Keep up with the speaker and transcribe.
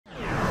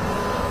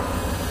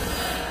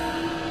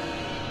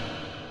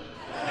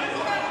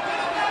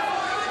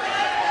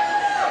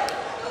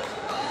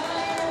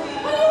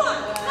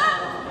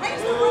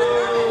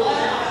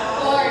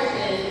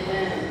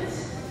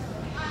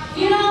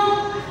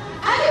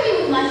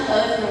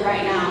husband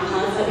right now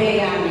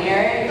consummating our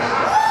marriage, but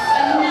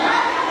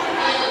not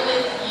deal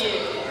with you.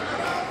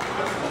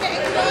 Okay,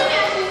 so let me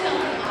ask you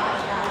something,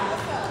 Aja.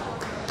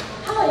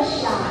 How is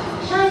Shine?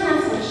 Shine's not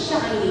so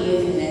shiny,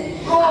 isn't it?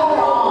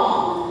 After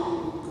all,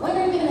 when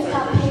are you going to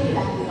stop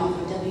piggybacking off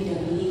of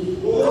WWE?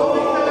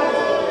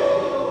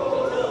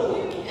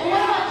 And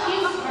what about you,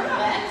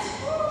 Smurfette?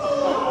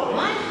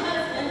 My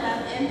husband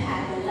left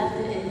Impact and left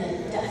it in the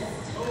dust.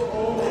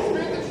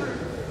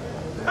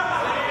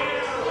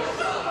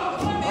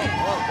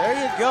 Well, there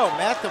you go,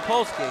 Matt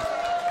Topolsky.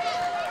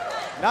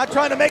 Not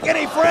trying to make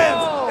any friends.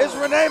 It's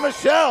Renee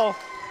Michelle.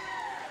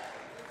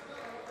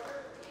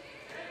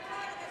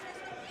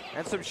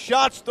 And some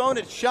shots thrown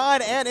at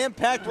Shine and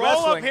Impact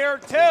Wrestling. Roll up here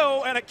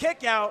too, and a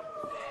kick out.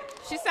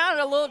 She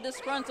sounded a little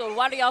disgruntled.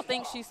 Why do y'all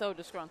think she's so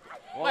disgruntled?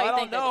 Well, I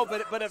don't know,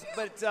 but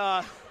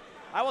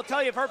I will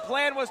tell you, if her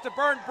plan was to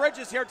burn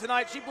bridges here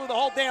tonight, she blew the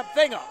whole damn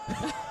thing up.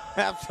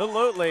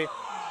 Absolutely.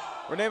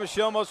 Renee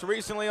Michelle most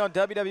recently on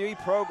WWE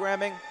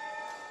programming.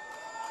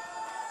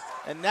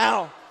 And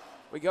now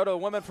we go to a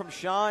woman from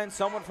Shine,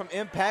 someone from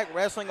Impact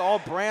Wrestling, all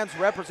brands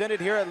represented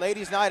here at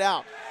Ladies Night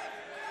Out.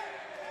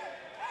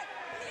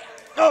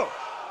 Oh!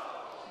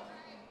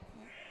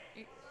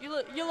 You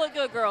look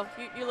good, girl.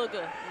 You look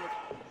good.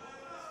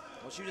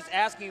 Was she just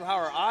asking you how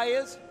her eye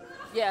is?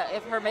 Yeah,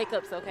 if her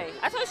makeup's okay.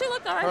 I thought she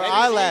looked all right. Her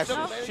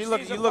eyelashes. You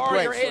look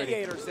great, your sweetie.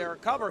 indicators there.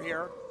 Cover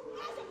here.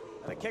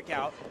 And a kick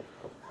out.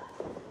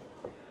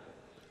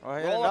 Oh,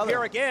 yeah, roll up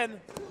here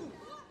again.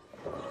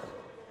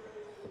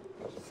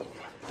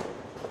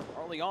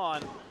 Early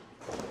on,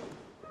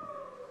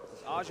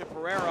 Aja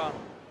Perera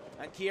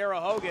and Kiera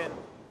Hogan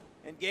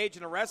engaged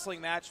in a wrestling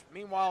match.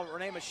 Meanwhile,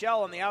 Renee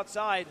Michelle on the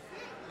outside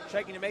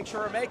checking to make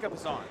sure her makeup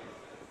is on.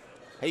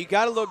 Hey, you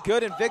got to look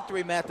good in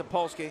victory, Matt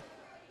Topolsky.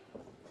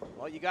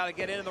 Well, you got to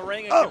get into the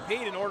ring and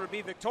compete in order to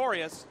be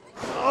victorious.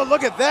 Oh,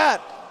 look at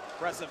that.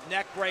 Impressive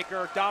neck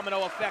breaker,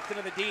 domino effect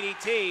into the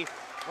DDT.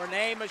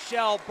 Renee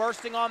Michelle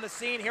bursting on the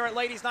scene here at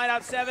Ladies Night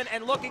Out 7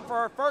 and looking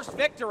for her first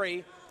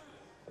victory.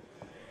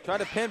 Trying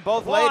to pin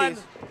both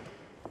ladies.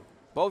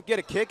 Both get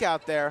a kick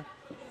out there.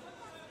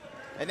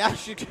 And now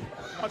she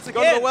once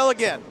again goes to the well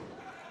again.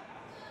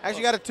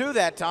 Actually got a 2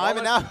 that time,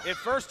 well, and now if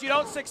first you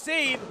don't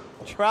succeed,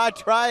 try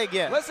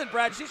again. Listen,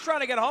 Brad, she's trying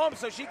to get home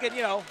so she can,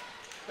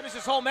 finish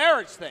this whole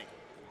marriage thing.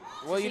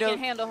 Well, she can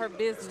handle her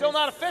business. Still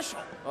not official.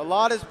 A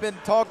lot has been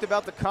talked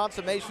about the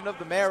consummation of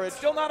the marriage.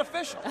 Still not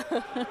official.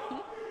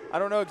 I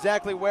don't know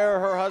exactly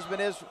where her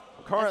husband is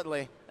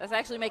currently. That's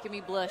actually making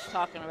me blush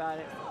talking about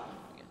it.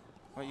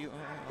 Well,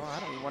 I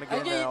don't even want to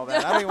get into all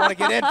that. I don't even want to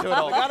get into it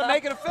all. We got to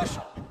make it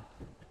official.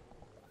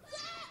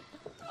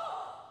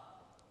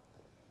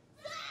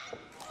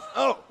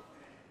 Oh.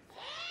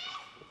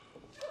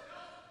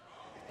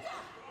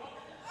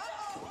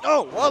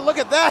 Oh, well, look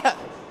at that.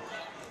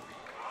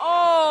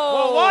 Oh.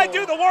 Well, why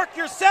do the work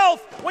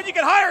yourself when you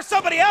can hire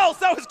somebody else?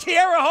 That was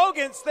Kiera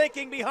Hogan's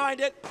thinking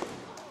behind it.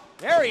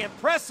 Very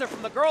impressive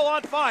from the girl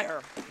on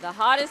fire. The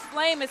hottest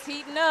flame is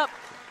heating up.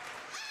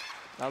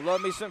 I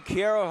love me some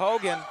Kiera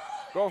Hogan,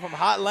 girl from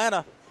Hot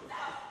Atlanta.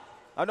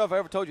 I don't know if I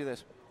ever told you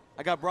this.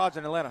 I got broads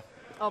in Atlanta.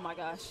 Oh, my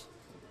gosh.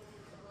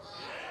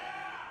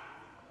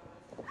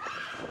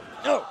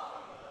 No.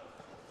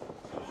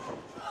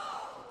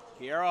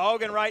 Kiera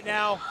Hogan right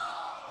now.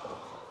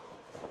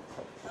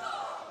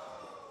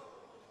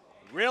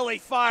 Really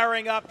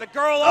firing up. The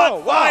girl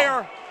on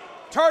fire. Wow.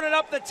 Turning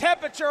up the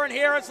temperature in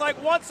here. It's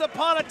like once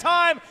upon a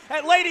time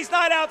at Ladies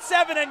Night Out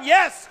 7. And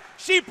yes,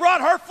 she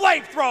brought her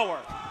flamethrower.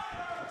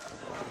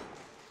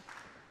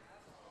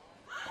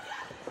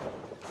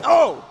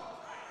 Oh,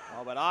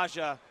 but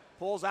Aja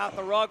pulls out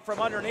the rug from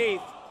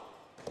underneath.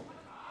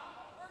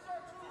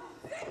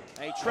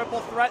 A triple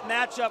threat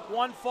matchup,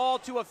 one fall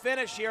to a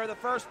finish here. The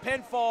first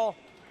pinfall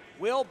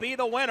will be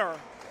the winner.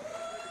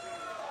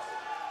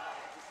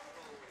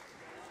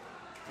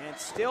 And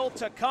still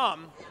to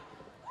come,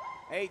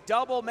 a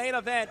double main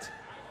event.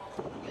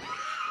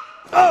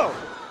 Oh!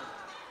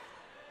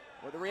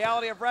 With the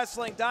Reality of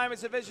Wrestling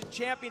Diamonds Division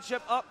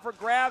Championship up for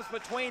grabs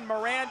between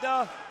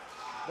Miranda,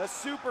 the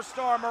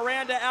superstar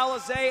Miranda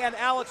Alizé, and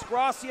Alex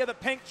Gracia, the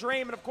Pink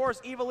Dream, and of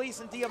course Ivelisse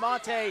and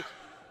Diamante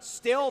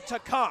still to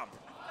come.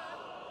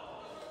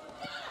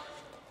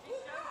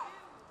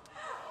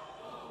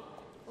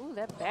 Ooh,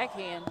 that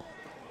backhand.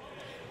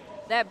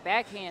 That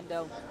backhand,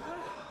 though.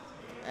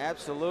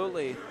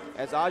 Absolutely.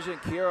 As Aja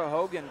and Kiera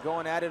Hogan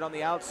going at it on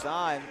the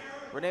outside,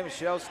 Renee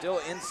Michelle still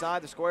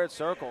inside the squared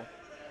circle.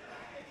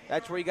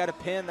 That's where you got to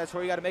pin. That's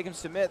where you got to make him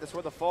submit. That's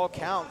where the fall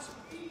counts.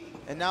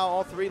 And now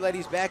all three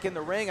ladies back in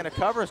the ring, and a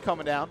cover is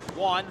coming down.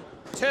 1,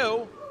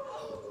 2.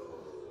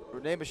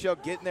 Renee Michelle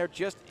getting there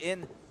just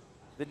in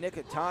the nick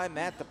of time.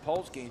 Matt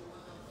Topolsky.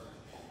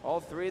 All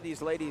three of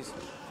these ladies.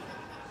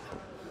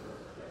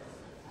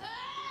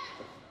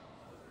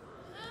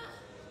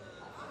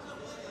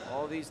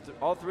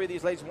 All three of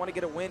these ladies want to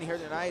get a win here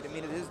tonight. I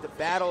mean, it is the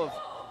battle of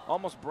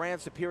almost brand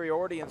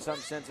superiority in some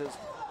senses.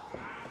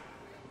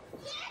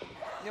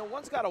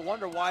 One's got to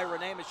wonder why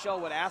Renee Michelle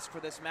would ask for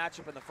this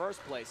matchup in the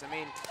first place. I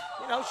mean,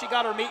 she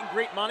got her meet and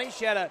greet money.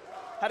 She had a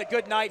had a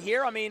good night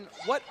here. I mean,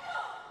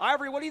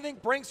 Ivory, what do you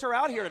think brings her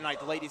out here tonight,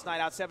 the Ladies Night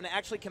Out 7, to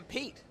actually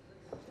compete?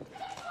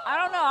 I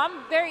don't know.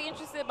 I'm very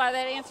interested by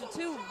that answer,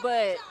 too,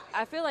 but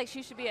I feel like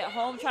she should be at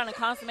home trying to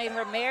consummate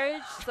her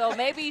marriage, so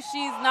maybe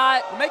she's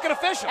not make it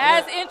official.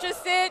 As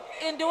interested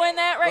in doing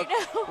that right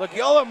now. Look,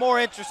 y'all are more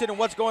interested in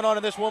what's going on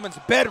in this woman's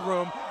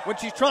bedroom when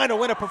she's trying to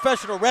win a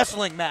professional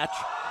wrestling match.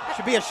 You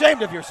should be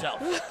ashamed of yourself.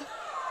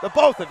 The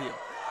both of you.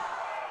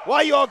 Why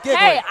are you all giggling?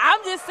 Hey,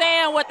 I'm just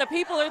saying what the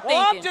people are thinking.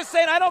 Well, I'm just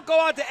saying I don't go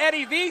out to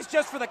Eddie V's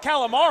just for the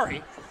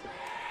calamari.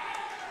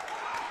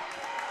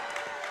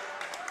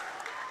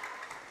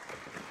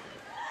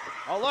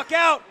 Oh, look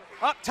out.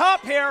 Up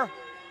top here.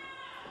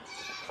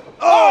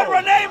 Oh, and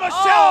Renee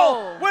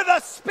Michelle with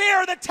a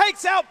spear that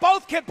takes out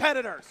both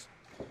competitors.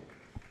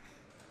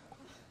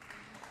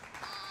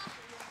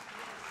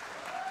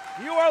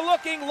 You are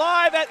looking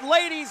live at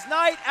Ladies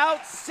Night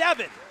Out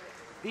 7,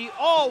 the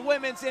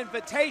all-women's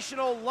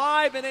invitational,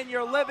 live and in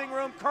your living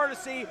room,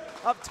 courtesy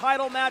of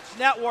Title Match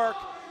Network,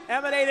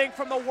 emanating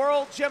from the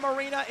World Gym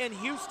Arena in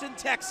Houston,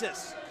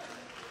 Texas.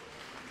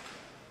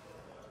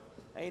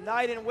 A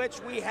night in which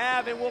we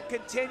have and will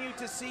continue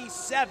to see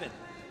 7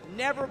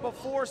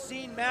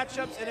 never-before-seen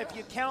matchups, and if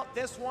you count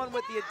this one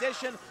with the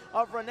addition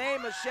of Renee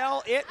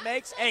Michelle, it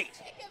makes 8.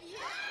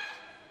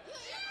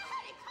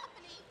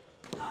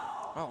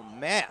 Oh,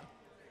 man.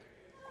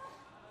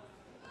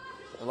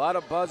 A lot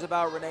of buzz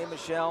about Renee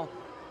Michelle.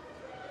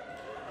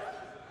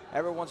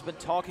 Everyone's been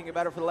talking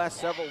about her for the last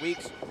several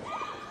weeks.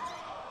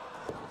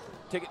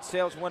 Ticket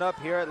sales went up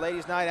here at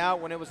Ladies Night Out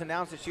when it was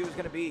announced that she was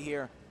going to be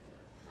here.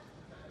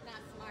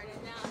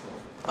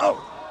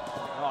 Oh,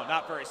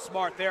 not very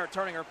smart there,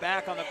 turning her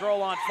back on the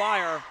girl on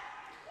fire.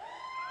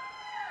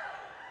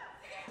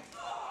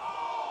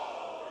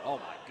 Oh,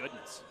 my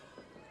goodness.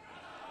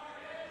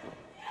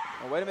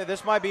 Oh, wait a minute,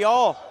 this might be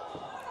all.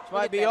 This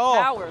might be all.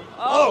 Power.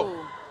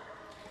 Oh.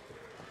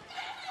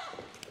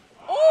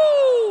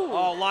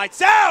 Oh,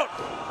 lights out!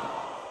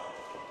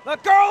 The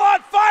girl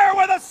on fire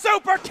with a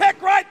super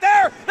kick right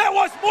there. It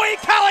was muy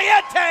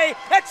caliente,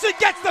 and she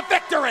gets the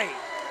victory.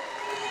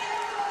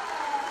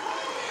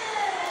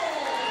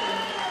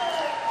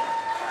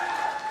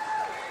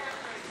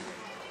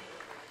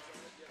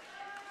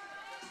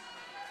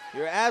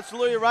 You're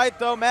absolutely right,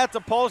 though. Matt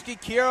Topolsky,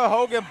 Kiera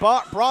Hogan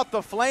brought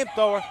the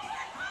flamethrower.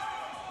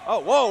 Oh,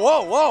 whoa,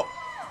 whoa, whoa.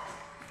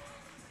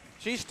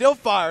 She's still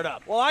fired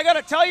up. Well, I got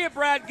to tell you,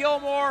 Brad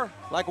Gilmore.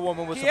 Like a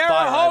woman with some Kiera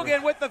fire.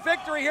 Hogan with the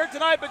victory here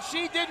tonight, but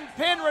she didn't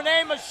pin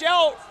Renee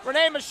Michelle.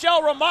 Renee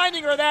Michelle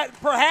reminding her that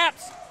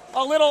perhaps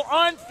a little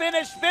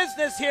unfinished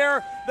business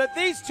here that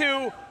these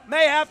two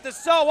may have to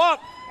sew up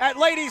at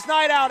Ladies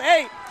Night Out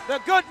 8. The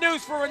good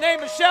news for Renee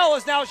Michelle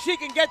is now she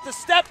can get to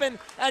stepping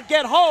and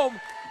get home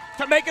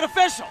to make it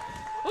official.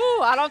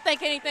 Ooh, I don't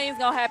think anything's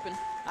going to happen.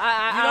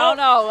 I don't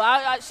know.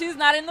 She's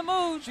not in the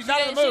mood. She's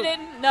not in the mood. She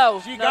didn't know.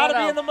 She got to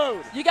be in the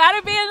mood. You got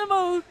to be in the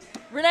mood.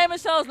 Renee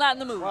Michelle's not in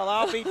the mood. Well,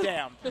 I'll be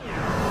damned.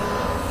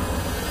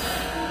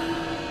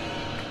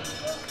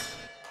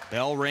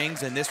 Bell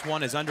rings, and this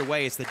one is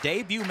underway. It's the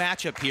debut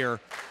matchup here.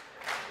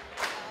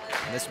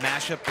 And this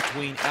matchup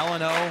between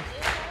L&O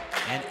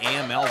and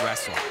AML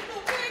Wrestling.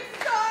 Big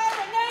star,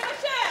 Renee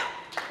Michelle.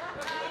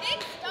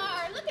 Big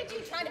star, look at you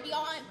trying to be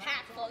all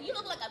impactful. You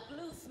look like a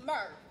blue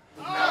smurf.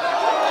 Oh,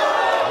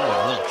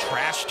 a little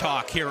trash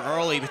talk here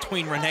early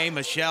between Renee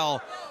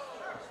Michelle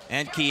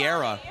and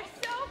Kiera.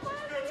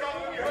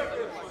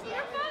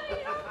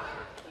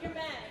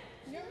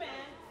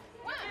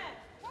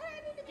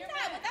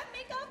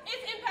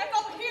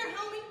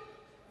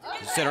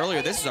 As I said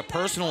earlier, this is a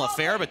personal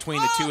affair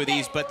between the two of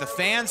these, but the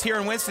fans here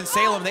in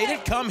Winston-Salem, they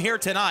didn't come here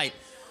tonight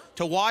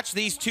to watch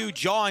these two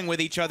jawing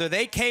with each other.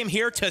 They came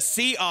here to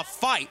see a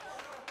fight.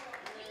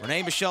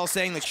 Renee Michelle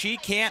saying that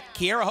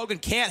Kiera Hogan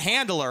can't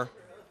handle her.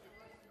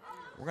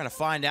 We're going to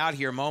find out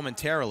here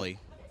momentarily.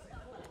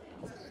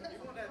 And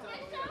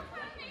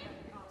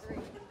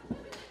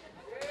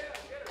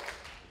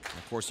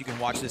of course, you can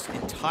watch this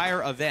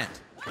entire event,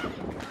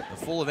 the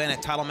full event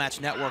at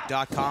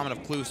TitleMatchNetwork.com, and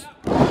of course,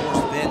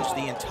 binge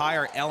the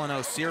entire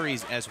L&O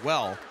series as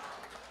well.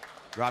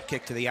 Drop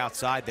kick to the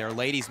outside there.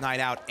 Ladies Night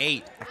Out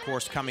 8, of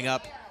course, coming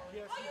up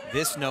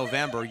this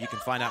November. You can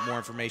find out more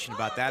information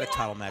about that at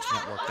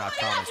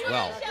TitleMatchNetwork.com as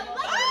well.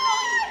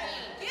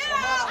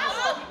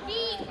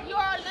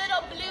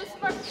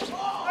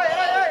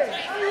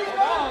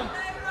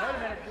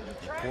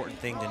 Important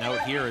thing to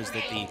note here is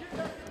that the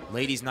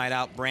Ladies Night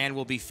Out brand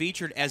will be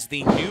featured as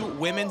the new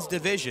women's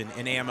division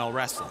in AML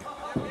Wrestling.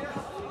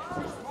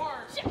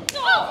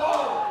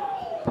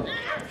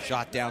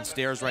 Shot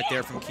downstairs right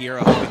there from Kiera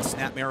Hogan.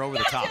 Snap mirror over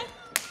the top.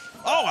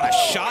 Oh, and a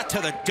shot to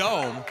the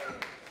dome.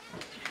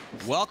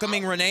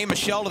 Welcoming Renee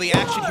Michelle to the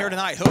action here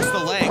tonight. Hooks the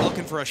leg,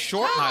 looking for a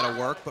short night of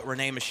work, but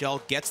Renee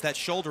Michelle gets that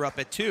shoulder up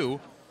at 2,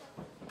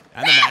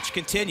 and the match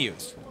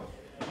continues.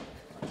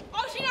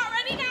 Oh, she's not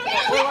ready now.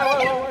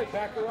 Wait,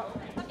 back her up.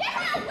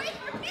 Wait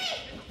for me.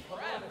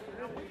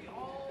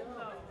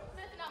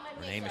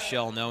 Renee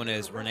Michelle, known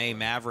as Renee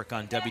Maverick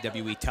on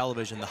WWE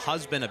television, the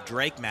husband of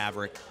Drake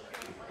Maverick.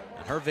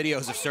 And Her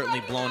videos have certainly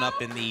blown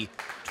up in the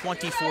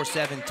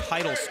 24/7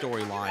 title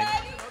storyline.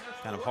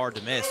 Kind of hard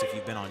to miss if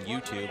you've been on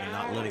YouTube and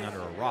not living under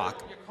a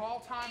rock.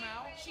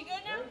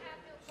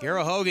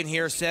 Kiera Hogan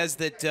here says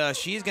that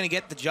she's going to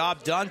get the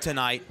job done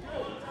tonight.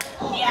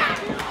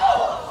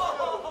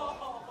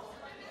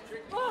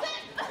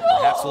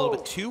 Perhaps a little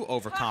bit too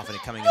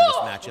overconfident coming into this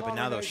matchup, and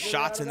now those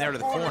shots in there to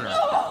the corner.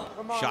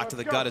 Shot to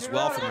the gut as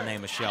well from Renee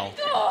Michelle.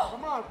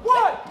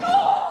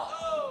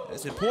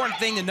 It's an important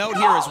thing to note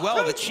here as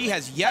well that she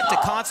has yet to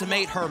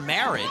consummate her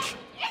marriage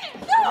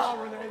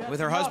with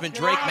her husband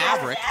Drake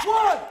Maverick.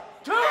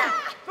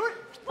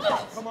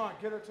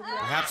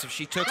 Perhaps if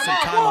she took some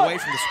time away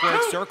from the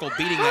squared circle,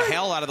 beating the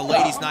hell out of the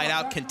ladies' night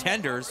out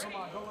contenders,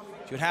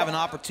 she would have an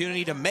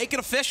opportunity to make it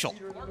official.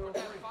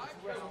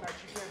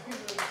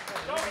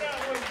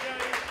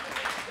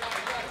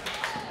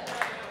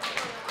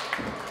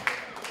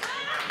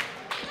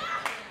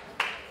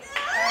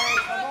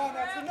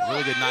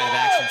 Really good night of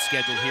action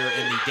scheduled here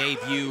in the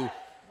debut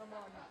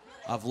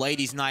of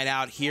Ladies Night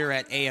Out here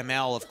at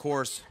AML. Of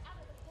course,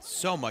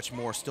 so much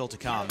more still to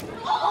come.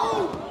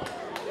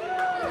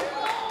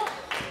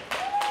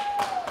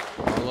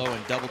 Monroe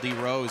and Double D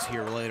Rose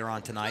here later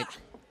on tonight.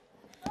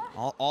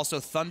 Also,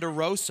 Thunder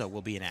Rosa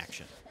will be in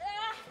action.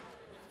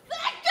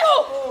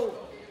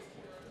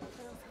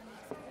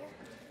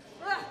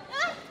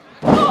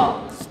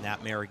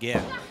 Snapmare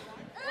again.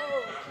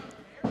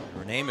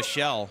 Renee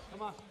Michelle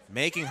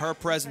making her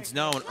presence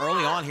known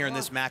early on here in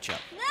this matchup.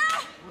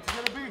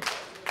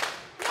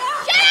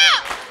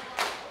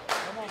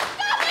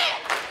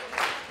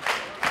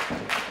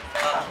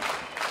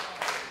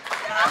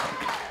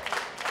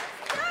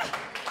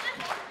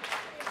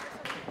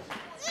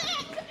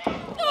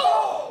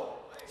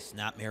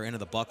 Snapmare into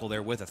the buckle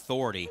there with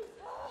authority.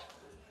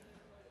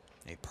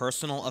 A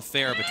personal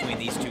affair between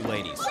these two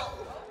ladies.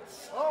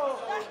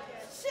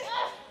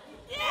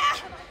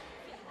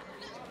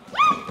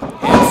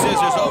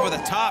 Scissors over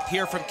the top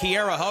here from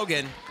Kiera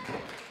Hogan.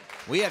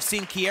 We have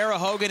seen Kiera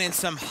Hogan in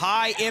some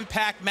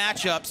high-impact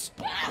matchups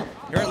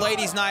here at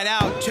Ladies Night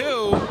Out,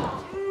 too,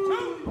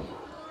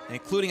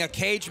 including a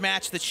cage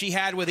match that she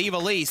had with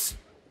Ivelisse.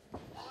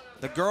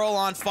 The girl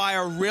on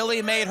fire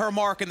really made her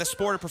mark in the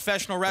sport of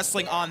professional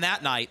wrestling on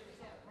that night.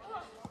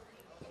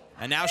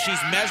 And now she's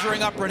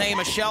measuring up Renee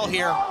Michelle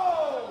here,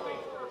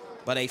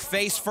 but a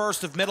face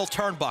first of middle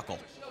turnbuckle.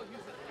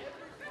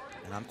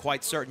 And I'm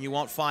quite certain you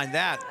won't find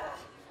that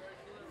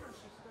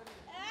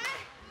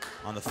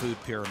on the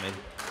food pyramid.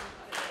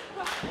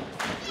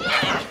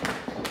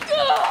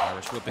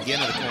 Irish whip again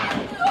to the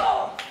corner.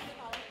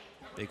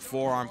 Big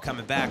forearm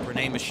coming back.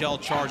 Renee Michelle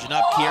charging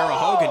up. Kiera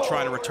Hogan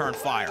trying to return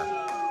fire.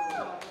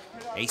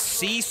 A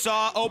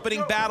seesaw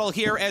opening battle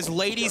here as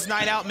Ladies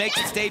Night Out makes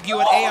its debut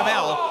at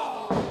AML.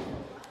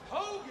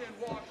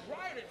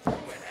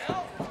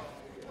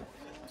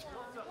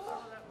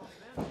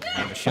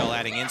 Renee Michelle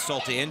adding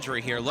insult to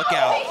injury here. Look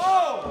out.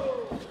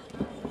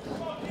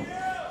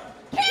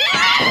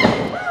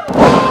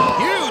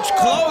 Huge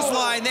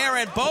clothesline there,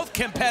 and both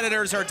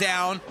competitors are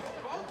down.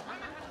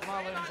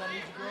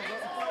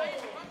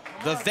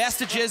 The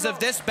vestiges of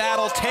this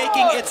battle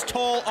taking its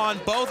toll on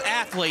both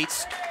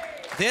athletes.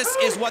 This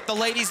is what the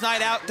Ladies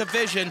Night Out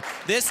division,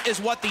 this is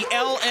what the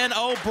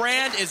LNO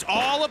brand is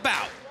all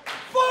about.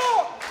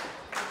 4,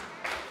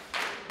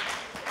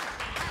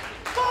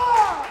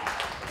 5,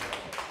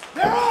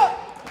 they're up!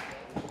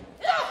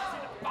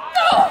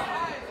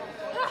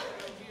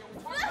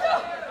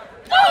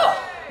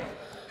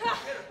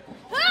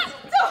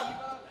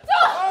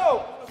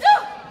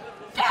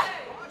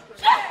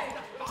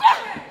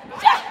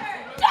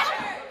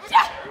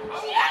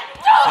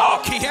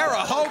 Oh, Kiera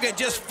Hogan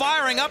just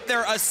firing up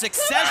there a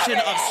succession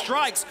of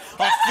strikes.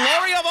 A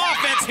flurry of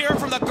offense here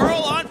from the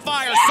girl on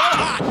fire. So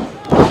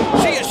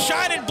hot. She is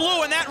shining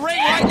blue in that ring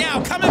right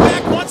now. Coming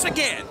back once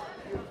again.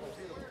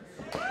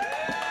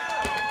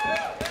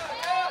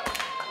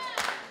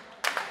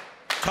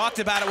 Talked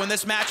about it when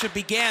this matchup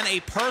began, a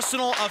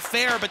personal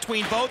affair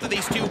between both of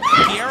these two.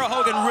 Kiera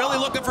Hogan really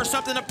looking for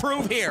something to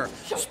prove here.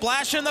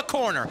 Splash in the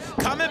corner,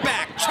 coming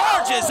back,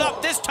 charges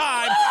up this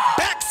time,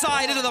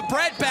 backside into the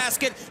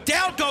breadbasket.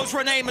 Down goes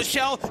Renee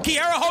Michelle.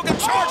 Kiera Hogan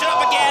charging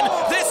up again.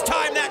 This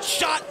time that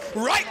shot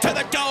right to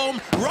the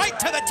dome, right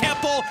to the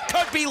temple.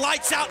 Could be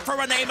lights out for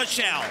Renee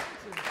Michelle.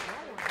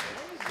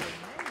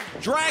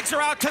 Drags her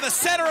out to the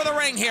center of the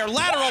ring here.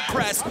 Lateral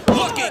press,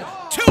 looking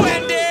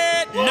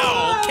two-ended.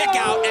 No, kick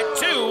out at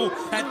 2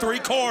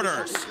 3/4.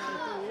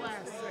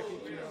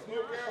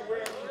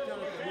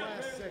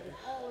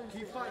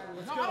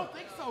 No, I don't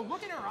think so.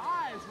 Look in her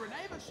eyes.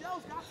 Renee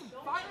Michelle's got some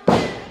fight in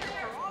her.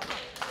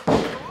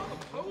 They're all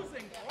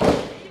opposing.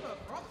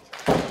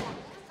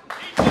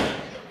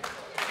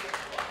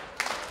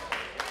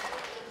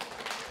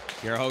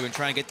 Kiera Hogan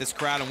trying to get this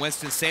crowd in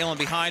Winston-Salem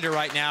behind her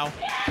right now.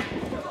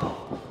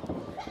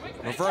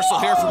 Reversal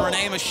here from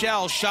Renee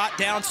Michelle, shot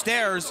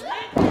downstairs.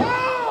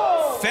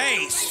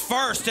 Face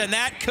first, and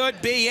that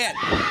could be it.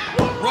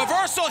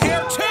 Reversal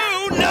here,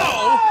 2,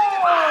 no.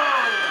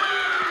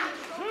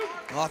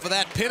 Off of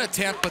that pin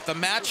attempt, but the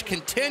match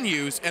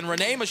continues, and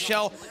Renee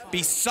Michelle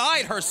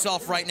beside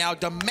herself right now,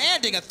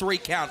 demanding a 3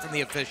 count from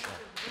the official.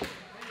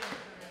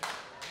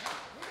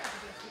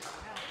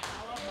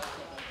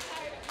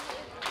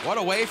 What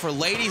a way for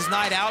Ladies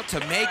Night Out to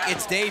make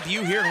its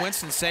debut here in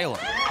Winston-Salem.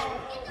 1,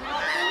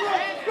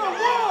 2,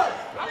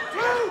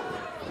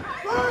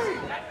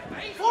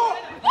 3, 4.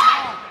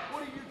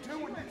 What are you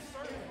doing? It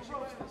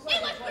was 3.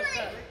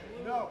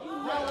 No,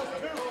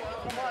 it's 2.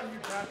 Come on, you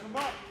pass them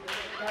up.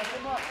 Pass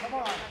them up, come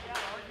on.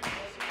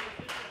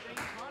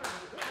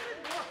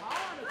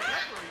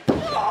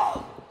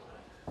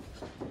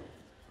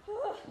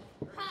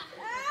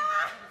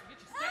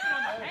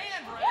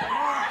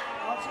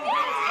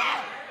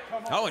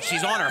 Oh, and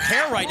she's on her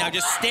hair right now,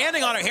 just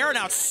standing on her hair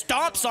now,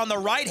 stomps on the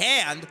right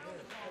hand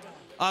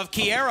of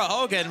Kiera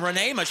Hogan.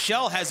 Renee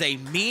Michelle has a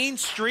mean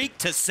streak,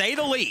 to say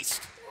the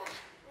least.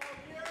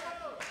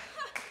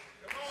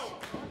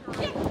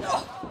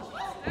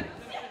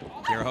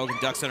 Kiera Hogan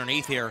ducks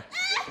underneath here.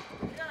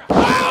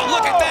 Wow,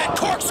 look at that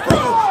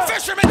corkscrew,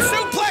 fisherman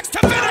suplex to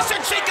finish,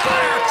 and she got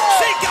her.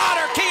 She got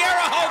her.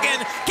 Kiera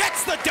Hogan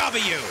gets the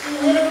W.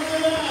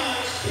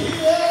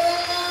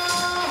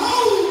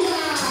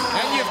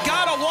 And you've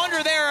got to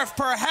wonder there if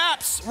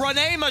perhaps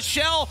Renee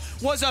Michelle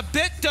was a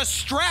bit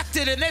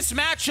distracted in this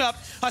matchup,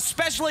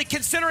 especially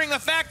considering the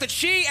fact that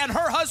she and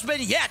her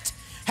husband yet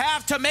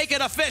have to make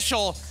it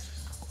official.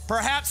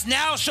 Perhaps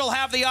now she'll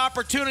have the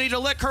opportunity to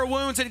lick her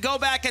wounds and go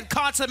back and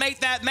consummate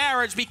that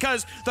marriage,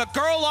 because the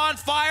girl on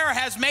fire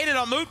has made it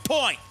a moot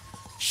point.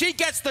 She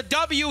gets the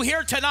W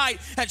here tonight,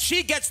 and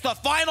she gets the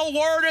final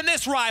word in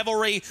this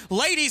rivalry.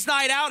 Ladies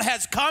Night Out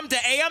has come to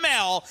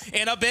AML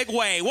in a big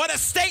way. What a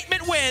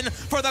statement win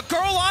for the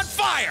girl on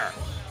fire,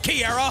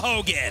 Kiera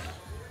Hogan.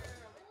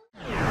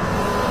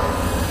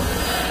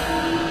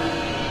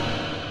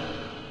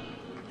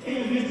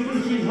 And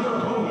introducing her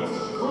opponent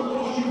from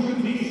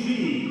Washington,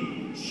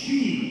 D.C.,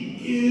 she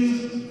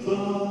is the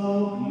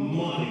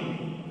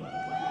money.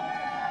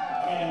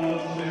 And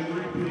let's make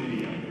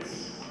repeat,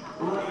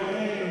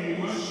 Renee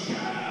Michelle.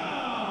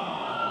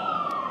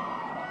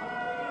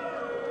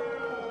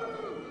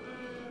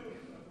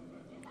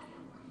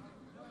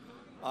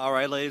 All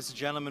right, ladies and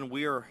gentlemen,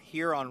 we are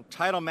here on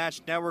Title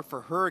Match Network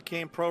for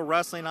Hurricane Pro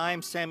Wrestling. I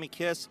am Sammy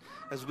Kiss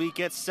as we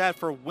get set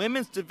for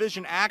women's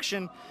division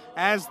action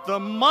as the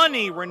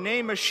money,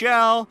 Renee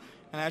Michelle.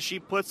 And as she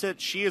puts it,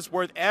 she is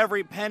worth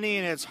every penny,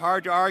 and it's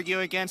hard to argue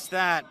against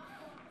that.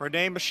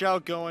 Renee Michelle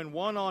going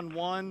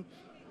one-on-one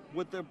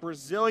with the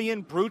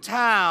Brazilian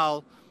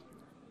Brutal,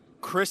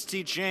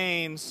 Christi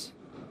Jaynes.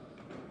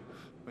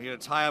 We get a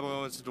tie-up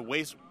into the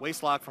waist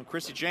lock from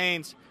Christi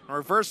Jaynes, and a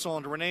reversal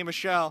into Renee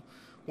Michelle.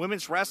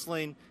 Women's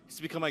wrestling has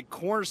become a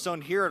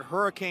cornerstone here at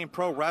Hurricane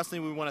Pro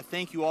Wrestling. We want to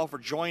thank you all for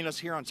joining us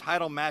here on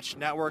Title Match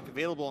Network,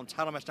 available on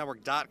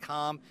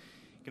TitleMatchNetwork.com.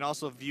 You can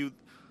also view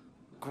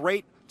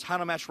great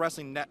Title Match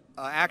Wrestling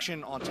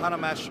action on Title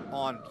Match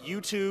on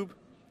YouTube.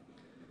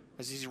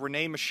 As you see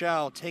Renee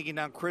Michelle taking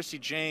down Christi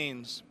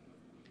Jaynes.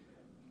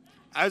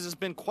 As has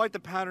been quite the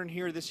pattern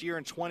here this year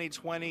in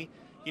 2020,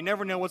 you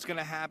never know what's going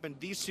to happen.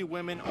 These two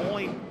women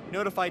only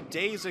notified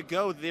days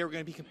ago that they were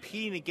going to be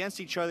competing against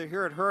each other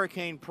here at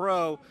Hurricane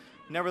Pro.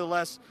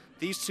 Nevertheless,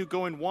 these two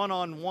going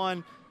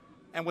one-on-one,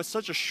 and with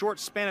such a short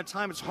span of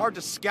time, it's hard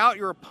to scout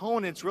your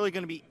opponent. It's really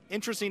going to be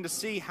interesting to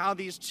see how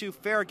these two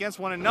fare against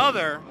one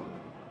another.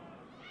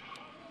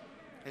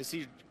 You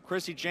see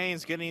Christi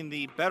Jaynes getting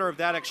the better of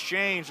that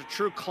exchange, a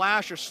true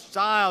clash of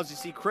styles. You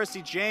see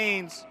Christi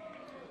Jaynes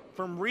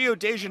from Rio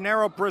de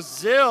Janeiro,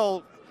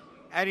 Brazil,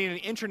 adding an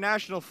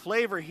international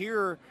flavor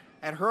here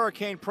at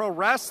Hurricane Pro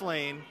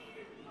Wrestling.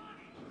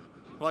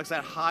 Likes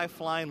that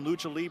high-flying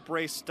lucha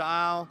libre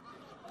style.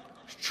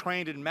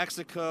 Trained in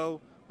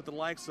Mexico with the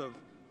likes of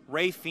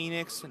Ray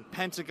Phoenix and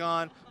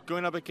Pentagon,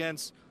 going up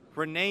against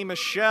Renee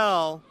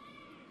Michelle.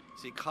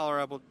 See collar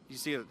up, you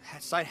see a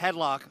side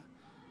headlock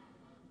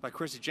by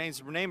Christi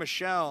Jaynes. Renee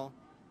Michelle,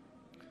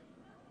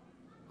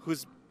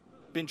 who's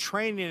been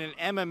training in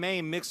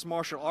MMA mixed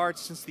martial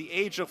arts since the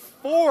age of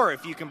 4,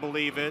 if you can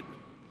believe it.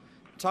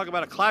 Talk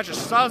about a clash of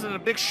styles and a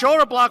big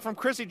shoulder block from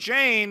Christi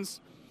Jaynes.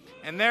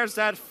 And there's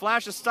that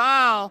flash of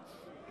style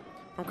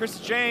from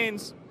Christi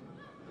Jaynes.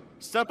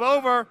 Step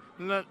over,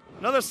 and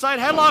another side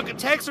headlock, and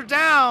takes her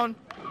down.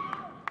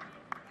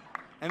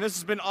 And this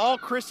has been all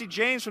Christi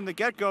Jaynes from the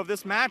get-go of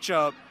this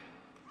matchup.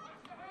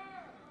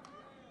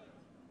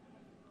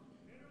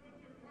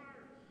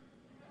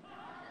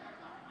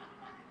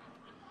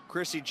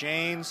 Christi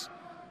Jaynes,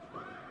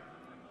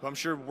 who I'm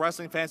sure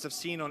wrestling fans have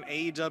seen on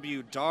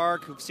AEW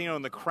Dark, who've seen her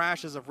on the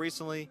crashes of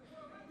recently,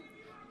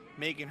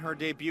 making her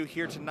debut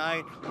here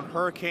tonight on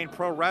Hurricane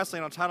Pro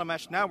Wrestling on Title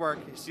Match Network.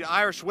 You see the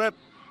Irish whip,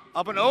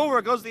 up and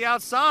over, goes to the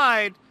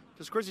outside.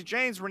 Does Christi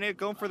Jaynes, Renee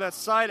going for that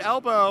side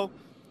elbow.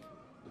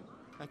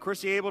 And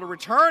Christi able to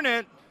return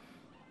it.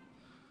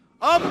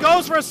 Up,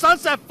 goes for a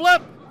sunset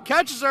flip,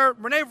 catches her.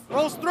 Renee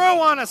rolls through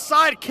on a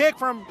side kick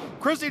from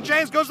Christi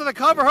Jaynes, goes to the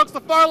cover, hooks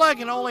the far leg,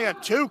 and only a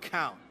 2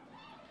 count.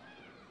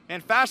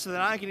 And faster than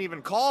I can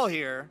even call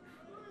here.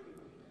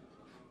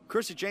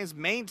 Christi Jaynes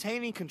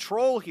maintaining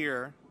control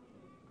here.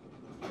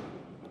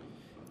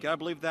 Gotta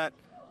believe that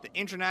the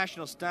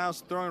international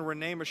styles throwing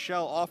Renee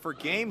Michelle off her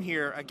game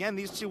here. Again,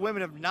 these two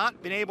women have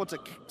not been able to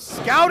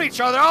scout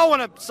each other. Oh,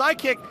 and a side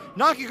kick,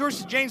 knocking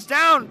Christi Jaynes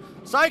down.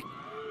 Side,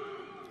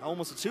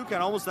 almost a 2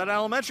 count, almost that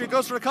elementary.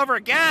 Goes for the cover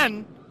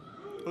again.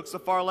 Hooks the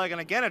far leg, and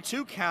again a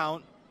 2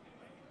 count.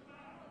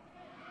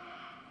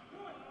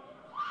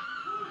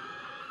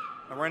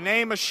 And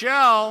Renee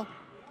Michelle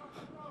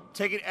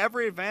taking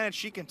every advantage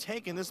she can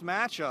take in this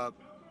matchup.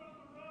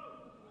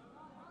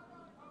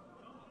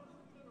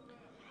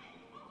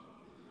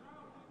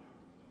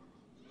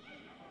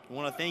 I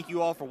want to thank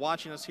you all for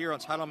watching us here on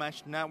Title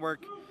Match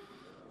Network.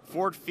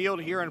 Ford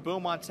Field here in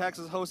Beaumont,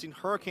 Texas, hosting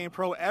Hurricane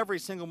Pro every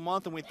single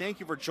month, and we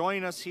thank you for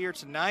joining us here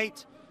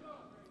tonight.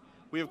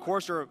 We, of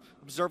course, are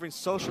observing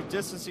social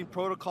distancing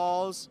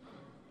protocols.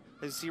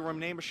 As you see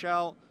Renee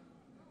Michelle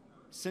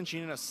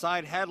cinching in a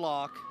side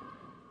headlock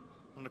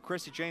on the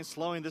Christi Jaynes,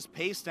 slowing this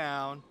pace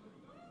down.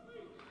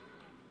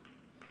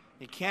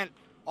 You can't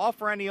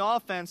offer any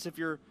offense if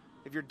you're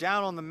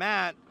down on the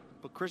mat,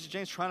 but Christi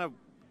Jaynes trying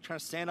to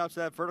stand up to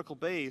that vertical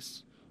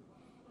base.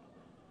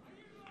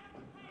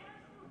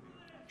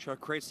 Try to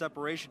create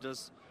separation,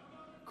 does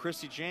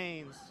Christi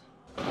Jaynes.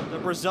 The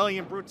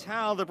Brazilian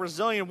Brutal, the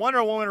Brazilian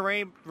Wonder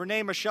Woman,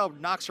 Renee Michelle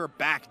knocks her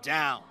back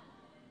down.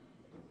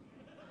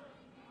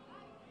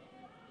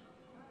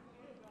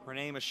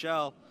 Renee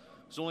Michelle,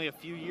 who's only a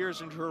few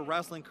years into her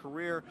wrestling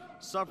career,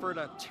 suffered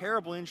a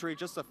terrible injury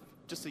just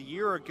a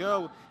year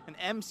ago, an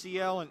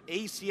MCL, an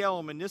ACL,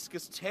 a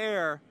meniscus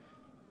tear,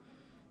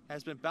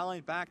 has been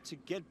battling back to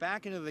get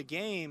back into the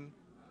game,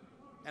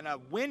 and a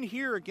win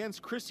here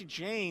against Christi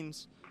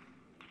Jaynes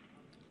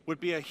would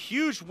be a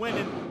huge win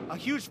and a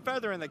huge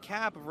feather in the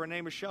cap of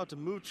Renee Michelle to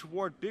move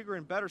toward bigger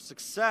and better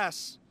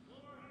success.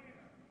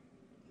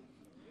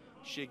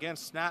 She again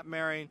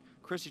snap-marrying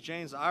Christi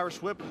Jaynes,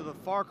 Irish whip to the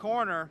far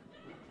corner,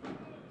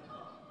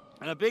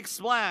 and a big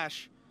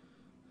splash.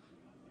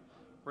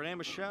 Renee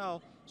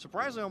Michelle,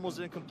 surprisingly almost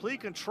in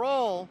complete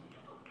control.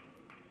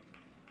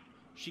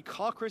 She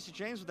caught Christi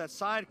Jaynes with that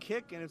side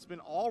kick, and it's been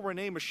all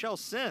Renee Michelle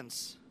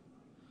since.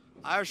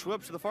 Irish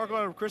whip to the far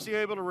corner, Christi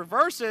able to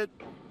reverse it.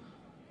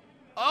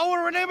 Oh,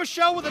 and Renee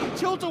Michelle with a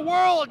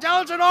tilt-a-whirl,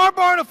 down to an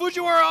armbar and a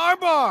Fujiwara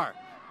armbar.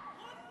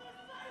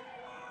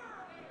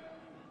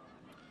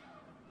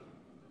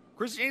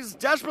 Christi Jaynes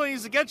desperately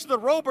needs to get to the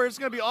rope or it's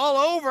going to be all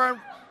over. And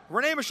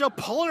Renee Michelle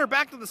pulling her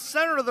back to the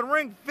center of the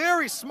ring.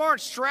 Very smart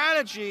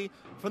strategy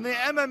from the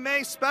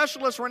MMA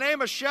specialist, Renee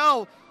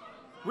Michelle,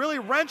 really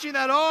wrenching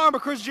that arm,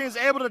 but Christi Jaynes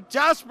able to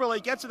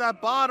desperately get to that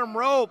bottom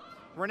rope.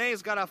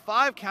 Renee's got a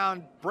 5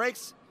 count,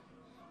 breaks,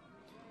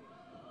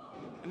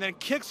 and then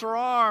kicks her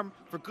arm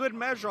for good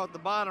measure at the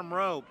bottom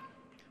rope.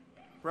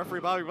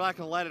 Referee Bobby Black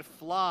can let it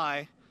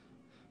fly.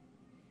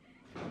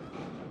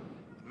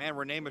 Man,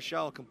 Renee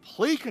Michelle in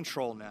complete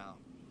control now.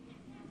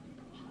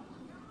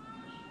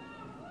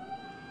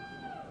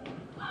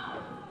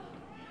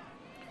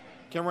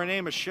 Can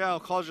Renee Michelle,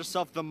 calls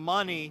herself the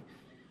money,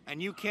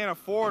 and you can't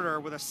afford her,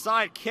 with a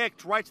side kick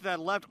right to that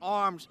left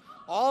arm.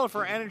 All of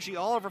her energy,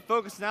 all of her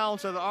focus now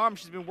into the arm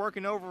she's been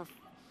working over.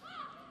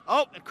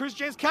 Oh, and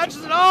Christi Jaynes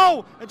catches it.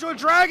 Oh, into a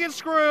dragon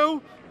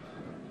screw.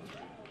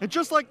 And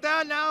just like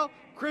that now,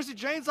 Christi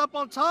Jaynes up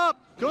on top.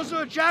 Goes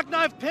to a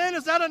jackknife pin.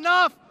 Is that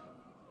enough?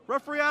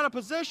 Referee out of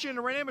position.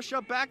 And Renee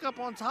Michelle back up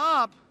on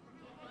top.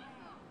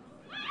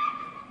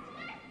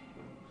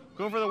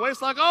 Going for the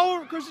waist lock.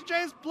 Oh, Christi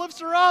Jaynes lifts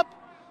her up.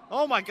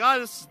 Oh my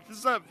God, this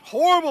is a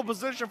horrible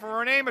position for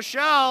Renee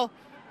Michelle.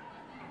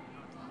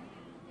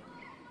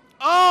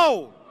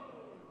 Oh!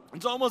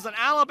 It's almost an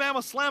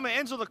Alabama slammer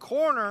into the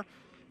corner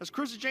as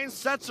Christi Jaynes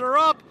sets her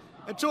up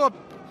into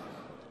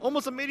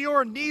almost a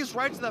meteor knees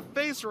right to the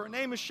face of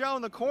Renee Michelle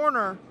in the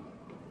corner.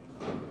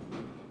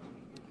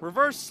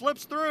 Reverse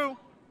slips through.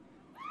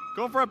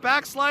 Going for a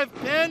backslide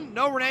pin.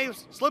 No, Renee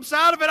slips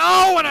out of it.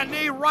 Oh, and a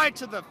knee right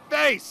to the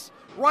face,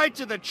 right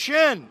to the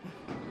chin.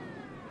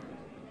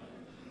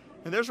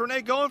 And there's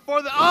Renee going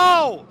for the,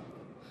 oh!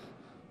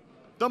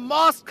 The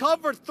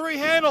moss-covered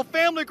 3-handle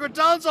family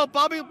Gradunzo.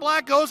 Bobby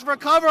Black goes for a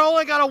cover,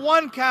 only got a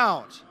 1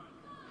 count.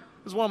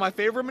 This is one of my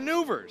favorite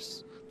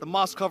maneuvers. The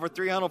moss-covered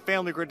 3-handle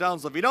family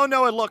Gradunzo. If you don't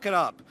know it, look it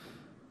up.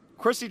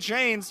 Christi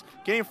Jaynes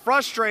getting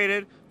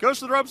frustrated, goes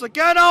to the ropes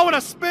again. Oh, and a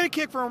spin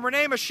kick from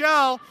Renee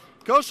Michelle.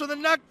 Goes for the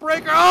neck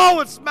breaker. Oh,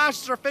 and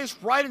smashes her face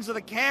right into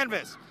the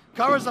canvas.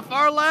 Covers the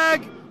far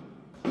leg.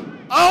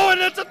 Oh, and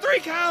it's a 3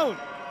 count.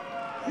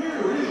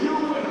 Here is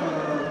your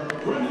winner,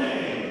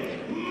 Renee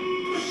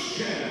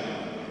Michelle.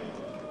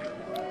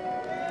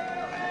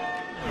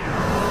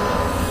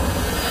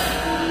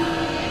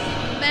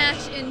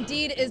 Match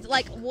indeed is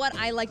like what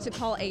I like to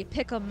call a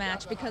pick-em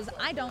match, because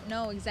I don't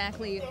know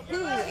exactly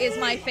who is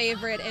my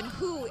favorite and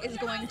who is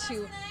going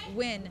to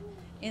win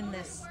in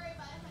this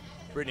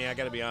Brittany, I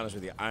got to be honest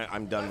with you.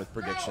 I'm done with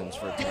predictions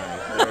for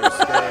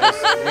tonight.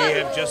 We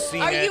have just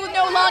seen Are it. you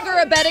no longer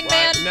a betting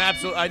man? No,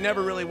 absolutely. I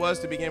never really was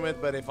to begin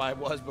with, but if I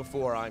was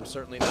before, I'm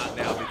certainly not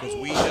now because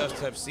we just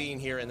have seen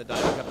here in the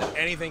Diamond Cup that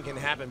anything can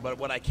happen. But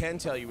what I can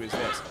tell you is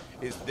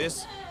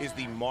this is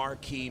the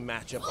marquee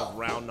matchup of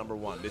round number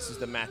 1. This is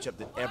the matchup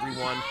that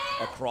everyone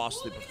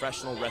across the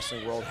professional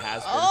wrestling world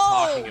has been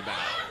talking about.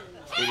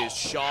 It is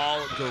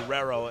Shaul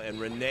Guerrero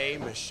and Renee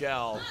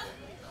Michelle.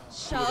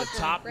 Two of the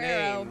top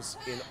names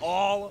in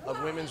all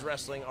of women's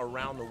wrestling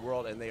around the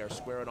world, and they are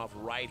squaring off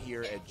right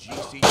here at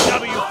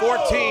GCW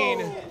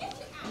 14.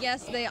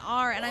 Yes, they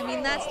are, and I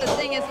mean that's the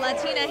thing is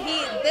Latina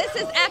Heat. This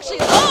is actually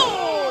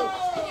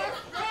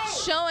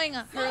showing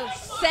her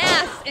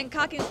sass and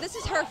cockiness. This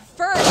is her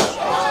first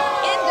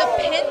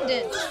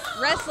independent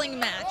wrestling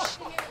match.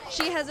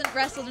 She hasn't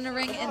wrestled in a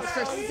ring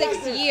for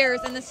 6 years,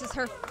 and this is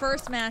her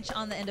first match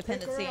on the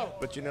independent scene.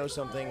 But you know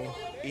something?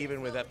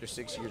 Even with after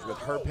 6 years, with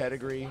her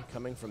pedigree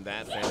coming from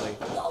that family,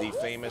 the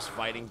famous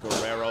Fighting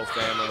Guerrero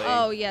family.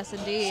 Oh, yes,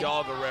 indeed.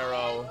 Shaul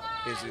Guerrero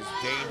is as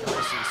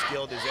dangerous and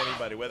skilled as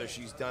anybody, whether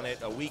she's done it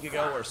a week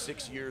ago or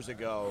 6 years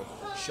ago.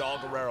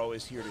 Shaul Guerrero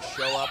is here to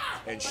show up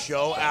and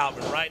show out.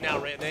 And right now,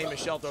 Renee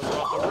Michelle throws her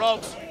off the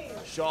ropes.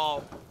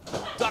 Shaul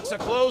ducks a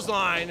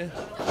clothesline.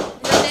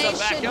 Renee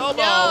back should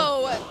elbow.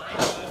 know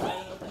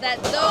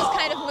that those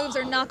kind of moves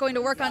are not going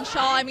to work on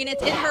Shaul. I mean,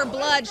 it's in her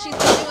blood. She's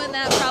been doing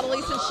that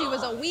probably since she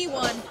was a wee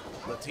one.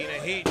 Latina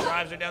Heat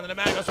drives her down to the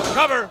mat, goes for the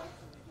cover.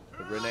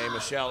 But Renee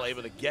Michelle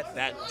able to get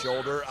that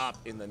shoulder up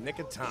in the nick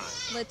of time.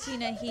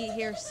 Latina Heat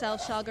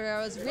herself, Shaul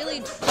Guerrero, is really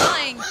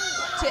trying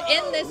to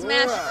end this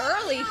match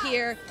early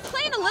here.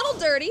 Playing a little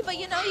dirty, but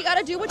you know, you got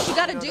to do what you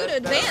got to do to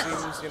advance.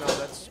 That seems, you know,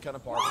 that's kind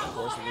of part of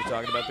course, when you're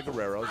talking about the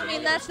Guerreros. I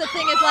mean, that's the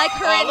thing is like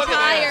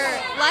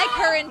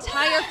her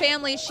entire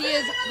family, she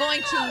is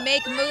going to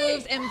make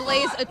moves and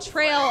blaze a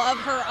trail of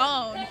her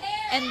own.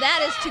 And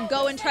that is to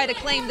go and try to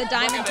claim the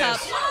Diamond Cup.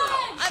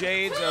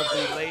 Shades of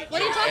the late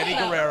Eddie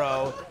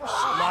Guerrero.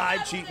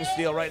 Live cheat and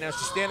steal right now.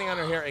 She's standing on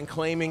her hair and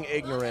claiming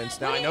ignorance.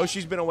 Now, I know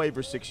she's been away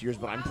for 6 years,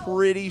 but I'm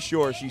pretty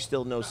sure she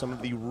still knows some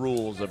of the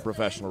rules of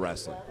professional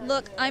wrestling.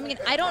 Look, I mean,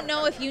 I don't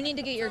know if you need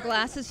to get your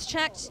glasses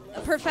checked,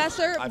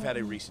 Professor. I've had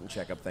a recent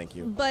checkup, thank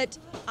you. But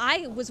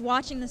I was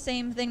watching the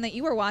same thing that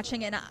you were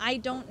watching, and I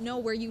don't know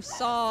where you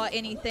saw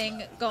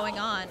anything going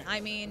on. I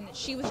mean,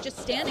 she was just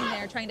standing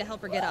there trying to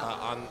help her get up.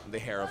 On the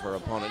hair of her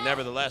opponent.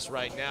 Nevertheless,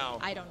 right now,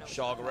 I don't know.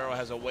 Shaul Guerrero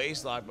has a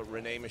waist lock, but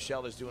Renee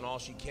Michelle is doing all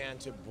she can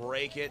to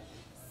break it,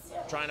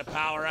 trying to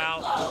power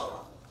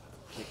out.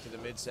 Kick to the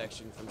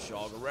midsection from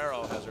Shaul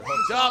Guerrero, has her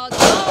hooked up.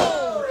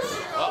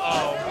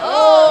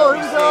 Oh,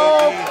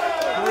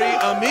 Three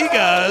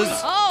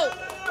amigas. Oh,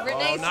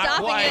 Renee not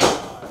stopping quite. it.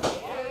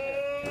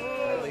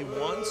 Only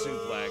one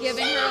suplex.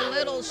 Giving her a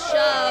little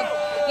shove.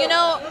 You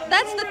know,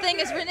 that's the thing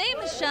is Renee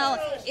Michelle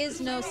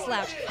is no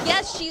slouch.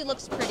 Yes, she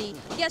looks pretty.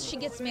 Yes, she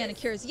gets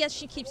manicures. Yes,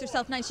 she keeps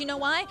herself nice. You know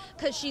why?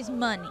 Because she's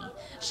money.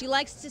 She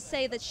likes to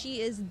say that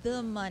she is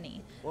the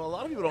money. Well, a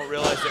lot of people don't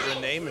realize that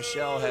Renee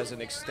Michelle has an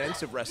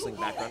extensive wrestling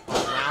background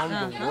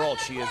around the world.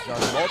 She has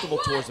done multiple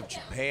tours of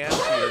Japan. She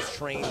has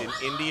trained in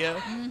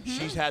India.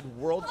 She's had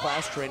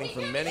world-class training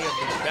from many of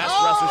the best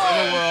wrestlers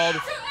in the world,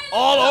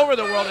 all over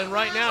the world. And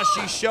right now,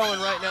 she's showing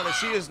right now that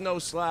she is no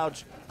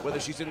slouch. Whether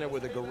she's in there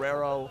with a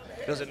Guerrero,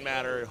 doesn't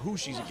matter who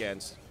she's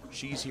against.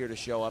 She's here to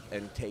show up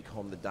and take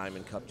home the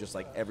Diamond Cup just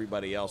like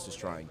everybody else is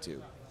trying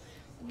to.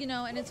 You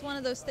know, and it's one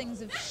of those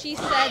things, if she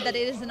said that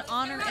it is an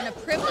honor and a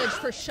privilege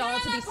for Shaul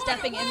to be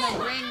stepping in the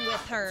ring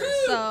with her.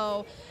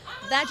 So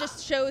that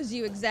just shows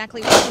you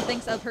exactly what she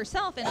thinks of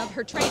herself and of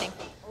her training.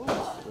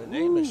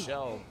 Renee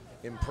Michelle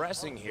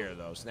impressing here,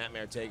 though.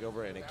 Snapmare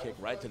takeover and a kick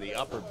right to the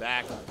upper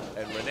back.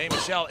 And Renee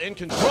Michelle in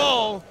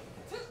control.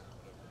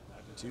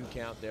 2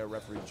 count there,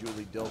 referee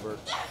Julie Dilbert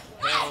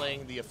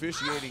handling the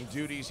officiating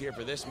duties here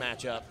for this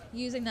matchup.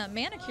 Using that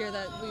manicure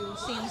that we've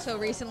seen so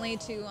recently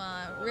to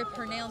rip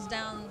her nails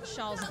down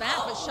Shaul's back,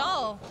 but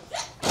Shaul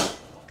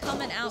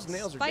coming out Those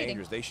nails are fighting.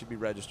 dangerous. They should be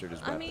registered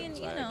as weapons. I mean,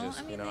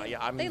 you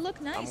know, they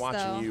look nice, I'm watching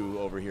though. you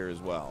over here as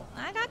well.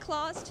 I got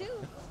claws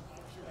too.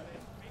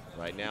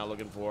 Right now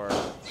looking for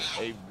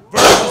a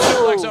vertical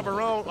suplex of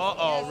her own.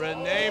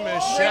 Renee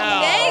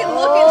Michelle. Renee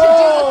looking to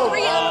do the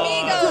 3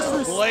 amigos.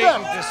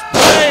 Blatant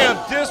display of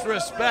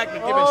disrespect, but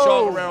giving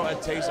Shaul Guerrero a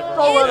taste of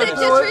her. Is it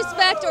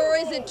disrespect or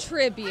is it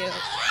tribute?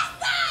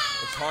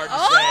 It's hard to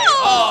say.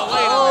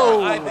 Wait a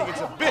minute. I think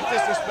it's a bit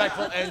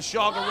disrespectful, and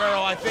Shaul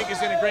Guerrero, I think,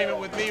 is in agreement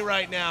with me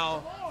right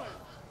now.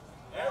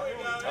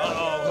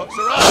 Hooks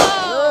her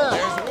up.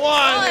 There's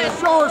one.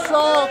 Show her,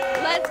 Shaul.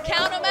 Let's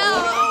count them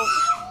out.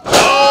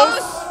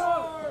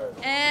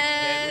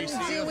 And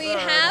do we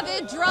have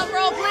it? Drum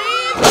roll,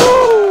 please.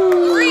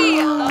 3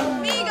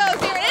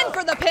 amigos here, in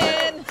for the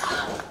pin.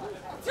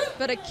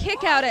 But a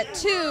kick out at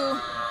 2.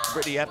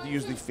 Brittany, you have to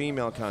use the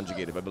female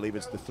conjugative. I believe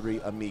it's the 3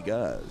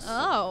 amigas.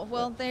 Oh,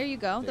 well, there you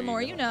go. The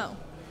more you know.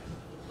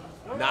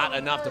 Not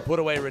enough to put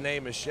away Renee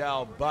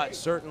Michelle, but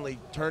certainly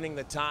turning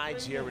the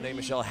tides here. Renee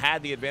Michelle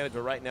had the advantage,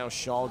 but right now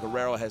Shaul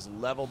Guerrero has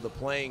leveled the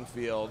playing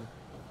field.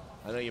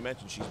 I know you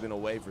mentioned she's been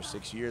away for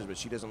 6 years, but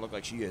she doesn't look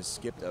like she has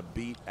skipped a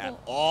beat at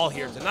all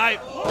here tonight.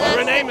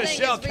 Renee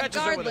Michelle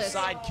catches her with a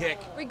side kick.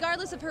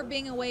 Regardless of her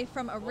being away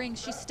from a ring,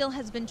 she still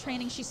has been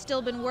training. She's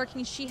still been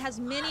working. She has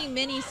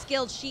many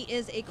skills. She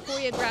is a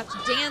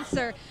choreographed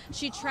dancer.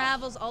 She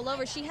travels all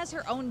over. She has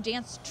her own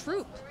dance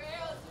troupe,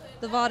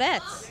 the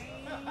Vaudettes.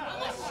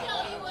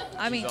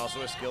 She's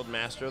also a skilled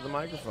master of the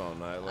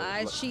microphone.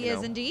 She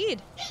is indeed.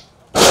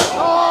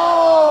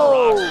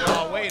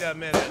 Oh, wait a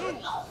minute.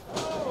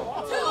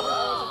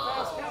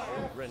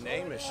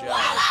 Renee Michelle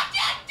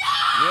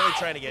really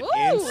trying to get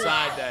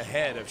inside the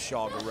head of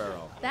Shaul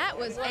Guerrero. That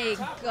was a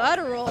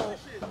guttural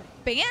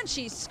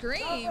banshee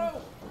scream.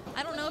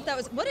 I don't know if that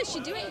was, what is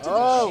she doing to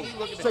the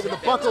she's taking the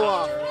buckle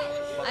off.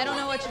 I don't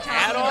know what you're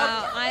talking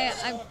about.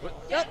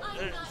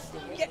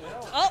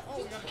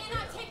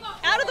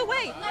 Out of the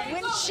way.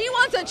 When she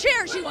wants a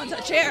chair, she wants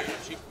a chair.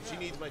 She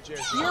needs my chair.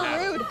 You're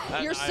rude.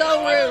 You're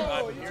so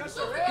rude.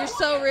 You're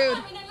so rude.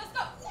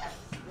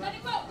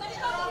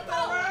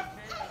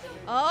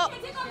 Oh.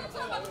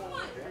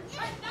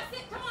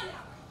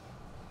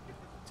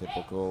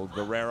 Typical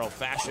Guerrero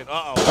fashion.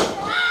 Oh!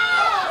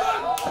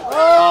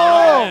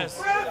 Yes.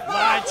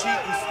 Line, cheat,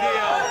 and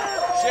steal.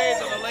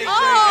 Shades of the late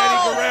great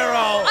Eddie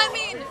Guerrero. I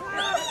mean,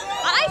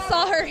 I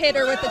saw her hit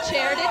her with the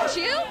chair, didn't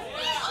you?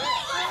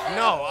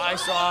 No, I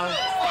saw a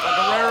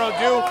Guerrero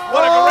do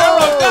what a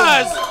Guerrero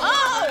does.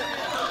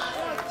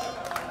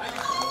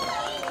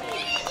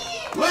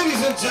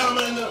 Ladies and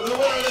gentlemen, the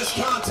winner of this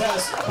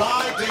contest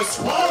by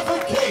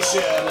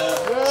disqualification,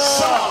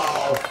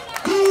 Shaul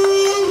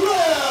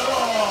Guerrero.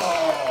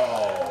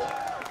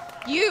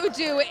 You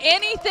do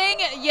anything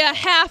you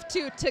have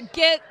to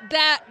get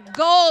that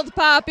gold,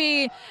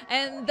 Poppy.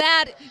 And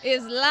that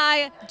is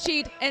lie,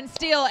 cheat, and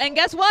steal. And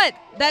guess what?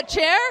 That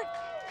chair?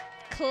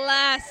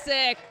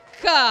 Classic.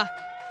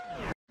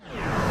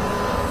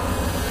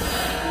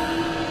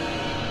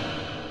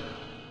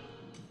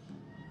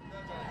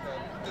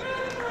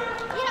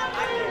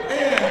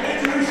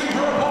 Introducing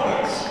her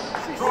opponents,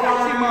 from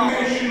our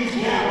nation's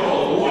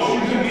capital,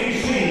 Washington,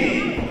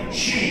 D.C.,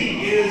 she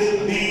is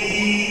the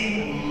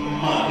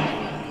money.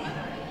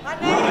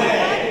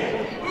 Renee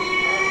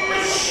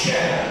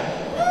Michelle.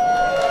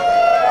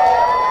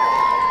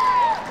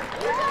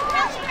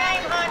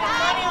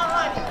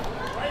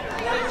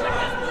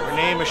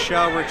 Renee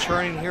Michelle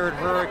returning here at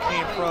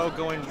Hurricane Pro,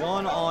 going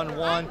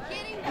one-on-one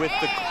with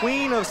the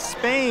Queen of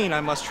Spain,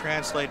 I must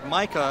translate,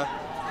 Myka.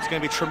 It's going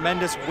to be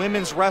tremendous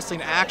women's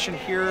wrestling action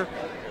here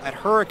at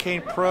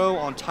Hurricane Pro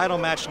on Title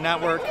Match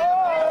Network.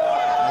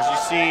 As you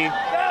see,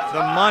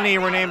 the money,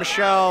 Renee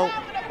Michelle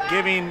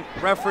giving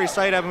referee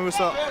Said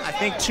Abamusa, I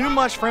think, too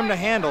much for him to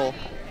handle.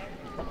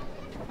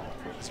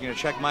 He's going to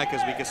check Myka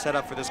as we get set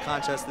up for this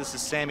contest. This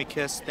is Sammy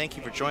Kiss. Thank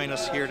you for joining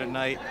us here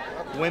tonight.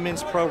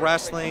 Women's pro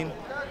wrestling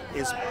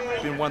has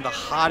been one of the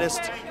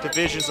hottest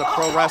divisions of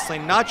pro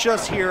wrestling, not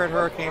just here at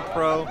Hurricane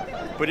Pro,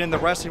 but in the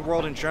wrestling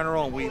world in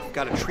general. And we've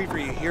got a treat for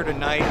you here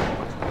tonight.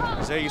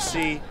 As there you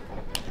see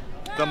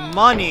the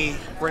money,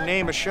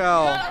 Renee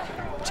Michelle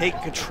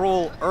taking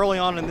control early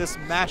on in this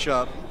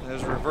matchup.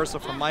 There's a reversal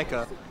from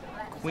Myka.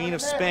 Queen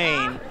of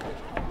Spain.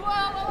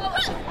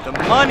 The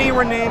money,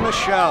 Renee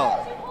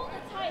Michelle.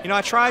 You know,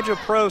 I tried to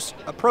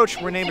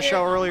approach Renee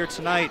Michelle earlier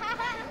tonight,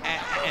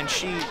 and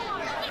she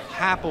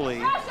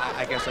happily,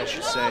 I guess I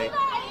should say,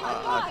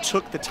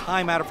 took the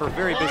time out of her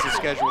very busy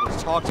schedule to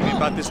talk to me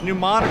about this new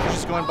moniker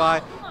she's going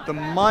by, the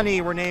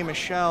money Renee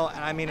Michelle.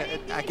 And I mean,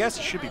 I guess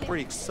it should be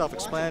pretty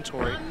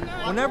self-explanatory.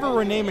 Whenever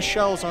Renee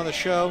Michelle is on the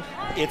show,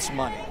 it's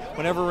money.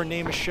 Whenever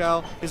Renee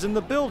Michelle is in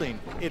the building,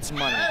 it's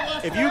money.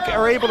 If you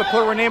are able to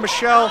put Renee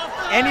Michelle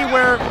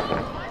anywhere,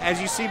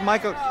 as you see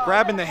Myka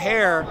grabbing the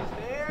hair,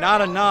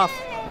 not enough.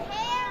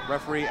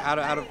 Referee out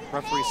of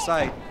referee's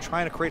sight,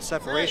 trying to create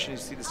separation. You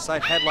see the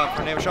side headlock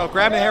for Renee Michelle.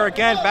 Grabbing the hair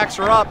again, backs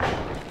her up.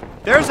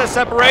 There's a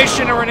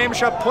separation, and Renee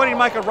Michelle putting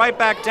Myka right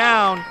back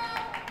down,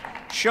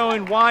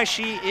 showing why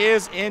she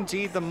is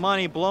indeed the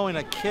money, blowing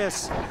a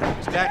kiss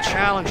to that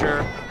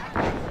challenger.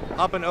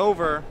 Up and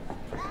over.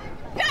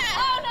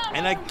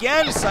 And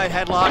again, side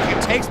headlock.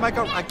 It takes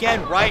Myka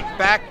again right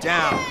back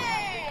down.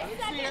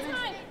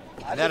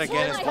 And that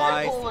again is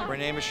why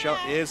Renee Michelle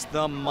is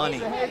the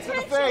money.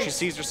 She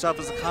sees herself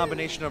as a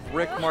combination of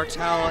Rick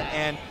Martel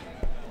and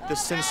the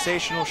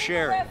sensational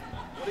Sherry.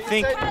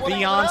 Think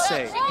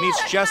Beyonce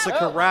meets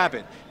Jessica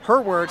Rabbit.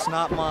 Her words,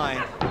 not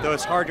mine, though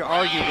it's hard to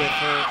argue with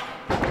her.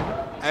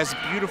 As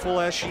beautiful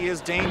as she is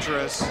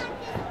dangerous,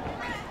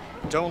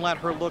 don't let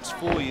her looks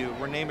fool you.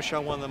 Renee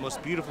Michelle, one of the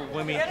most beautiful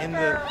women in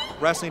the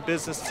wrestling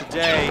business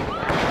today,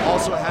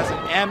 also has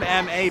an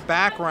MMA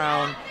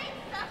background.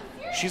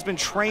 She's been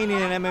training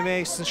in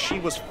MMA since she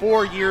was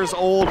 4 years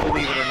old,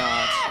 believe it or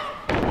not.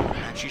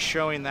 And she's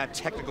showing that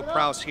technical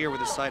prowess here with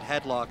the side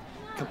headlock.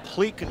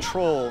 Complete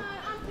control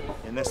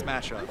in this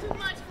matchup.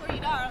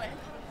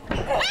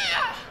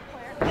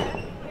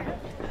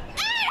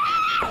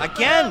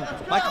 Again,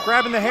 Myka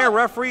grabbing the hair.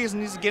 Referees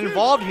needs to get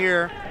involved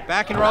here.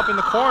 Backing her up in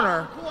the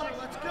corner.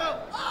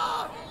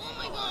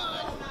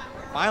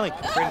 Finally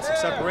creating some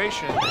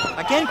separation.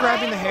 Again,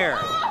 grabbing the hair.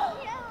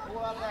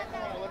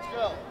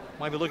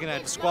 Might be looking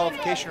at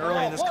disqualification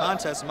early in this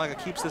contest, and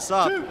Myka keeps this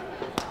up. You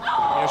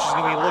know, she's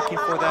going to be looking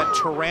for that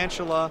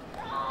tarantula,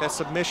 that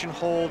submission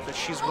hold that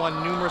she's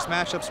won numerous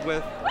matchups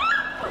with.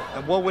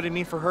 And what would it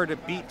mean for her to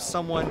beat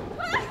someone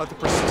of the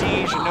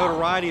prestige and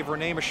notoriety of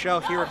Renee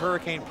Michelle here at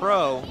Hurricane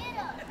Pro?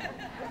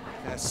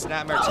 And a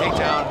snapmare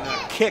takedown and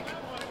a kick,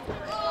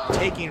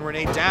 taking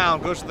Renee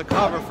down, goes to the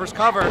cover, first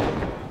cover.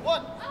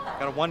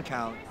 Got a 1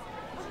 count.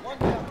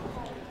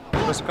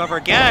 Goes to cover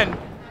again.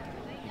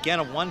 Again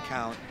a 1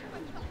 count.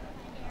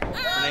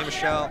 Renee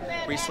Michelle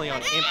recently on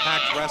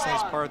Impact Wrestling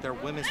as part of their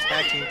women's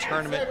tag team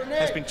tournament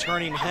has been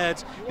turning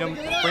heads. You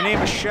know, Renee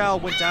Michelle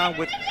went down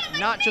with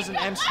not just an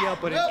MCL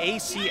but an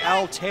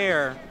ACL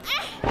tear,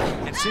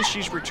 and since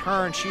she's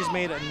returned, she's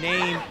made a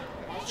name.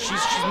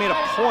 She's made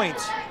a point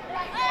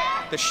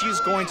that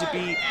she's going to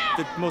be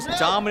the most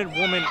dominant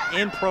woman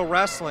in pro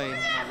wrestling,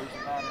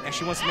 and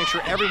she wants to make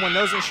sure everyone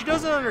knows it. And she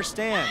doesn't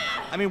understand.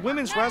 I mean,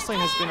 women's wrestling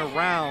has been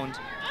around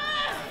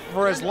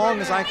for as long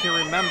as I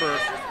can remember,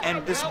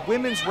 and this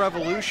women's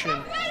revolution,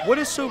 what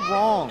is so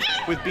wrong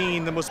with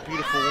being the most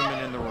beautiful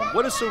woman in the room?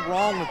 What is so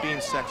wrong with being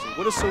sexy?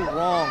 What is so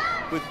wrong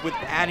with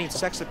adding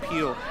sex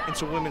appeal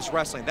into women's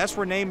wrestling? That's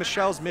Renee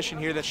Michelle's mission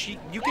here, that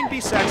you can be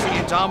sexy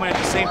and dominant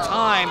at the same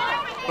time,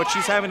 but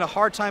she's having a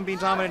hard time being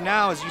dominant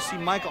now. As you see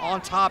Myka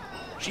on top,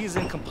 she's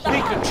in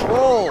complete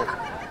control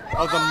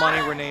of the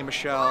money, Renee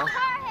Michelle.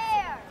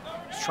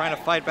 She's trying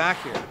to fight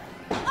back here.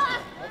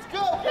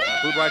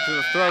 Boot right to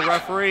the throat,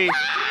 referee.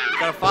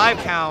 Got a 5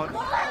 count.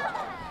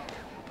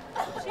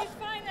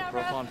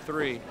 Broke on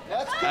 3.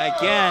 And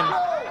again,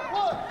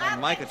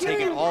 and Myka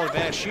taking all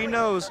advantage. She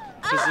knows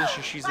the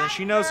position she's in.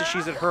 She knows that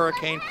she's at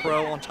Hurricane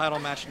Pro on Title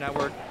Match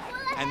Network,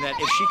 and that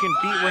if she can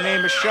beat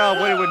Renee Michelle,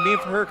 what it would mean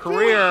for her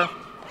career.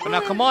 But now,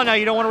 come on now,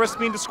 you don't want to risk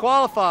being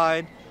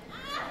disqualified.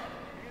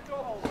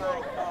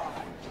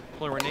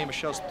 Pulling Renee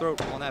Michelle's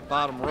throat on that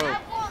bottom rope.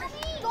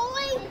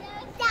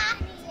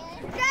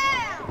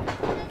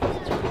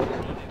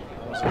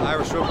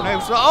 Irish rope.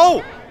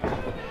 Oh!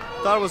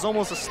 Thought it was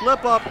almost a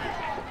slip up.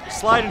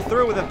 Sliding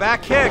through with a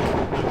back kick.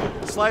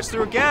 Slides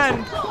through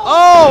again.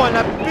 Oh, and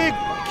a big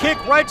kick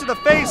right to the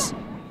face.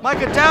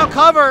 Myka down,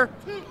 cover.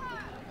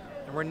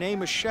 And Renee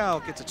Michelle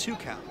gets a 2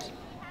 count.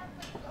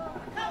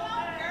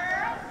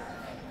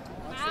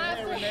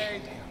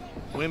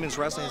 Women's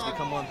wrestling has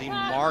become one of the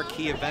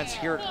marquee events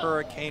here at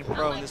Hurricane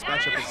Pro, and this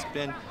matchup has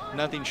been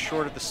nothing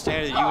short of the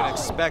standard that you would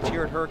expect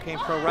here at Hurricane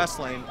Pro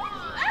Wrestling.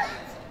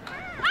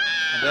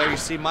 There you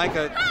see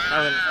Myka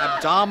have an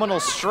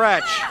abdominal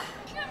stretch.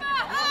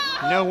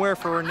 Nowhere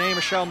for Renee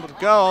Michelle to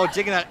go.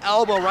 Digging that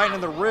elbow right into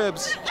the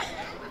ribs.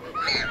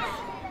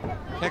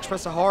 Can't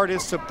express how hard it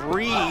is to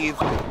breathe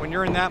when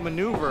you're in that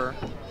maneuver.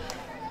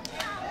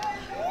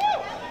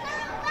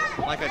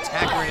 Myka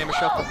attacking Renee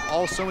Michelle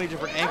from so many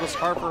different angles.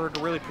 Hard for her to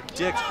really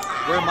predict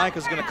where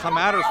Myka's going to come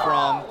at her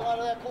from.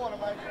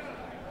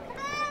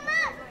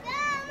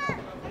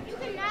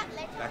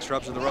 Back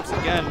up to the ropes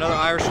again. Another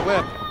Irish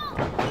whip.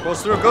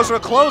 Goes through, goes for a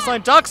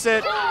clothesline, ducks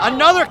it.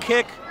 Another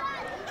kick.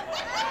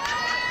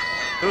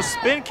 Those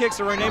spin kicks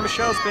that Renee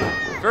Michelle's been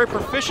very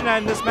proficient at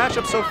in this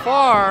matchup so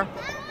far.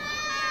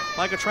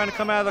 Myka trying to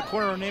come out of the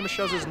corner. Renee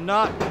Michelle is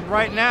not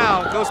right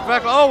now. Goes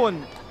back. Oh,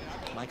 and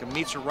Myka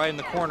meets her right in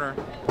the corner.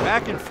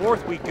 Back and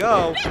forth we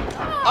go.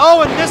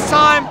 Oh, and this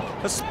time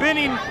a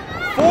spinning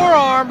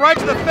forearm right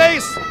to the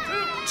face.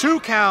 2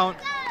 count.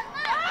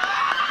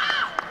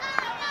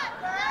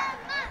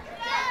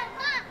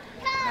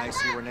 Now you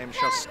see Renee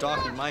Michelle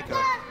stalking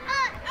Myka.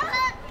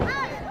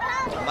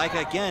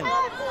 Myka again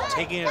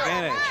taking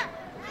advantage.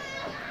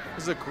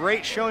 This is a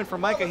great showing for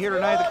Myka here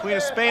tonight, the Queen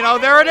of Spain. Oh,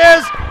 there it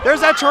is.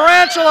 There's that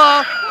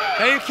tarantula.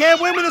 And you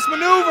can't win with this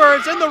maneuver.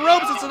 It's in the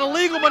ropes. It's an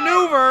illegal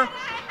maneuver.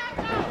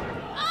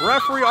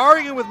 Referee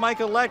arguing with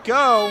Myka, let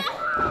go.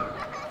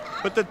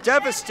 But the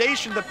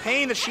devastation, the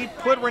pain that she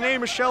put Renee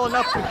Michelle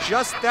enough for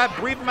just that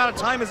brief amount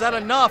of time, is that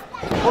enough?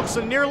 Hooks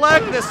a near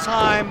leg this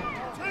time.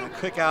 And a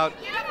kick out.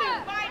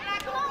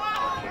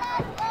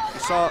 You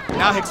saw,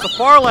 now hits the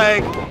far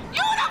leg.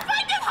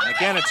 And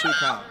again, a 2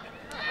 count.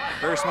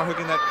 Very smart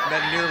hooking. That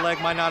near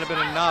leg might not have been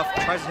enough.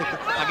 Tries to hit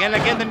the,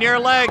 again the near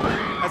leg.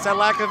 That's that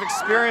lack of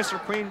experience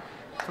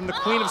from the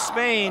Queen of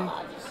Spain.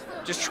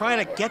 Just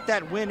trying to get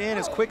that win in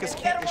as quick as she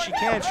can.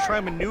 She's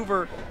trying to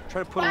maneuver,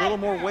 try to put a little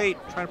more weight,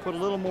 trying to put a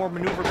little more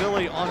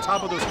maneuverability on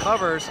top of those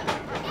covers.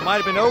 It might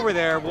have been over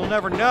there. We'll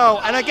never know.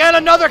 And again,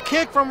 another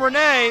kick from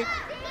Renee.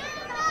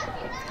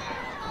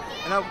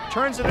 And now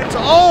turns it into,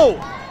 oh!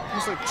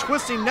 Almost like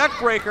twisting neck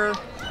breaker.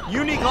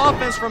 Unique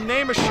offense from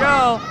Renee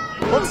Michelle.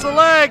 Hooks the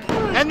leg,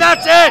 and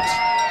that's it!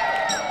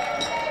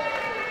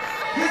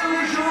 Here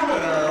is your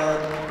winner,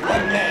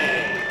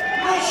 Renee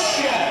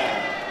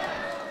Michelle.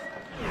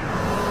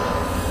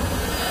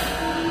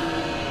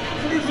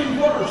 Introducing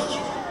first,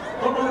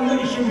 from our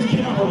nation's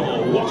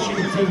capital,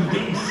 Washington,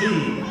 D.C.,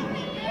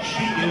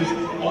 she is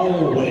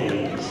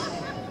always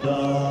the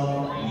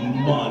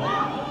money.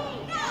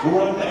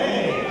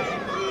 Renee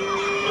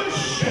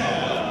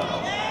Michelle.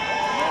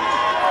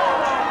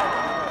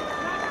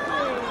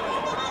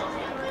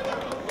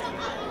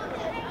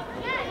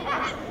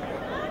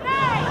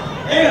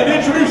 And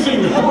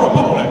introducing her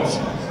opponents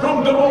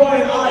from Des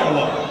Moines,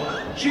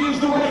 Iowa. She is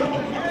the reigning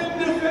and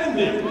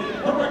defending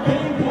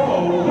Hurricane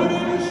Pro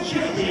Women's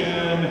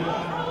Champion,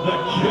 the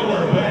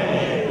Killer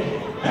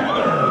Bay,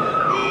 Heather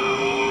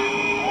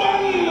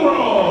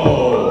Monroe.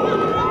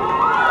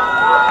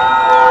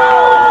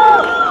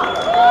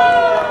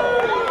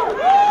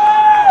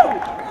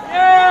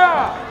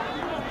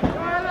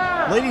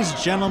 Ladies and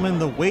gentlemen,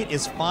 the wait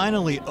is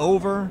finally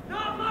over.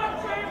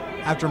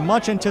 After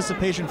much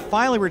anticipation,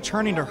 finally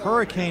returning to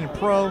Hurricane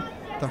Pro,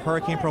 the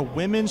Hurricane Pro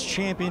Women's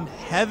Champion,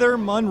 Heather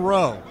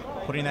Monroe,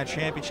 putting that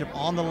championship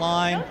on the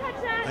line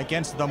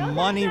against the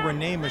money,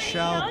 Renee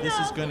Michelle. This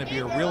is going to be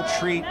a real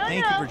treat.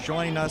 Thank you for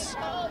joining us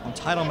on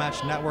Title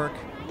Match Network.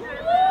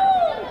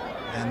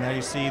 And there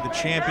you see the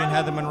champion,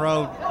 Heather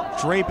Monroe,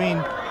 draping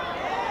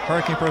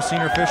Hurricane Pro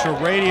Senior Official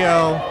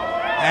Radio.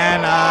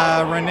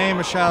 And Renee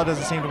Michelle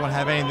doesn't seem to want to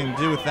have anything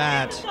to do with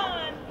that.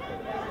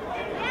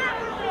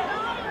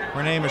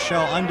 Renee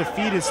Michelle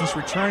undefeated since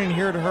returning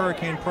here to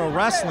Hurricane Pro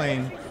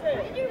Wrestling,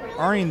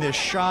 earning this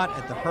shot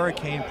at the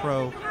Hurricane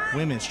Pro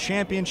Women's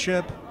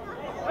Championship.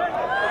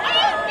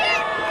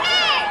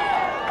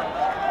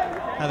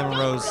 Heather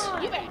Monroe's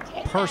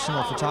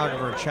personal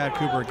photographer, Chad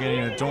Cooper, getting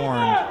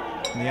adorned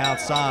on the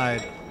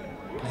outside.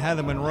 And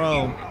Heather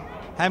Monroe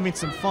having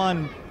some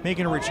fun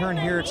making a return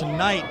here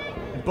tonight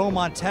in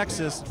Beaumont,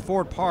 Texas, at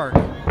Ford Park.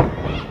 And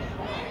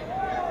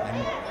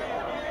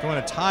going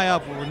to tie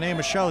up with Renee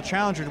Michelle, the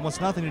challenger, who wants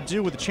nothing to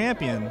do with the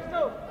champion.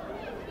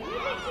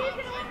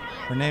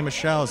 Renee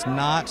Michelle is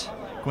not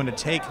going to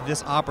take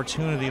this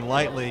opportunity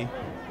lightly.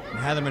 And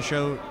Heather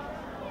Michelle,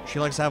 she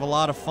likes to have a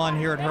lot of fun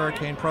here at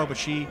Hurricane Pro, but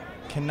she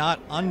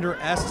cannot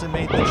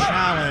underestimate the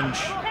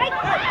challenge.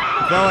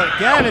 Though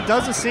again, it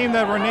doesn't seem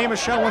that Renee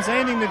Michelle wants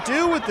anything to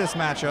do with this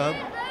matchup.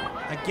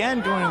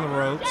 Again, going in the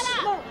ropes.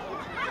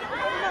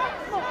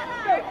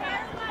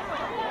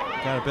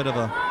 Got a bit of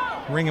a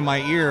ring in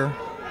my ear.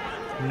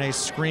 Renee's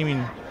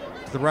screaming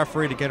to the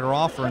referee to get her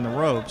off her in the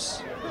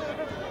ropes.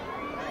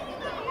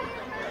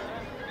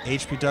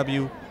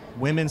 HPW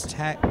Women's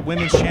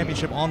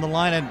Championship on the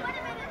line, and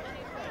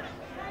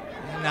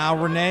now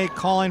Renee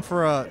calling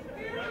for a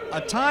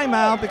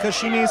timeout because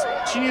she needs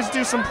to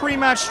do some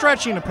pre-match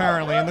stretching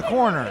apparently in the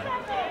corner.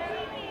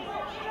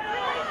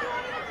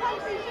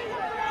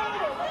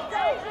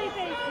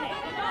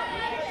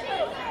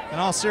 In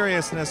all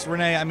seriousness,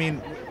 Renee, I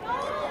mean,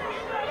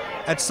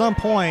 at some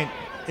point,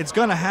 it's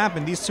going to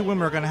happen. These two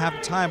women are going to have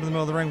to tie up in the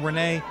middle of the ring.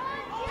 Renee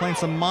playing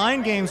some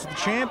mind games with the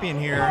champion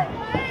here.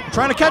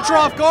 Trying to catch her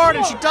off guard,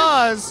 and she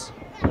does.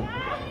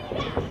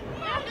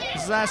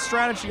 This is that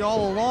strategy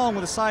all along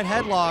with a side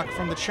headlock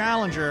from the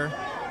challenger,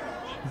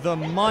 the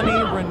money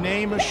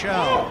Renee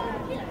Michelle.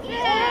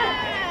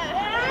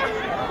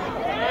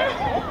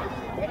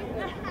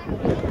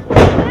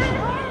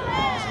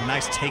 A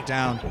nice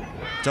takedown.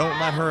 Don't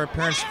let her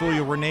appearance fool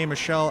you. Renee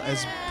Michelle,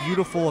 as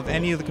beautiful of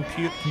any of the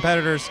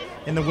competitors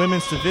in the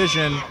women's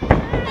division.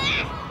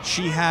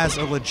 She has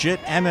a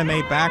legit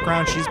MMA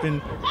background. She's been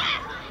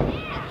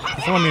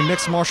performing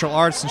mixed martial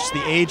arts since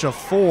the age of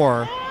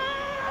 4.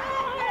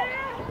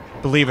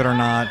 Believe it or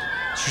not.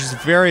 She's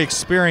very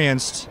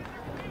experienced.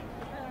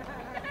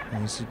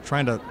 And she's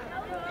trying to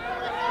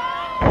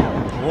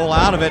roll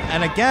out of it.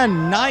 And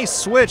again, nice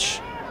switch.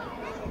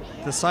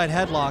 The side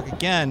headlock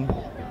again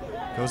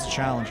goes the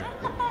challenger.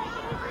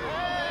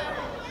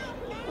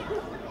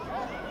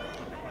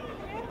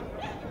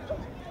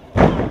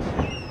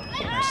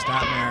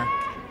 Snapmare.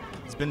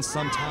 It's been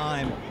some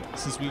time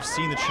since we've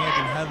seen the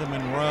champion Heather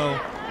Monroe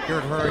here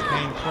at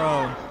Hurricane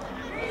Pro.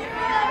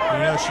 You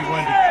know, she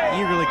wanted to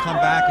eagerly come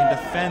back and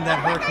defend that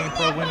Hurricane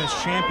Pro Women's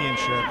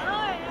Championship.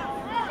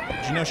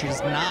 But you know, she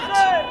does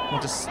not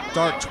want to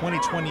start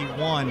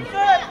 2021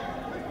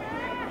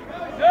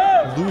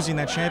 losing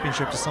that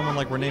championship to someone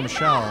like Renee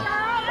Michelle.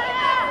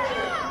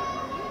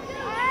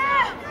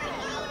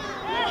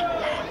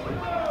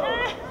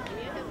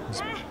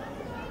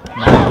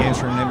 Mind games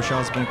for Renee Michelle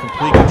has been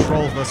complete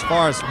control thus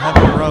far as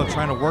Heather Monroe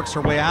trying to work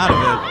her way out of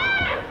it.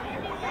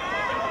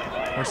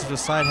 Versus a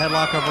side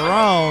headlock of her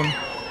own.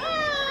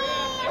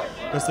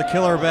 There's the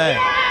Killer Bay.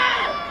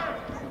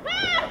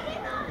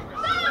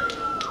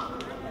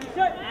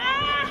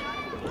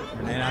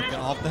 Renee not getting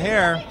off the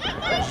hair.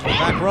 She's in the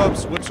back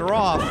ropes, whips her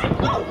off.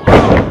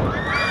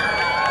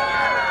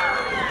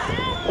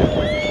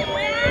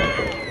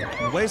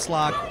 The waist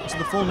lock to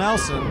the full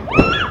Nelson.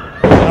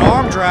 An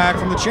arm drag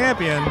from the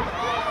champion.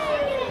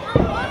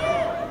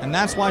 And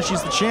that's why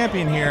she's the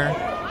champion here.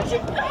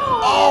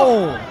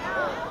 Oh!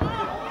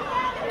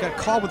 Got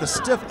caught with a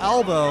stiff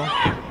elbow.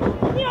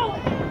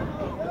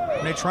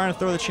 Renee trying to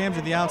throw the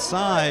champion to the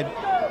outside.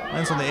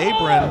 Lands on the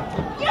apron.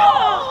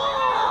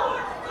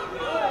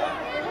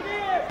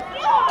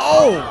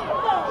 Oh!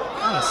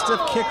 And a stiff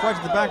kick right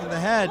to the back of the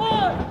head.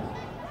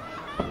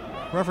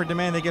 Referee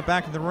demand they get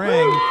back in the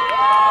ring.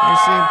 You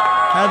see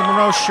Heather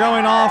Monroe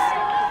showing off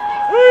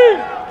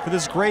for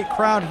this great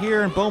crowd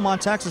here in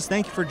Beaumont, Texas.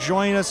 Thank you for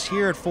joining us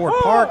here at Ford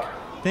Park.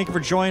 Thank you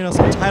for joining us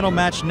on Title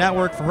Match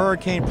Network for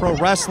Hurricane Pro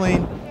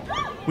Wrestling.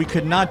 we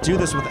could not do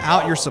this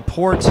without your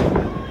support.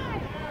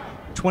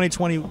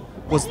 2020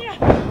 was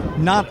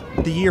not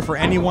the year for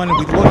anyone, and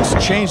we look to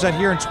change that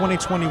here in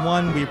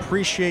 2021. We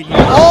appreciate you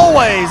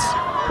always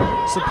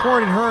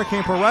supporting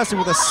Hurricane Pro Wrestling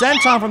with a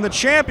senton from the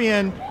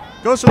champion.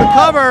 Goes for the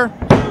cover.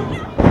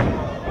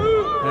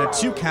 And a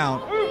 2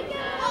 count.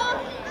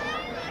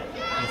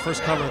 The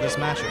first cover of this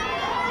matchup.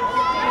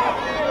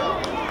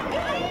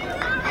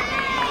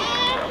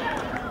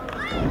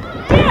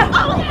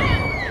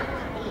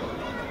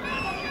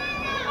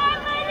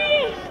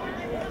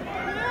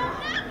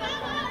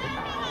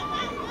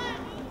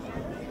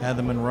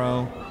 Heather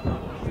Monroe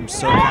from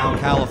SoCal,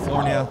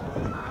 California,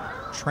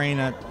 trained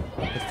at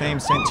the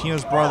famed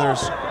Santino's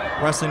Brothers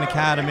Wrestling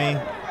Academy.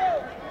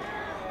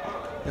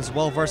 Is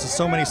well versed in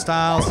so many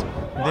styles.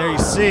 And there you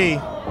see,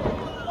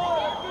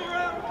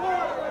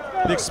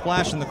 big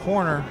splash in the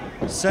corner,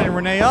 setting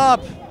Renee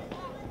up.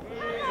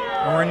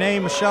 And Renee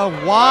Michelle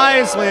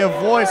wisely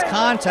avoids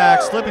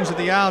contact, slipping to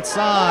the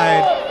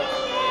outside,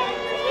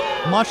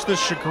 much to the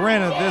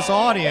chagrin of this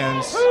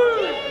audience.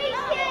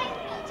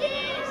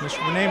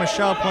 Renee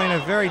Michelle playing a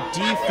very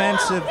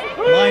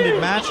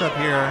defensive-minded matchup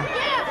here.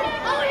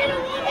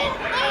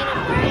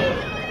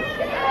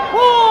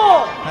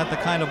 Not the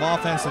kind of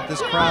offense that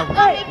this crowd would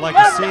like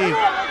to see,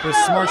 but a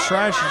smart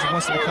strategy. She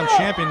wants to become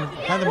champion.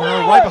 Heather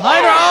Monroe right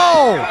behind her.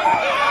 Oh!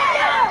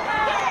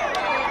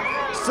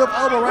 Stiff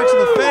elbow right to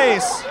the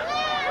face.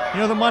 You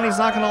know the money's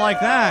not going to like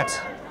that.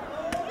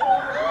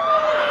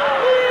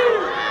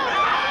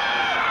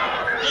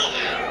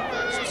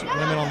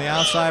 Women on the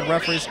outside.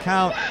 Referee's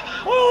count.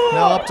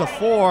 Now up to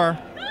 4.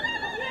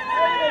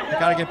 They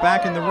got to get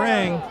back in the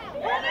ring.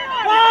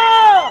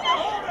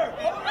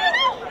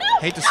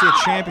 Hate to see a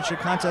championship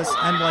contest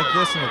end like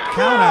this in a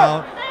count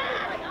out.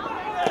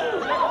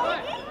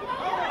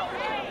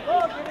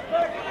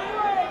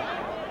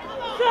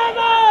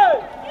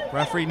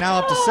 Referee now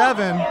up to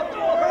 7.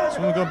 So we're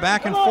going to go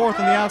back and forth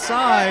on the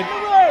outside.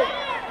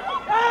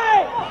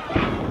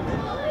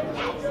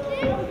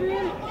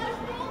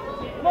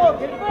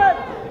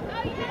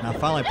 Now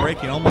finally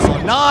breaking, almost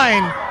on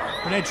 9.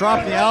 Renee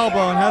dropped the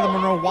elbow and Heather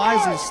Monroe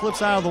wisely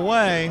slips out of the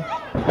way.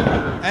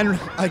 And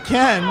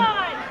again,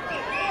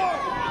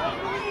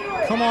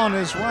 come on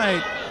is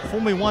right.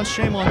 Fool me once,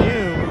 shame on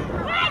you.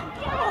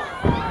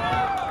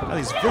 Got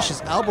these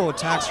vicious elbow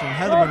attacks from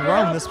Heather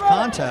Monroe in this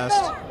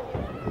contest.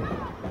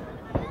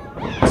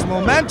 It's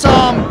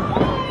momentum.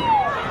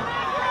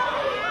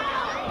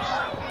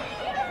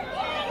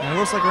 And it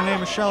looks like Renee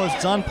Michelle is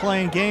done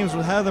playing games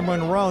with Heather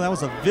Monroe. That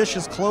was a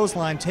vicious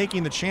clothesline,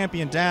 taking the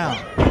champion down.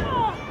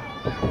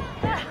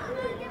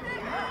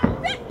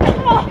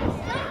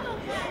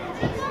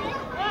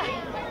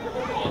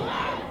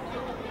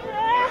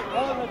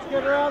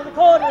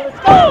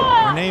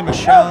 Renee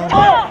Michelle,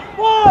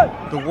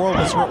 the world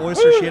was her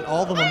oyster. She had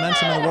all the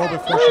momentum in the world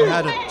before she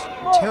had a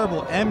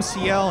terrible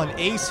MCL and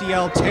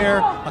ACL tear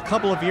a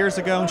couple of years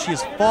ago, and she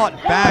has fought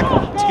back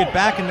to get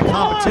back into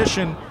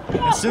competition.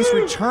 And since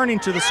returning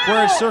to the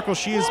squared circle,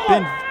 she has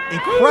been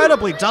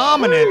incredibly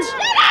dominant,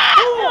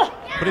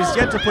 but has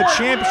yet to put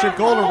championship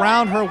gold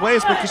around her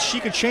waist, because she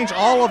could change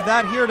all of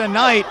that here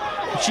tonight.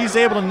 She's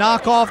able to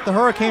knock off the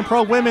Hurricane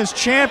Pro Women's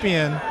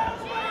Champion.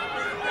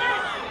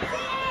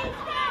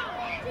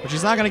 But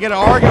she's not going to get an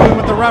argument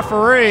with the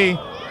referee.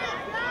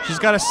 She's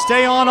got to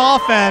stay on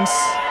offense,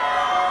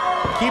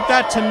 keep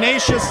that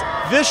tenacious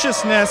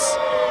viciousness,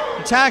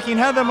 attacking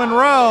Heather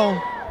Monroe.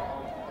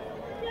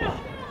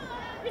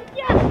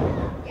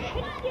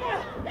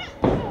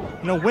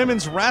 You know,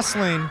 women's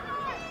wrestling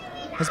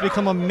has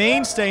become a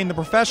mainstay in the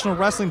professional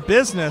wrestling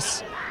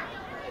business,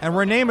 and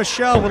Renee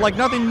Michelle would like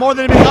nothing more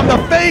than to become the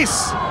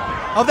face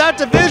of that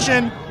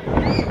division.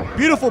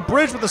 Beautiful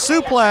bridge with a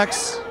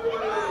suplex.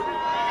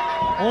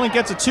 Only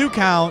gets a 2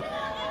 count.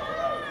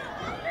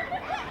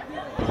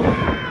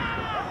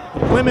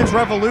 Women's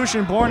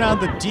revolution born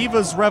out of the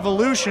Divas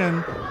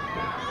Revolution.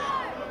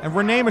 And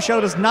Renee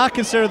Michelle does not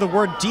consider the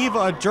word diva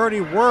a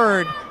dirty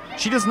word.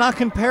 She does not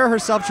compare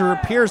herself to her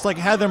peers like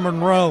Heather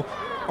Monroe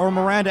or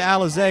Miranda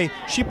Alizé.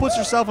 She puts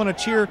herself on a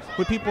tier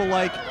with people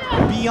like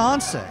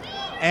Beyonce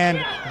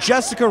and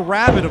Jessica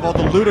Rabbit, of all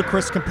the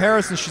ludicrous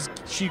comparisons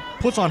she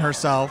puts on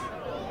herself.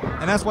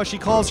 And that's why she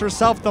calls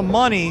herself the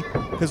money,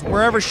 because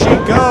wherever she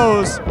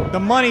goes, the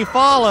money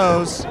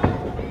follows.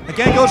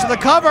 Again, goes to the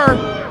cover.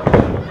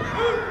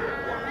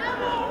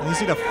 And you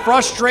see the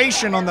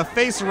frustration on the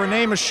face of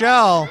Renee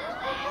Michelle.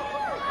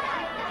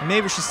 And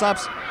maybe she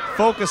stops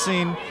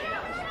focusing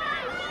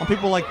on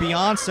people like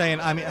Beyonce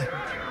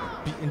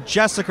and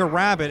Jessica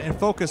Rabbit, and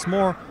focus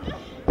more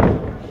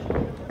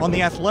on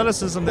the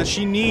athleticism that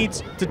she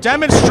needs to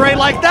demonstrate.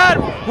 Like that,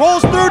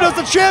 rolls through, does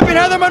the champion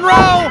Heather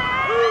Monroe.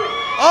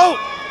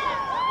 Oh!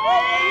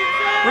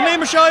 Renee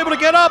Michelle able to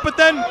get up, but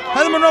then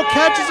Heather Monroe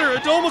catches her.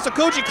 It's almost a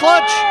Koji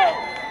clutch.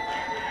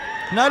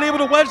 Not able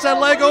to wedge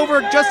that leg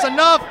over just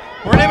enough.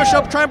 Renee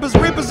Michelle trying to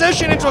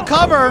reposition into a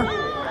cover,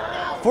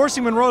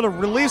 forcing Monroe to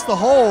release the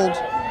hold.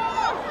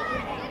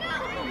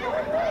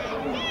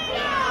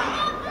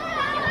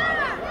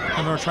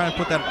 Monroe trying to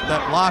put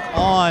that lock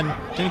on.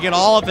 Didn't get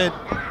all of it.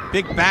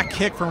 Big back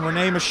kick from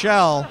Renee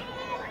Michelle.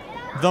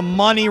 The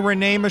money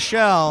Renee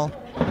Michelle.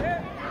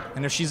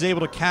 And if she's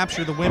able to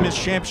capture the women's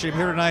championship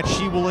here tonight,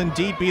 she will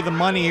indeed be the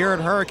money here at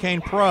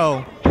Hurricane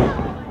Pro.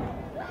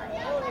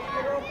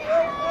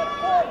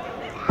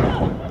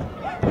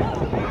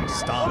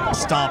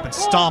 Stomp and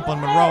stomp on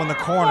Monroe in the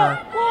corner.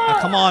 Now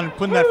come on,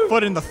 putting that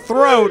foot in the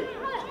throat,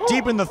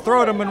 deep in the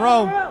throat of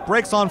Monroe.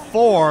 Breaks on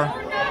 4.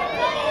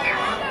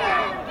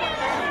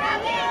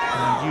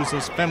 And use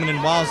those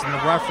feminine wiles, and the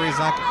referee's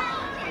not.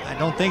 I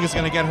don't think it's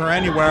going to get her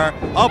anywhere.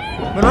 Oh,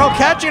 Monroe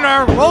catching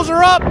her, rolls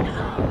her up.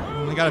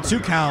 And we got a 2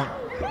 count.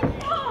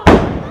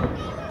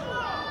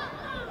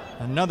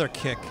 Another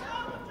kick.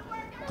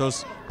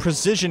 Those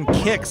precision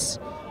kicks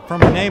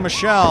from Renee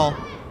Michelle.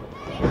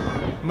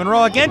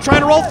 Monroe again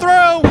trying to roll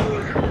through.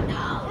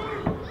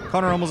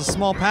 Caught her almost a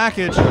small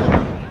package.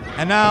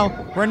 And now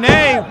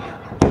Renee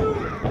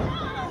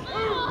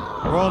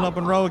rolling up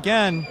Monroe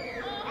again.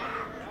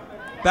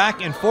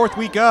 Back and forth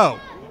we go.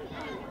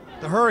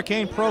 The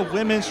Hurricane Pro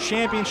Women's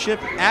Championship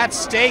at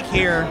stake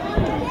here.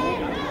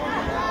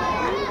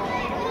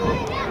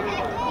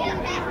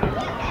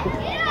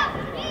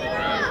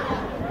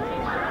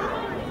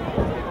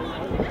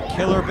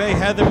 Killer Bay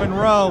Heather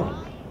Monroe,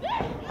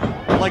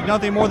 like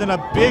nothing more than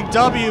a big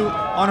W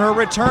on her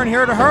return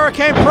here to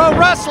Hurricane Pro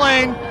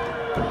Wrestling.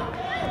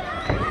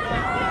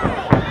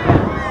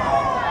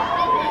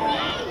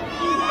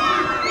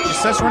 She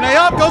sets Renee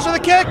up, goes for the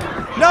kick.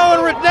 No,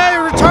 and Renee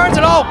returns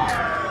it. Oh,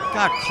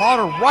 God, caught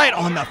her right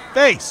on the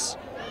face.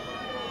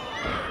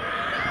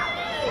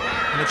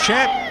 And the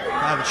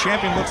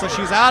champion looks like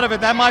she's out of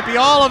it. That might be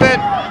all of it.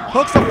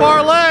 Hooks the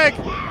far leg.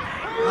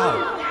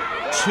 Oh,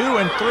 2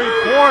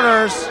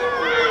 3/4.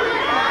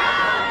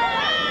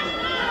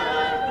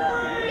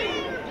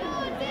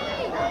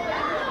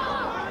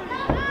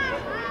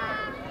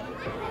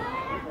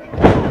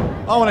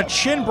 Oh, and a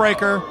chin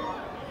breaker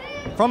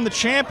from the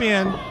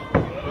champion.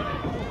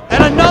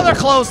 And another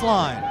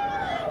clothesline.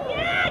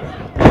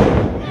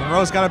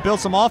 Monroe's got to build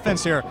some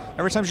offense here.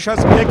 Every time she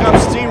tries to pick up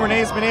steam,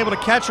 Renee's been able to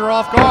catch her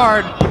off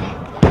guard.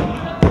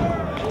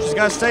 She's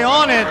got to stay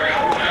on it.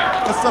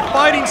 It's the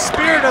fighting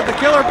spirit of the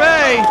Killer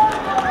Bay.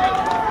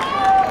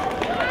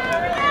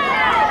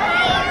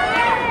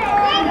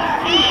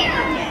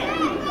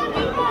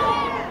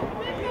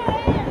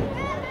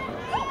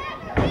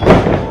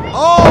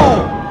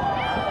 Oh!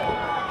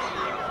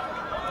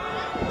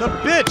 The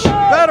bitch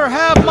better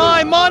have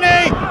my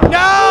money.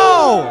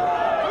 No!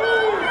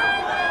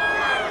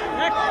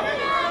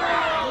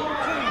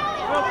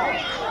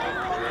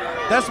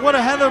 That's one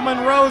of Heather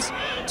Monroe's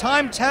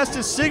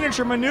time-tested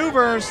signature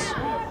maneuvers.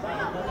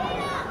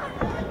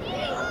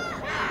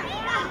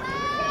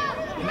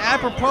 An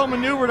apropos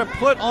maneuver to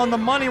put on the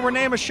money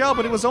Renee Michelle,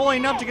 but it was only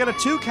enough to get a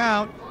 2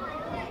 count.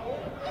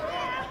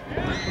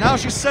 Now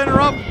she's setting her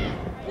up.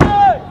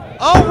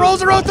 Oh,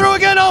 rolls her through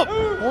again. Oh,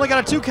 only got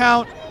a 2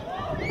 count.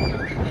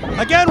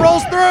 Again,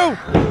 rolls through.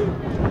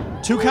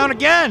 2 count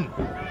again.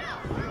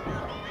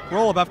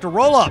 Roll up after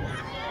roll up.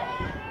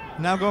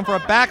 Now going for a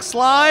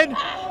backslide.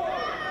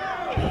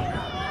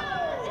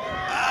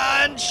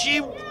 And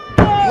she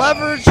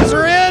leverages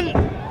her in.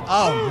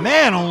 Oh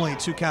man, only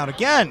 2 count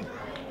again.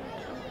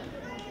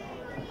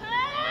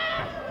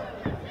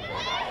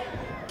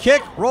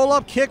 Kick, roll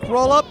up,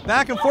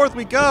 back and forth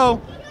we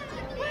go.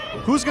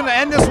 Who's going to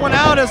end this one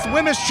out as the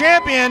women's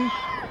champion?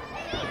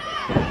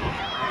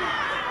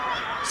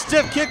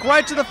 Stiff kick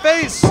right to the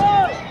face.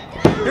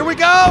 Here we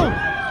go.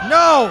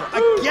 No,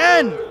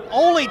 again,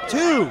 only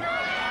 2.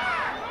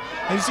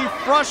 And you see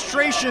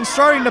frustration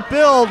starting to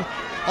build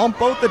on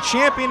both the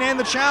champion and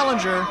the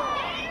challenger.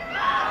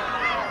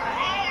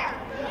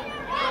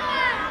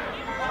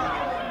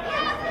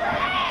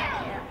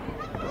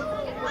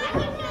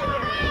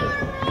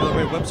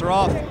 Killer whips her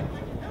off.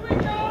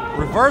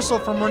 Reversal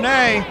from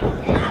Renee.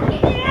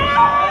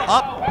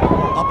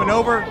 Up and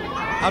over.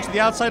 Out to the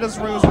outside as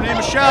Renee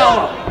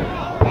Michelle.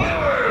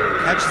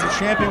 Catches the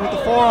champion with the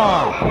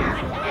forearm.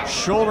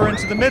 Shoulder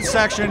into the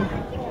midsection.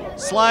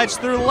 Slides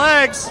through the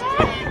legs.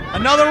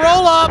 Another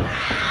roll up.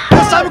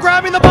 This time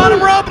grabbing the bottom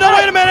rope. No,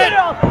 wait a minute.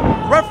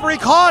 Referee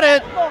caught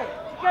it.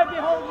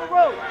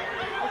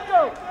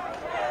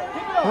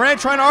 Renee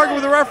trying to argue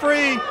with the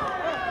referee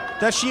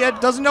that she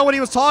doesn't know what he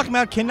was talking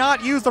about.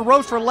 Cannot use the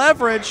ropes for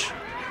leverage.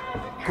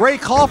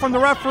 Great call from the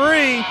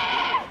referee.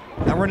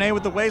 Now Renee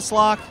with the waist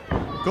lock.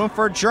 Going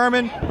for a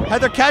German.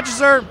 Heather catches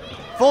her.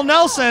 Full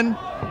Nelson.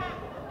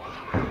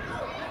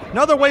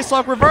 Another waist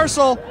lock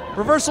reversal.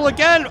 Reversal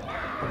again.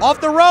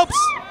 Off the ropes.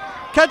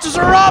 Catches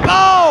her up.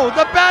 Oh,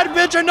 the bad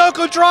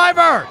Michinoku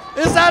driver.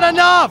 Is that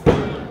enough?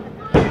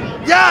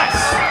 Yes.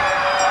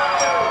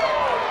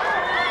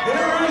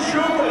 There is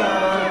your winner,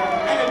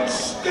 and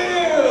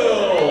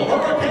still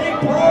Hurricane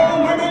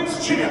Pro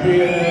Women's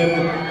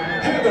Champion,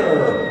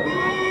 Heather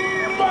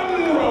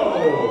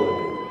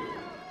Monroe.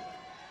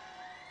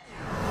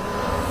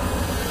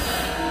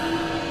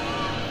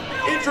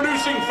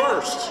 Introducing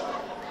first,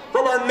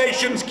 from our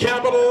nation's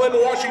capital in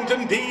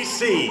Washington,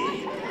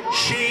 D.C.,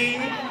 she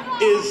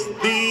is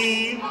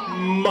the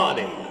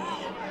money,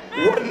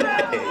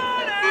 Renee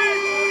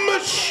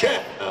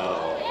Michelle.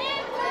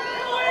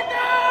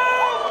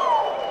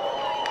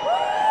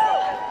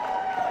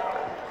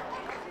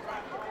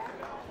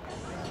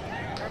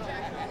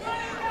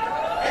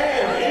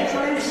 And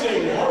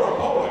introducing her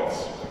opponent,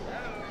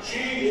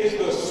 she is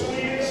the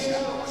sweetest,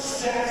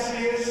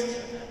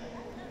 sassiest,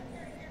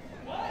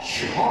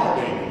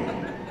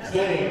 charming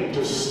thing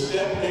to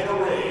step in a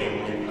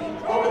ring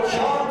from the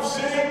Charm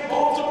City,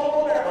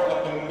 Baltimore,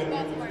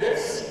 Maryland.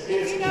 This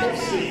is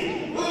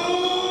Kaci,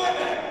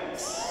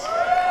 Lennox.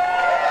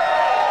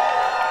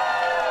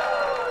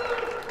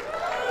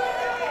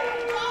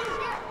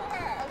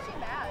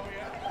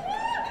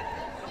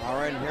 All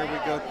right, and here we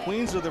go.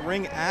 Queens of the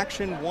Ring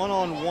action,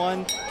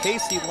 one-on-one.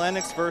 Kaci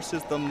Lennox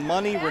versus the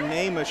Money,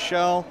 Renee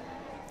Michelle.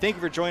 Thank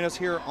you for joining us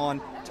here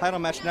on Title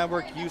Match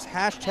Network. Use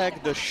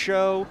hashtag the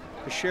show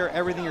to share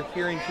everything you're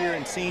hearing here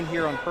and seeing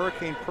here on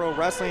Hurricane Pro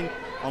Wrestling,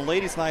 on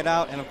Ladies Night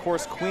Out, and of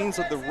course Queens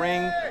of the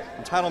Ring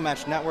on Title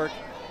Match Network.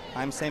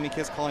 I'm Sammy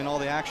Kiss calling all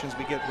the actions.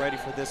 We get ready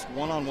for this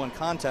one-on-one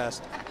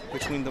contest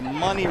between the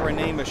Money,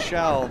 Renee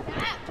Michelle,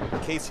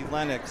 and Kaci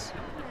Lennox.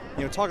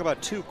 You know, talk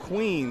about two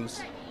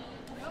queens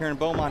here in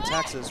Beaumont,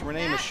 Texas.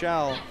 Renee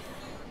Michelle,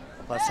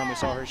 last time we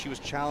saw her, she was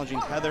challenging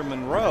Heather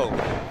Monroe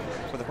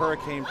for the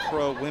Hurricane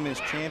Pro Women's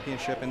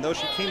Championship. And though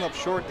she came up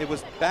short, it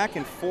was back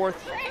and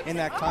forth in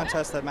that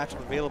contest. That match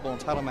was available on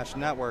Title Match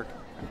Network.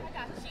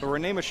 But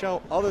Renee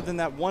Michelle, other than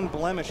that one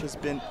blemish, has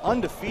been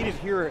undefeated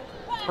here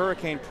at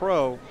Hurricane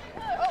Pro.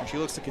 And she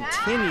looks to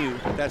continue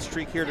that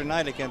streak here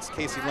tonight against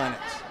Kaci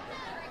Lennox.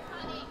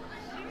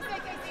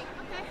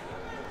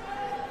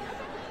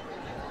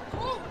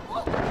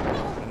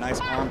 A nice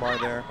armbar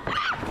there.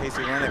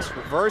 Kaci Lennox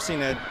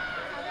reversing it.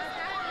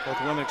 Both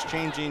women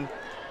exchanging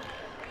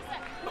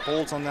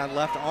holds on that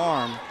left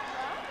arm.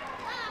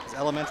 As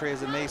elementary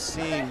as it may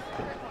seem,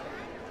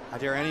 I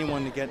dare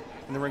anyone to get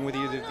in the ring with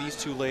either of these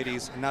two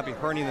ladies and not be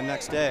hurting the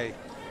next day.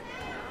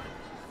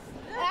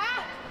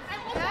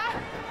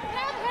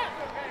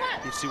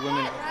 These two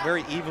women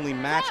very evenly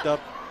matched up,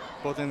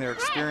 both in their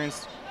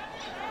experience,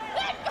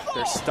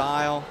 their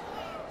style,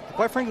 and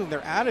quite frankly,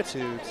 their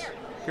attitudes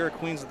here at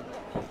Queens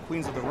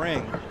of the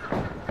Ring.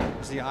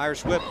 There's the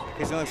Irish whip.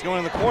 Kaci Lennox going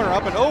in the corner,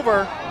 up and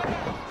over.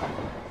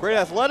 Great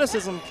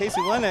athleticism,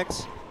 Kaci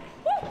Lennox.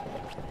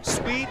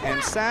 Sweet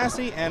and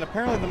sassy, and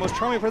apparently the most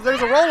charming. But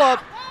there's a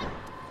roll-up.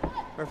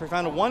 Referee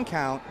found a 1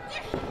 count.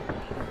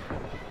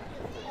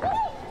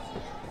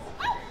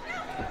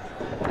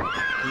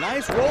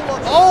 Nice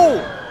roll-up.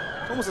 Oh!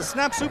 Almost a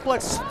snap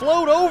suplex,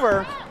 float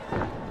over.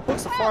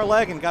 Hooks the far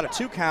leg and got a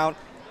 2 count.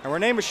 And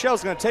Renee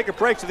Michelle's going to take a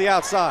break to the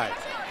outside.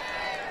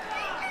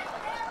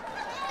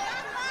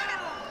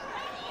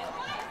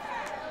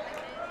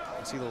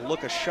 See the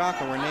look of shock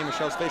on Renee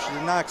Michelle's face. She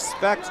did not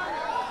expect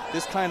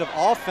this kind of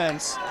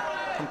offense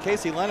from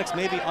Kaci Lennox,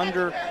 maybe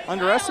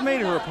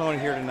underestimating her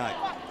opponent here tonight.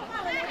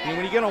 I mean,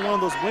 when you get on one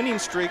of those winning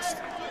streaks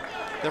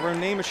that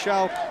Renee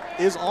Michelle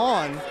is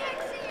on,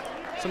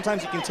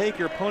 sometimes you can take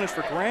your opponents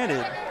for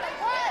granted.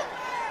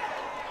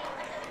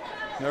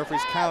 The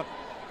referee's count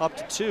up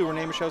to 2.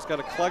 Renee Michelle's got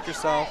to collect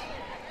herself.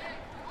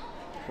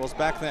 Rolls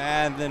back to the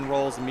ad, then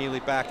rolls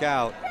immediately back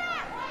out.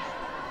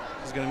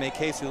 This is going to make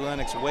Kaci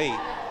Lennox wait.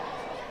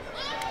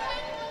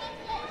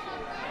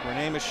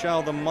 Renee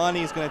Michelle, the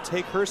Money, is going to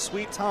take her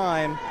sweet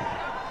time.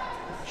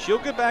 She'll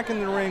get back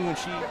in the ring when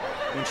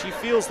she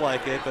feels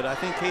like it, but I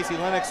think Kaci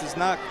Lennox is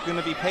not going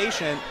to be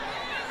patient.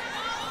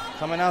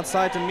 Coming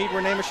outside to meet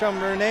Renee Michelle.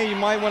 Renee, you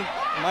might want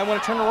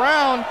to turn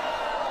around.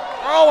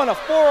 Oh, and a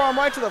forearm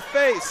right to the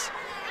face.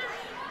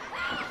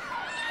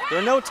 There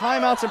are no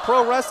timeouts in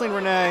pro wrestling,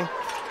 Renee.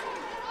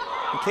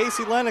 And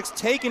Kaci Lennox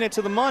taking it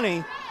to the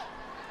Money.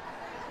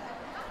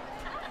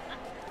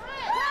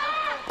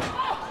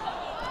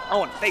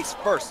 Oh, and face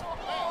first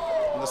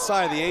on the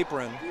side of the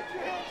apron.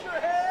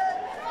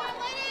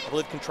 I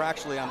believe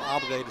contractually I'm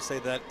obligated to say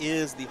that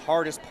is the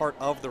hardest part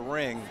of the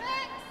ring.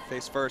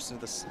 Face first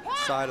into the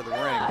side of the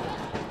ring.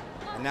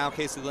 And now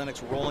Kaci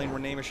Lennox rolling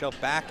Renee Michelle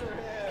back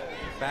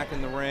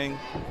in the ring.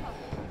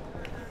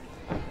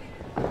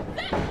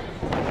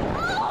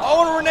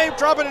 Oh, and Renee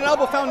dropping an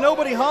elbow, found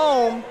nobody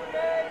home.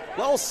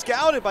 Well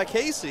scouted by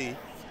Kaci.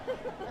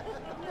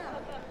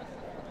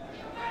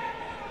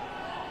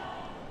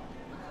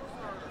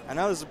 And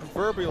now there's a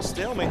proverbial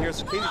stalemate here,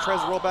 so Kaci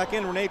tries to roll back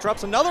in. Renee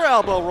drops another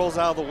elbow, rolls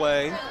out of the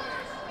way.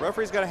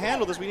 Referee's got to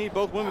handle this. We need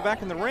both women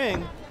back in the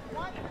ring.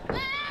 All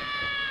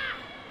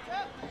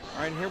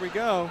right, and here we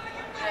go.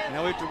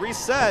 Now we have to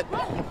reset.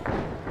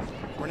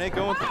 Renee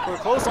going for a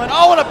clothesline.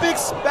 Oh, and a big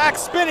back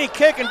spinny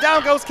kick, and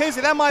down goes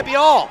Kaci. That might be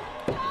all.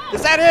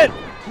 Is that it?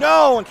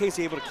 No, and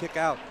Kaci able to kick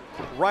out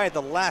right at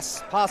the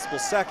last possible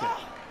second.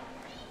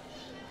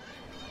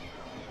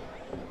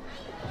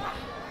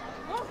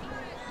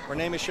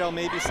 Renee Michelle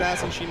may be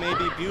sassy, she may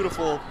be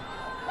beautiful,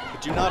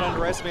 but do not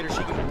underestimate her.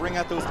 She can bring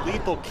out those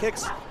lethal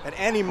kicks at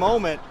any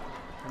moment.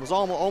 It was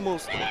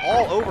almost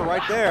all over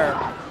right there.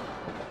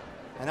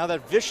 And now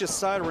that vicious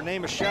side of Renee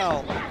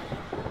Michelle.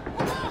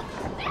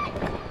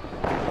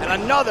 And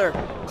And another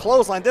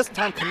clothesline, this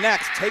time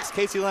connects, takes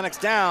Kaci Lennox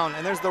down,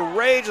 and there's the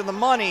rage of the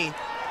money.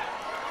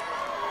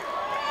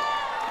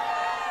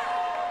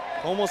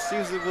 Almost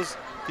seems it was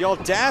the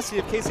audacity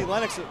of Kaci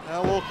Lennox.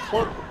 A little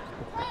close.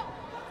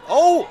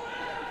 Oh!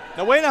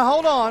 Now wait, now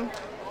hold on.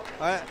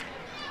 Our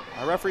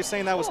referee's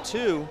saying that was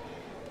 2.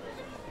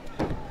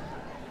 I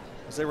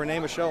say Renee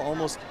Michelle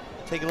almost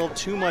taking a little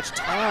too much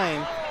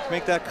time to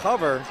make that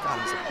cover. God,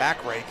 it was a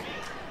back rake.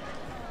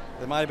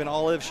 That might have been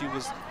all if she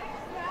was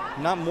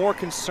not more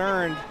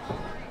concerned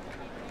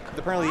with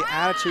apparently the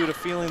attitude of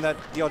feeling that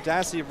the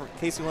audacity of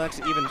Kaci Lennox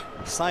to even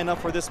sign up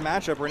for this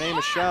matchup. Renee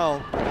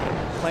Michelle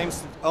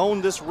claims to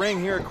own this ring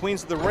here at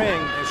Queens of the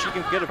Ring. If she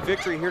can get a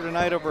victory here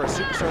tonight over a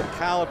superstar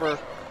caliber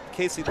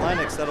Kaci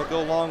Lennox, that'll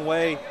go a long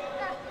way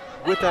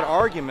with that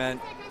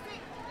argument.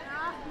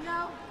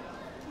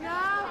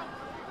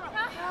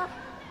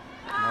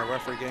 Now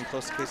referee getting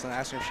close to Kaci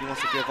Lennox, asking if she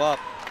wants to give up.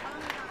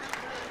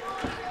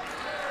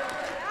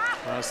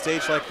 On a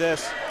stage like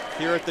this,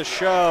 here at the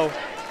show,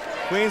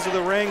 Queens of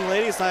the Ring,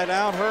 Ladies Night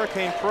Out,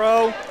 Hurricane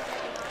Pro.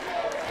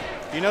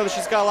 You know that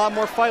she's got a lot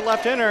more fight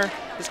left in her.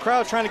 This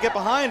crowd trying to get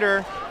behind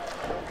her.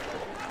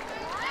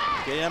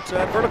 Getting up to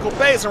that vertical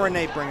base, and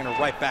Renee bringing her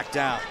right back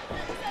down.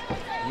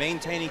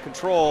 Maintaining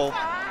control.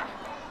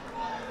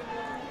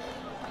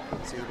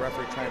 See the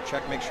referee trying to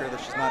check, make sure that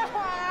she's not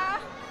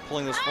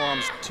pulling those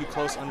forearms too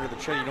close under the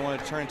chin. You don't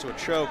want it to turn into a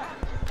choke.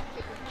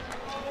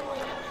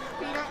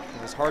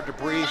 It's hard to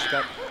breathe. She's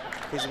got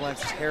Kaci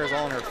Lennox's hair is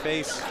all in her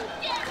face.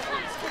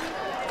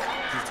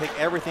 You take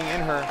everything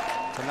in her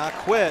to not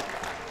quit.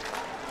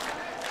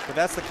 But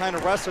that's the kind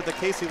of wrestler that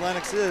Kaci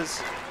Lennox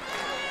is.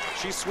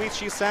 She's sweet,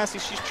 she's sassy,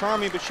 she's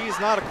charming, but she's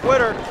not a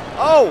quitter.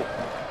 Oh!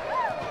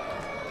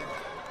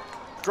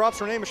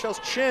 Drops Renee Michelle's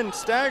chin,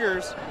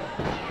 staggers.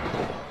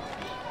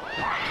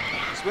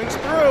 Swings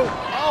through.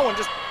 Oh, and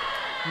just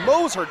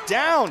mows her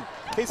down.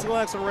 Kaci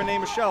Lennox and Renee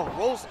Michelle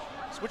rolls,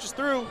 switches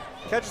through,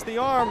 catches the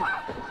arm.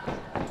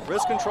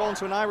 Wrist control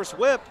into an Irish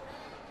whip.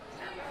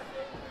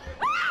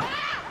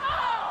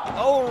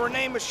 Oh,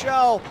 Renee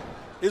Michelle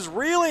is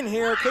reeling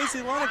here.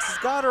 Kaci Lennox has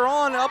got her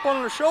on, up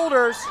on her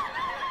shoulders.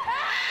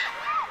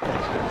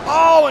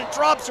 Oh, and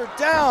drops her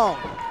down.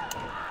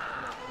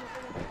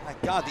 My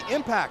God, the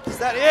impact, is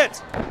that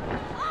it?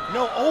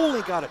 No,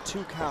 only got a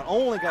 2 count,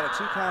 only got a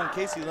 2 count.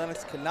 Kaci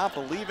Lennox cannot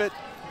believe it.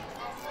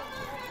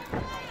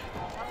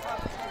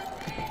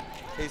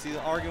 Kaci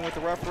arguing with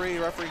the referee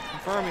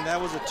confirming that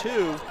was a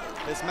 2.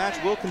 This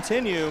match will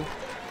continue.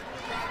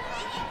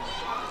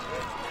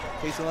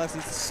 Kaci Lennox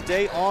needs to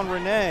stay on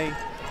Renee.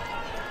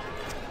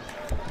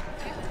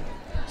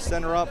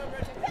 Send her up.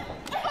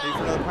 Maybe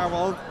for another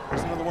powerbomb.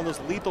 There's another one of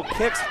those lethal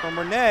kicks from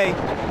Renee.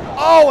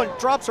 Oh, and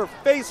drops her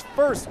face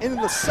first into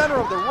the center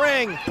of the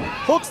ring.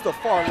 Hooks the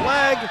far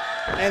leg,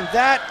 and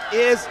that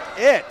is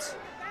it.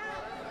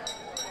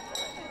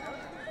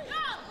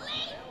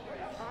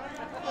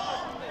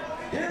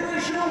 Here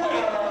is your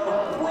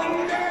winner,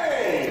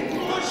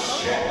 Renee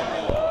Michelle.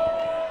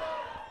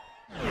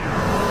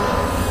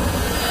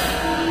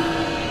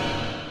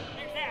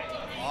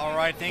 All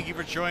right, thank you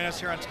for joining us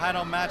here on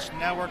Title Match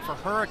Network for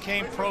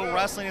Hurricane Pro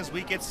Wrestling as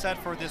we get set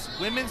for this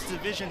women's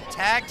division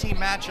tag team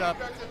matchup.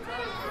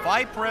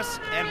 Vipress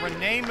and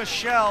Renee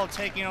Michelle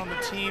taking on the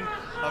team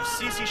of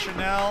CeCe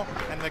Chanel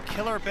and the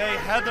Killer Bay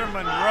Heather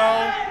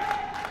Monroe.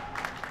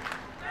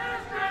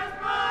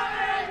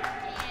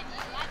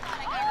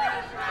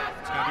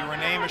 It's going to be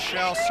Renee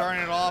Michelle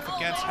starting it off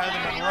against Heather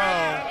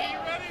Monroe.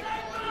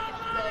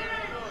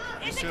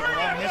 You see the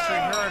long history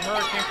here at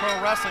Hurricane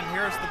Pro Wrestling.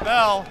 Here's the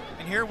bell,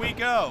 and here we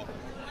go.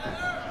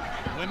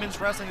 Women's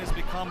wrestling has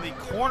become the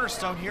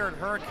cornerstone here at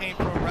Hurricane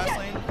Pro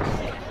Wrestling,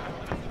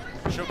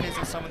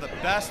 showcasing some of the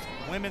best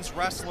women's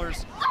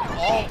wrestlers in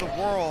all of the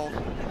world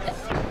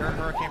here at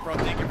Hurricane Pro.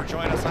 Thank you for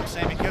joining us. I'm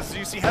Sammy Kiss. As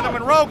you see, Heather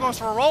Monroe goes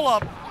for a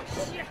roll-up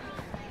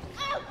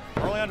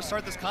early on to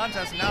start this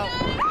contest. Now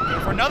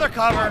for another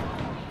cover.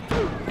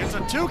 Gets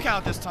a 2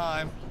 count this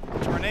time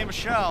to Renee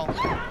Michelle.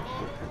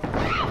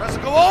 Tries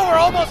to go over,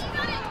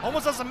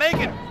 almost doesn't make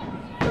it.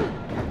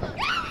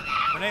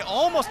 Renee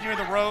almost near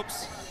the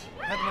ropes.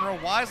 Heather Monroe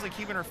wisely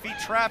keeping her feet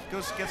trapped,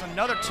 gets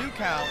another 2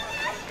 count.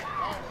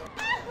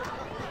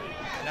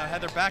 Now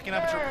Heather backing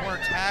up into her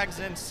corner, tags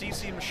in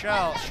CeCe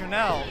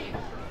Chanel.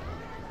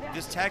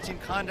 This tag team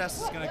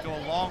contest is going to go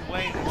a long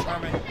way to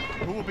determine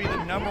who will be the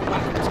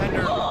 #1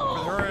 contender for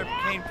the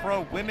Hurricane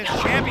Pro Women's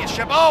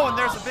Championship. Oh, and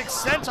there's a big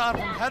senton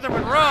from Heather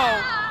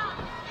Monroe.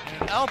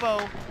 And an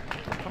elbow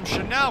from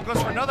Chanel,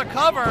 goes for another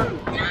cover.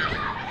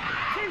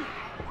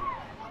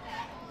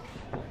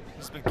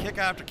 It's been kick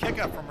after kick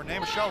up from Renee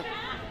Michelle.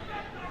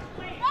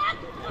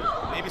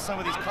 Maybe some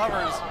of these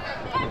covers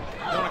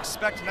don't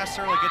expect to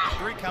necessarily get the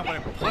 3 count, but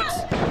it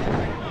puts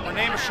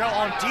Renee Michelle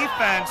on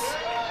defense.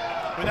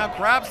 Who now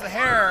grabs the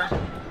hair,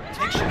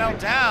 takes Chanel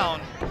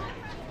down.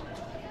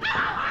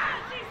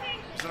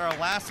 This is our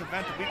last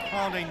event that we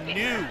crowned a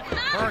new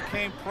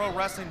Hurricane Pro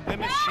Wrestling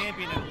Women's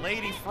Champion in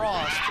Lady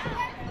Frost,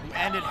 who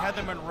ended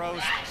Heather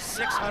Monroe's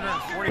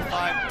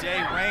 645-day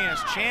reign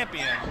as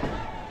champion.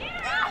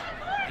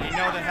 And you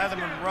know that Heather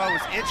Monroe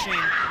is itching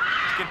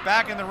to get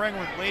back in the ring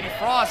with Lady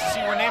Frost. You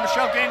see Renee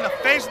Michelle getting in the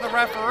face of the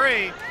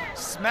referee,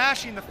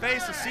 smashing the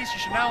face of CeCe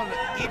Chanel into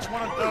each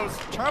one of those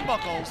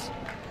turnbuckles.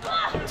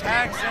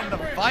 Tags in the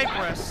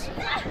Vipress,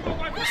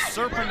 the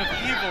Serpent of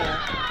Evil.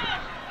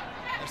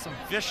 There's some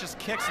vicious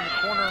kicks in the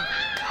corner.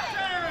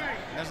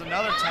 There's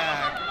another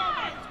tag.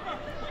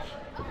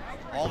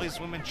 All these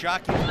women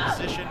jockeying for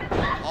position,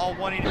 all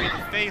wanting to be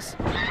the face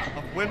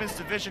of women's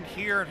division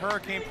here at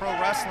Hurricane Pro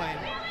Wrestling.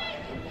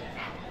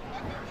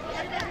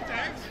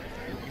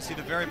 You see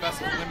the very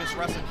best of women's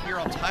wrestling here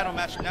on Title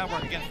Match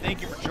Network. Again,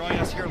 thank you for joining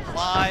us here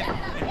live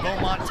in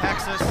Beaumont,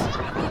 Texas.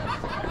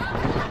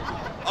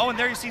 Oh, and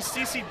there you see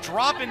CeCe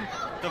dropping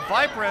the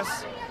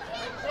Vipress.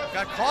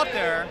 Got caught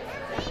there.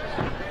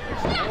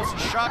 Almost in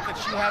shock that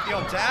she had the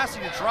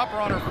audacity to drop her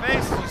on her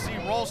face. As you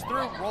see, rolls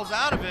through, rolls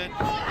out of it.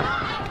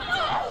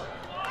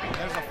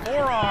 There's a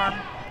forearm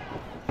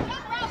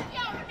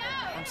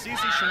from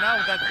CeCe Chanel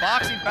with that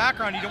boxing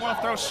background. You don't want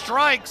to throw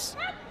strikes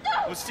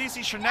with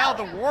CeCe Chanel,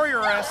 the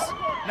warrioress,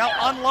 now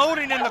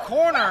unloading in the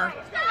corner.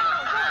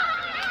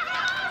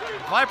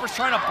 Viper's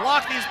trying to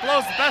block these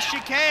blows the best she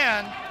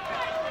can.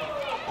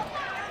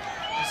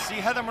 You see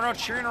Heather Monroe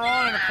cheering her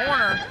on in the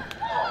corner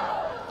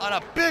on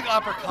a big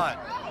uppercut.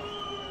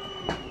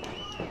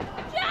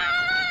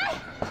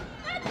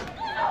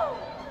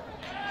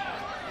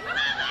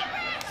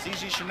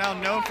 CeCe Chanel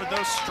known for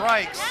those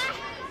strikes.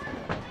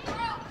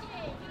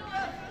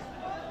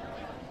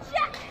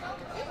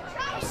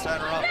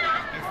 Set her up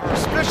for a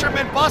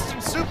fisherman busting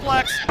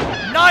suplex.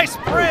 Nice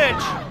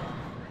bridge.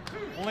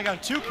 Only got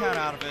a 2 count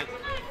out of it.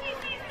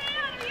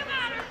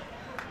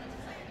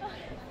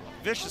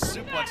 Vicious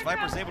suplex.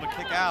 Viper's able to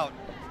kick out.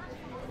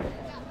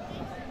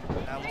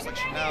 Now it looks like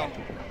Chanel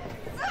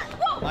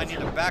might need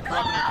to back her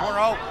up in the corner.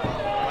 Oh,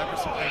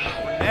 Viper's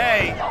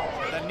Renee,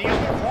 the knee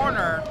in the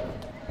corner.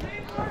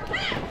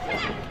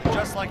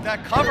 Just like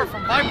that, cover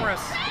from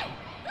Vipress.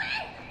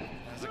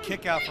 There's a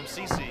kick out from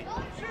CeCe.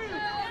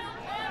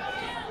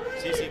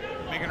 CeCe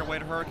making her way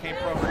to Hurricane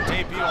Pro, her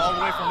debut all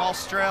the way from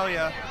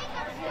Australia.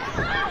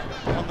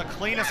 One of the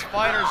cleanest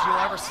fighters you'll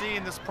ever see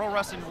in this pro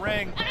wrestling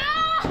ring.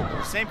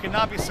 The same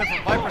cannot be said for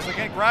Vipress.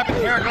 Again, grabbing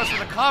here and goes for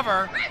the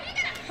cover.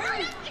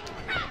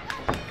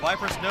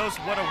 Vipress knows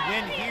what a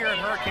win here at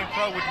Hurricane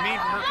Pro would mean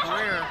for her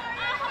career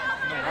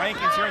in the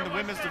rankings here in the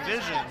women's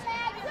division.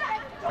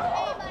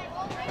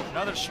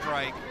 Another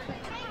strike.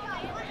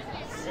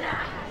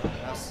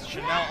 That's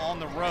Chanel on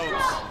the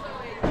ropes.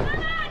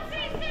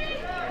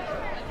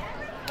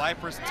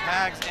 Vipress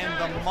tags in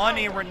the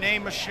money, Renee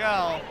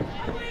Michelle.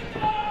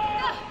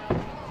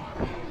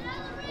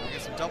 I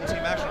guess some double team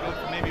action, go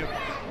for maybe a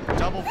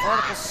double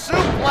vertical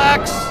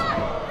suplex.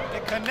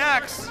 It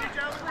connects.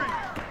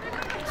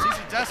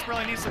 CeCe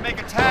desperately needs to make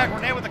a tag.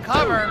 Renee with the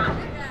cover.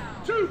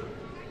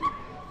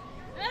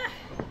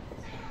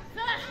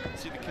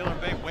 See the Killer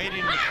Bay waiting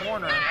in the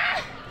corner.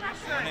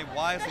 Renee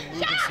wisely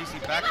moving CeCe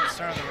back to the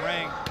center of the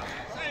ring.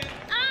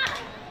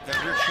 That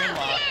rear chin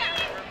lock.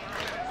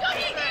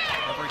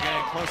 Referee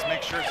getting close,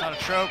 make sure it's not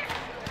a choke.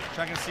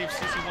 Checking to see if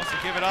CeCe wants to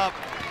give it up.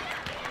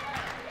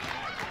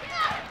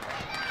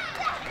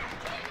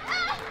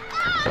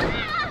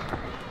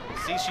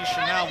 CeCe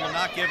Chanel will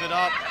not give it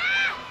up.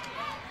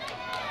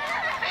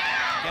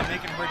 Again,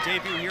 making her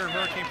debut here at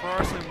Hurricane Pro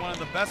Wrestling, one of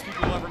the best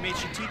people you'll ever meet.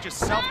 She teaches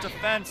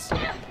self-defense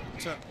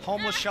to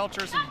homeless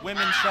shelters and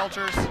women's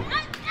shelters.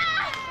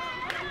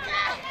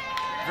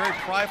 Very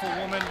prideful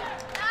woman.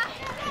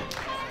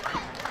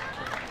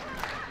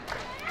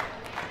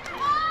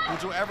 Will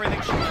do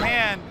everything she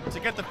can to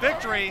get the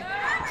victory.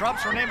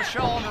 Drops Renee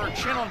Michelle under her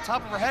chin on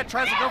top of her head.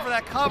 Tries to go for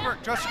that cover.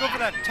 Tries to go for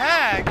that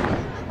tag.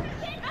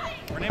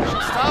 Renee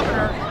Michelle stopping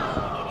her.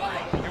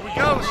 Here we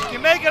go. She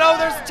can make it. Oh,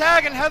 there's the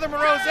tag, and Heather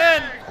Monroe's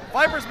in.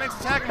 Vipress makes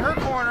a tag in her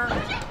corner.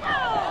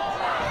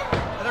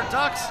 Heather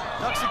ducks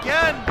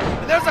again.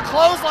 And there's a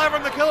clothesline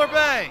from the Killer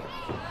Bay.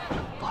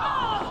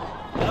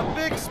 And a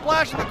big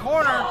splash in the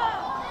corner.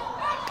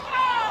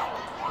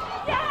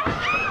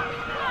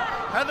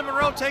 Heather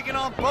Monroe taking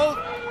on both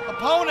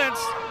opponents.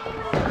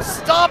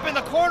 Stomp in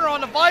the corner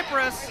on the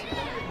Vipress.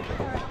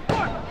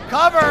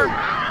 Cover.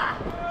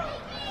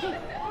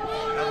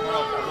 Heather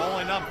Monroe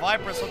rolling up.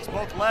 Vipress hooks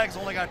both legs.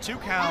 Only got 2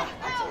 count.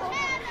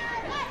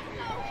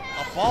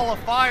 A ball of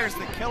fire is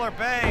the Killer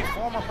Bay,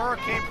 former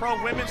Hurricane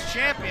Pro Women's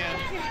Champion.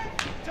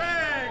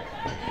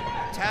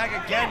 Tag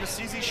again to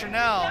CeCe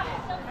Chanel.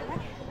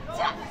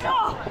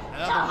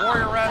 Another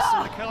warrioress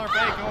in the Killer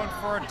Bay going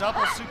for a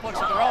double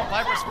suplex of their own.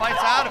 Vipress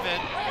fights out of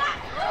it.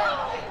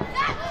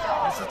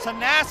 It's the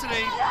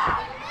tenacity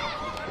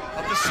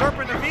of the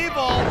Serpent of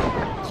Evil.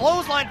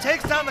 Clothesline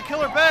takes down the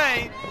Killer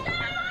Bay.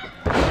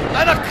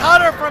 And a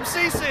cutter from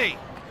CeCe.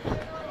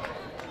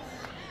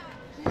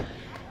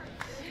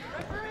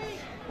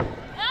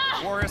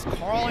 Warriors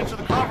crawling to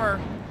the cover.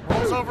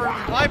 Rolls over to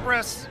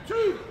Vipress.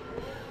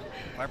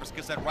 Vipress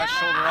gets that right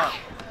shoulder up.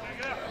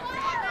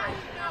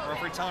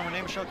 Referee telling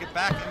Renee Michelle get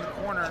back in the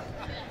corner.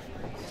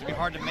 It's going to be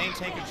hard to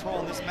maintain control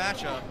in this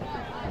matchup.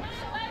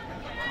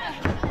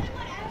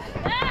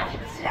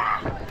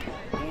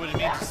 What would it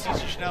mean to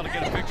CeCe Chanel to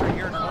get a victory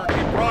here in her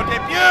Hurricane Pro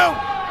debut.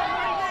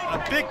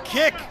 And a big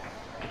kick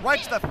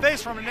right to the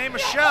face from Renee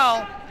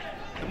Michelle.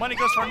 The money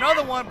goes for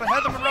another one, but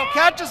Heather Monroe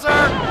catches her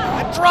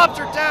and drops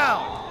her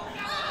down.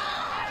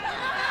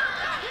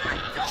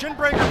 A chin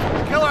breaker from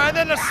the Killer, and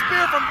then a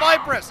spear from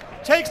Vipress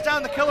takes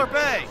down the Killer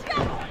Bay.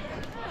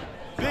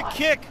 Big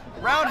kick,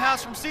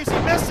 roundhouse from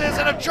CeCe misses,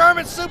 and a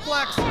German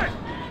suplex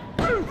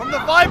from the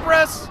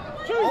Vipress.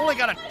 Only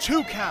got a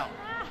 2 count.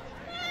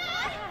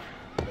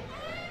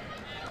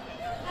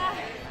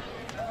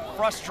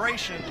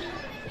 Frustration.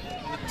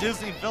 The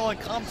Disney villain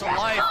comes to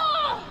life.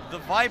 The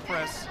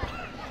Vipress.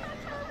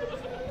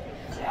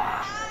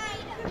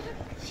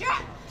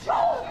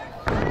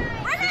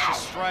 Vicious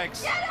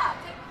strikes,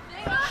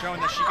 showing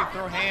that she can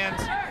throw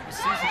hands with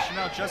CeCe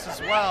Chanel just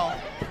as well.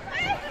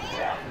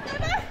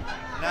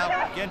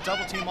 Now, again,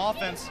 double team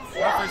offense.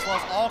 Referees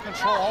lost all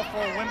control. All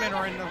 4 women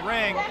are in the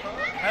ring.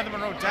 Heather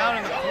Monroe down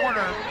in the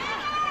corner.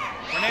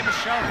 Renee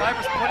Michelle and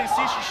Vipress putting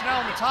CeCe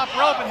Chanel on the top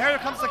rope, and here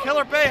comes the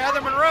Killer Bay,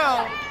 Heather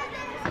Monroe.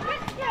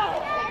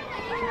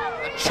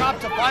 A chop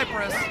to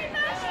Vipress.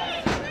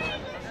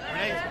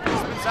 Renee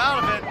spins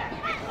out of it.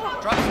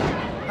 Drops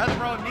Heather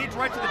Monroe, knees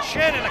right to the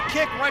chin, and a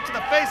kick right to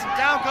the face, and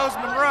down goes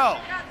Monroe.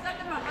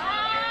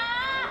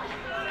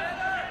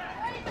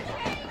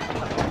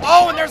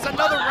 Oh, and there's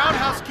another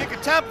roundhouse kick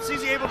attempt.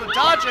 CeCe able to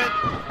dodge it.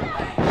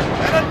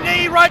 And a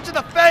knee right to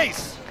the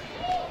face.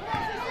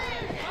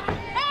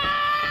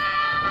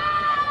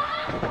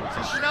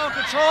 CeCe Chanel in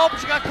control, but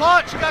she got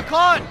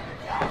caught.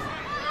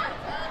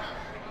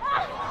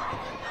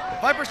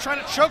 Vipress trying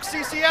to choke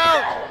CeCe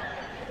out.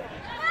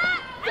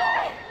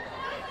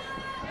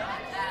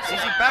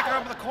 CeCe backing her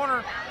up in the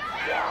corner.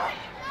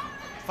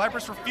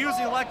 Vipress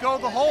refusing to let go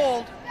of the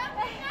hold.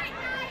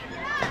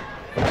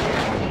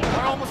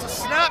 Almost a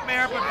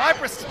snapmare, but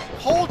Vipress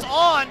holds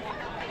on.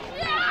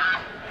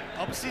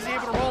 Oh, but CeCe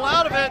able to roll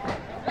out of it.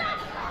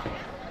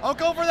 Oh,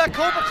 go for that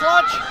Cobra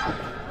clutch.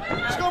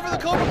 Just go for the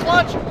Cobra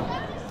clutch.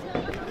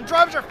 And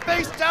drives her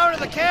face down to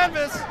the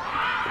canvas.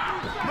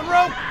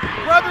 Monroe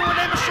grabbing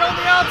Renee Michelle on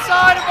the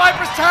outside, and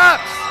Vipress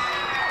taps.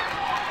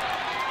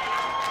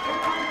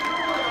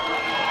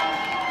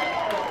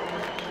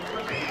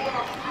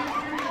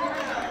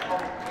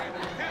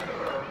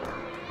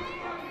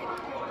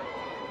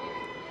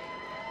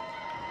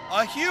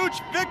 A huge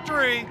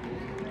victory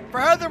for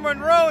Heather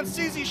Monroe and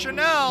CeCe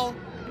Chanel.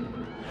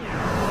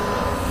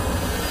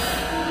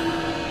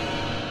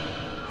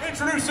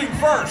 Introducing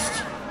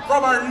first,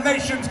 from our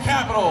nation's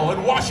capital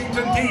in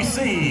Washington,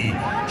 D.C.,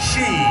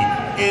 she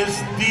is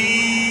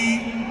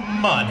the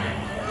money,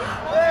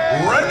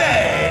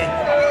 Renee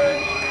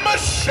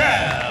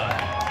Michelle.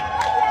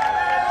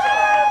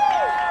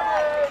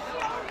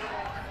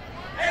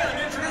 And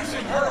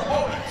introducing her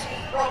opponent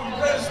from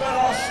Brisbane,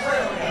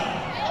 Australia,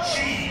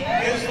 she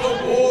is the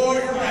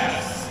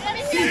warrioress,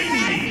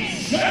 CeCe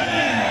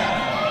Chanel.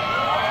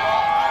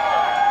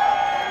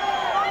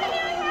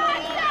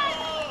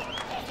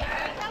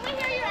 Can we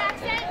hear your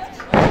accent?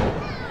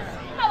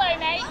 Hello,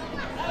 mate.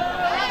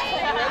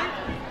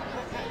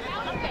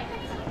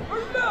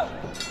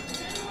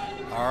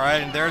 All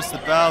right, and there's the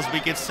bells. We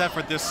get set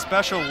for this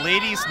special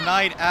Ladies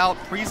Night Out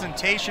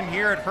presentation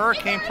here at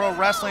Hurricane Pro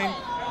Wrestling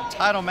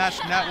Title Match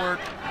Network.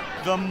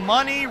 The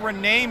Money,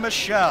 Renee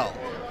Michelle,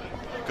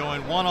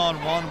 going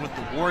one-on-one with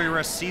the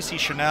warrioress CeCe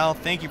Chanel.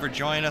 Thank you for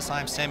joining us.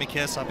 I'm Sammy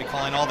Kiss. I'll be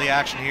calling all the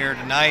action here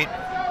tonight.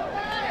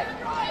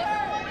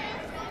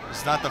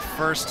 It's not the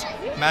first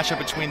matchup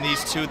between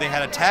these two. They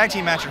had a tag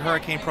team match at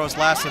Hurricane Pro's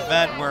last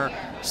event where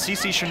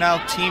CeCe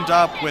Chanel teamed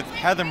up with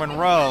Heather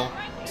Monroe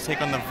to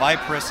take on the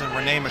Vipress and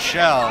Renee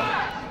Michelle.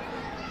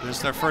 This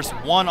is their first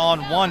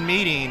one-on-one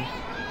meeting.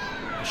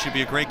 It should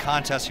be a great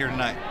contest here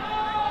tonight.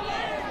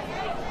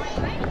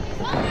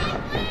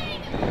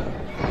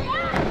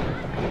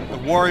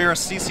 Warrior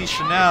CeCe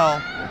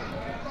Chanel,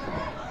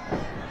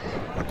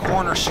 a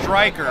corner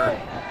striker.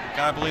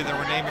 Gotta believe that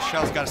Renee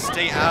Michelle's got to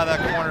stay out of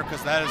that corner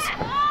because that is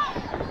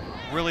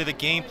really the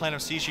game plan of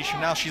CeCe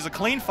Chanel. She's a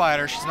clean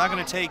fighter. She's not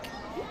going to take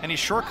any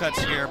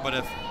shortcuts here, but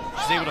if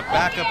she's able to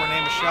back up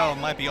Renee Michelle, it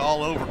might be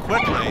all over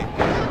quickly.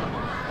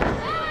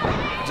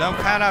 Don't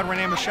count out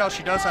Renee Michelle.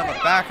 She does have a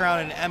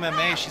background in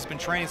MMA. She's been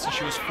training since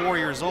she was 4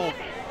 years old.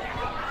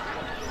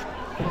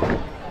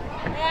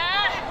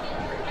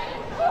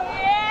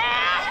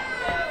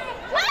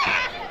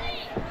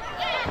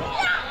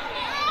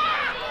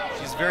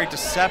 Very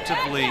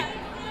deceptively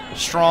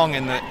strong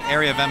in the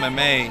area of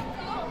MMA.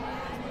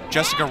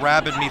 Jessica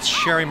Rabbit meets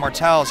Sherry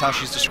Martel is how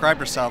she's described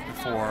herself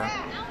before.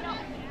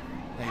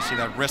 And you see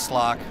that wrist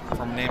lock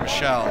from Renee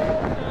Michelle.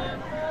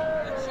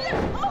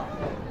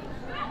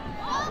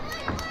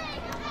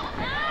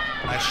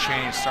 Nice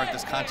change. Start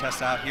this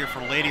contest out here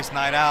for Ladies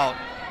Night Out.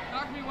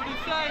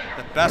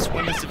 The best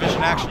women's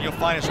division action you'll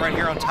find is right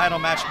here on Title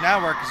Match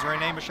Network. Is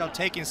Renee Michelle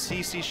taking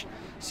CeCe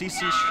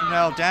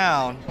Chanel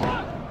down.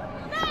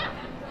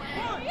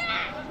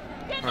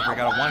 Perfect,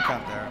 got a 1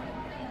 count there.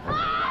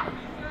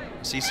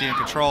 CeCe in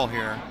control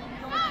here.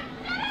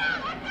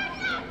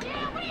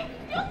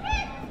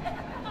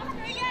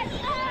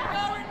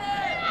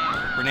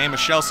 Renee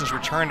Michelle, since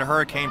return to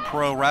Hurricane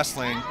Pro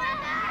Wrestling,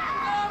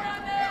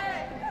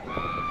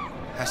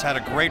 has had a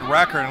great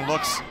record and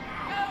looks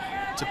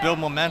to build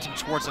momentum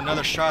towards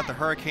another shot at the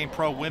Hurricane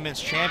Pro Women's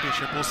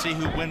Championship. We'll see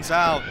who wins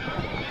out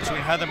between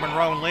Heather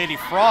Monroe and Lady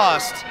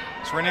Frost.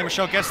 So Renee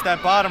Michelle gets to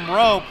that bottom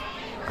rope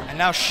and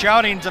now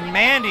shouting,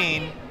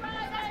 demanding.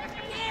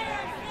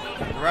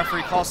 The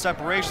referee calls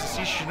separation.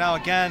 CeCe Chanel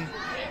again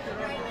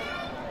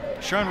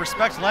showing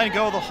respect, letting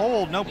go of the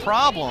hold, no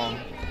problem.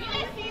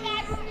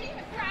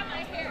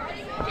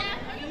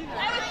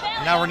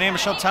 And now Renee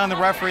Michelle telling the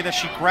referee that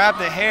she grabbed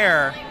the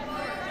hair.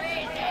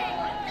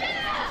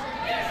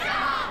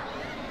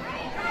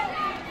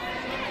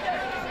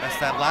 That's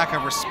that lack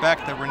of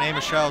respect that Renee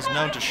Michelle is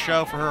known to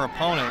show for her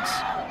opponents.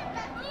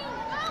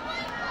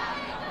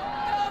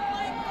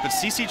 But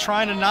CeCe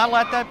trying to not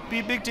let that be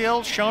a big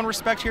deal, showing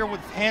respect here with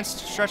hands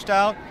stretched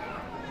out.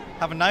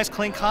 Have a nice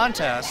clean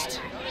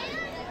contest.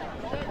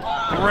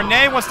 But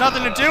Renee wants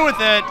nothing to do with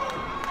it.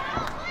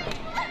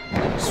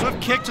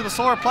 Swift kick to the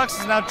solar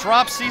plexus now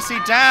drops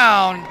CeCe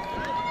down.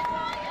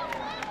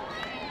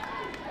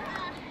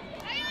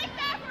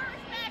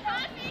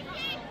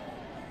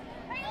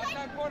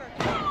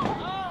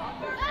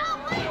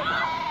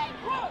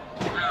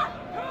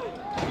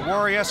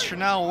 Warrior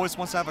Chanel always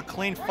wants to have a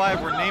clean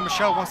fight. Renee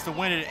Michelle wants to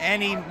win at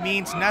any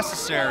means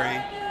necessary.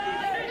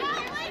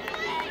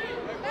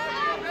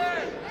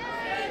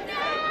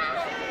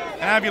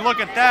 And if you look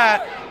at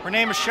that,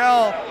 Renee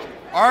Michelle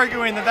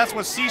arguing that that's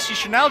what CeCe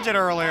Chanel did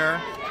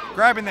earlier,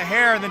 grabbing the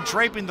hair and then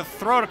draping the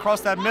throat across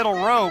that middle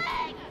rope.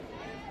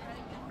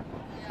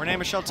 Renee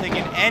Michelle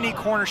taking any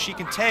corner she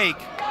can take.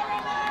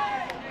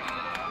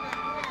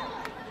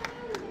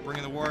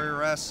 Bringing the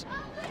Warrioress.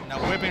 Now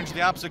whipping into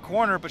the opposite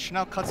corner, but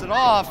Chanel cuts it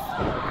off.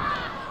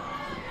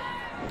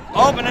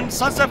 Oh, and then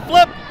sunset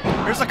flip.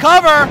 Here's the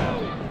cover.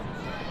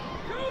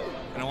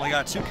 And only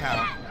got a 2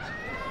 count.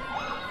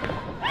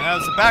 And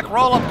as the back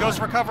roll up goes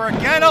for cover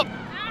again. Oh.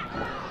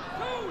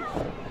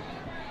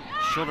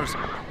 Shoulders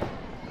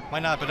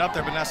might not have been up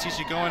there, but now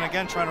CeCe going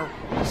again, trying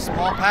to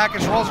small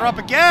package, rolls her up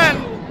again.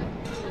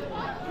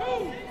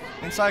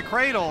 Inside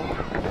cradle.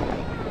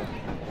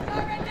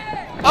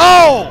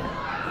 Oh!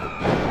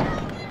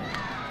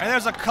 And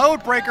there's a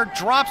code breaker,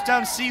 drops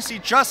down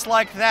CeCe just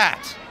like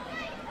that.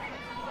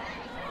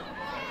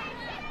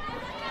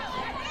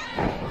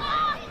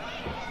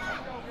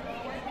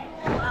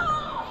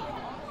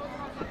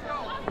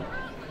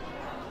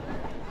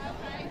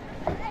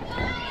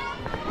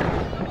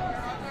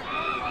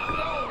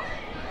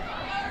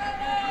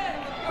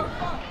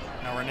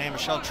 Now Renee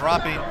Michelle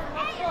dropping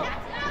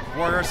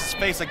Warrior's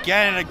face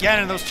again and again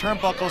in those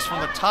turnbuckles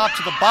from the top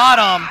to the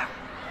bottom.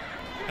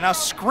 And now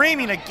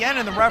screaming again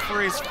in the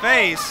referee's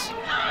face.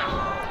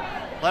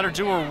 Let her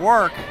do her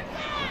work.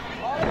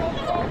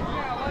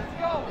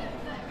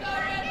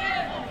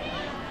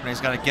 Renee's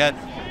got to get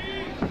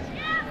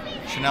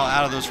Chanel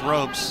out of those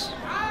ropes.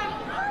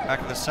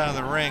 Back to the center of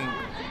the ring.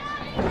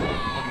 Looking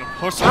to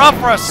push her up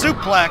for a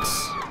suplex.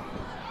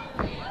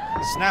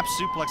 Snap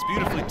suplex,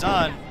 beautifully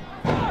done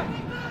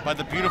by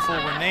the beautiful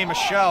Renee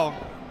Michelle.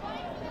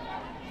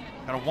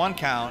 Got a 1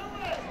 count.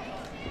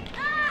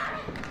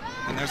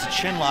 And there's a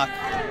chin lock.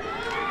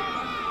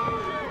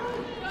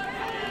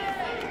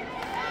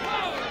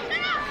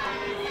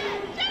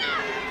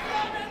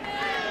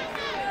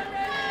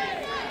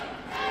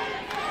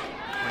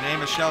 Renee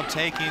Michelle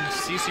taking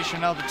CeCe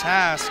Chanel to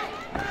task.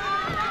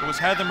 It was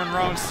Heather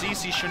Monroe and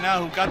CeCe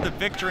Chanel who got the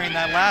victory in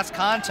that last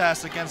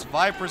contest against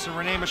Vipress and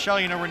Renee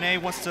Michelle. You know, Renee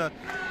wants to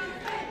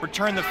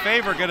return the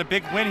favor, get a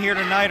big win here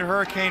tonight at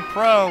Hurricane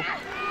Pro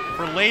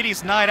for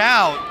Ladies Night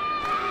Out.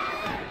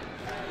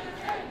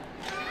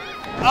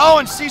 Oh,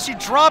 and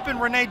CeCe dropping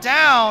Renee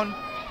down.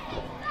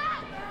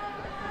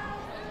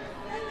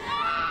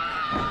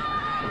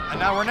 And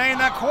now Renee in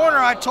that corner.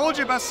 I told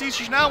you about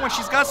CeCe Chanel. When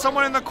she's got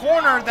someone in the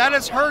corner, that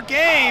is her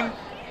game.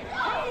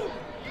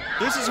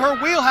 This is her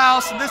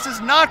wheelhouse, and this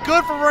is not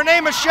good for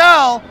Renee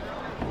Michelle.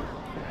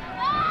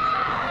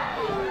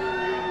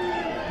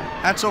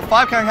 And so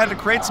 5 count had to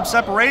create some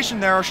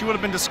separation there, or she would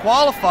have been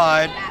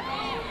disqualified.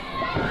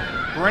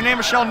 But Renee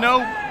Michelle, no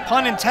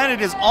pun intended,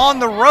 is on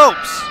the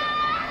ropes.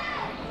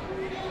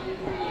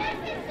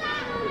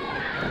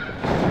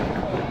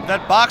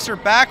 That boxer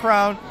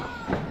background.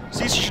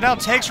 CeCe Chanel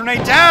takes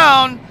Renee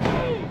down.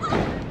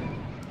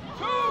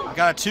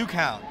 Got a 2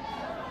 count.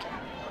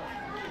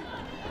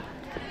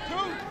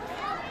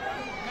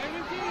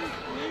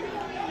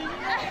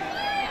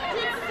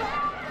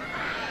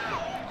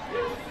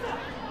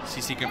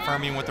 CeCe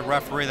confirming with the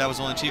referee that was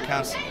only 2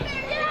 counts.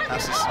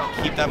 Has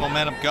to keep that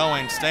momentum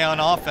going, stay on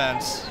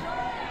offense.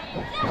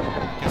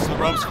 Gets the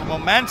ropes for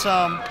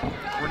momentum.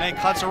 Renee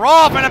cuts her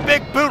off and a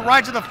big boot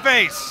right to the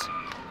face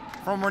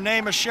from Renee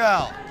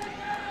Michelle.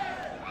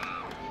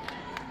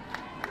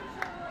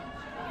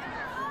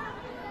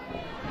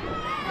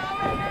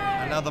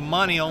 And now the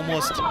money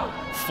almost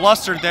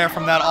flustered there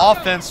from that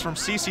offense from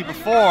CeCe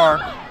before.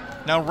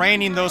 Now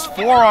raining those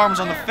forearms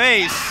on the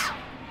face.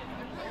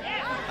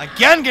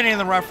 Again getting in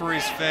the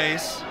referee's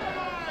face.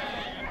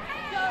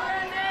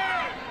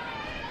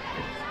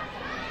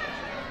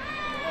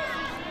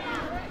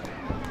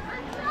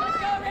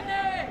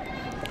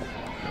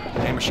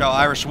 Michelle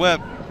Irish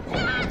whip.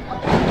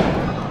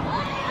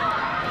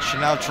 She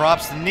now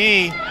drops the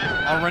knee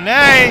on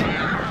Renee.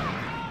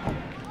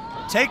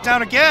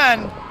 Takedown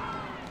again.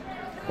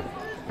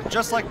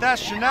 Just like that,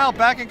 Chanel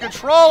back in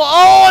control.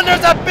 Oh, and there's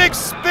that big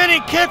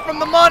spinning kick from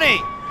the money.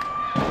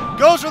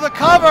 Goes for the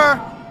cover.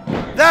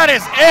 That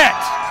is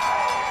it.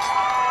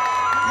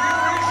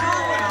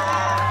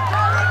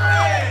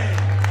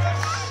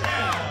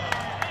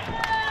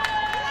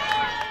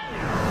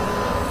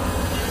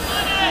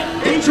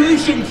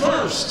 Introducing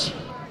first,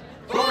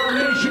 from our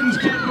nation's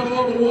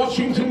capital,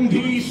 Washington,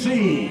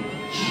 D.C.,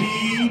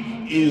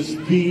 she is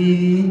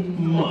the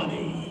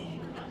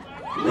money,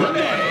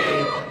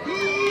 Renee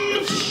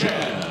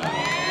Michelle.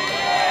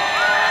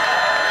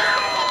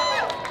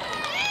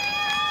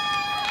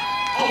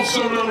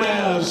 Also known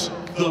as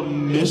the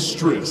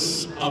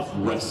Mistress of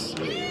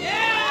Wrestling.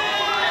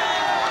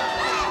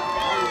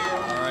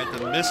 All right,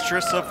 the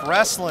Mistress of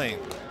Wrestling.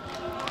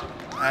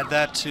 Add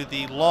that to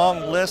the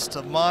long list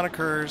of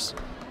monikers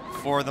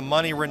for the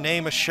money, Renee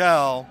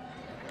Michelle.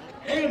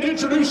 And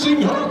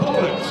introducing her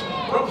opponent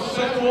from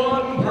San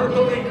Juan,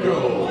 Puerto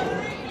Rico.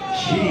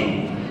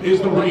 She is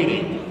the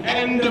reigning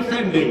and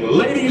defending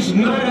Ladies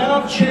Night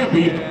Out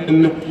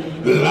champion,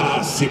 La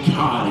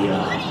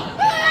Sicaria,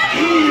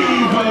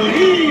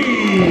 Ivelisse.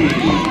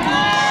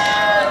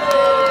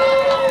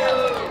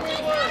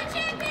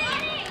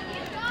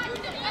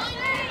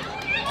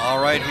 All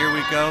right, here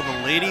we go.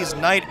 The Ladies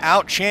Night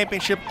Out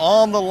Championship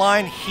on the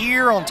line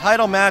here on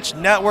Title Match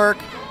Network.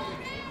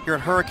 Here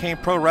at Hurricane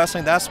Pro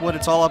Wrestling, that's what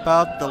it's all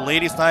about, the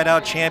Ladies Night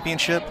Out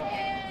Championship.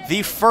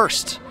 The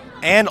first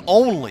and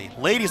only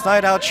Ladies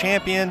Night Out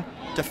champion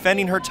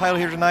defending her title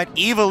here tonight,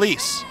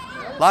 Ivelisse.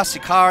 La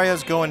Sicaria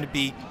is going to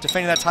be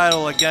defending that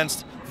title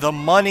against the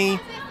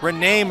money,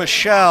 Renee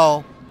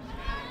Michelle.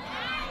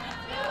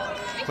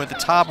 But at the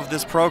top of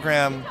this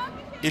program,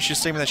 issues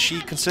statement that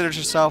she considers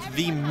herself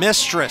the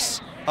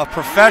mistress of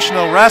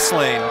professional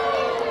wrestling.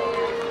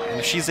 And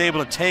if she's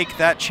able to take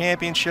that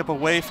championship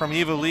away from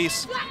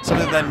Ivelisse,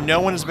 something that no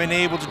one has been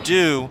able to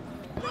do,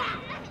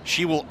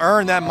 she will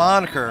earn that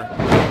moniker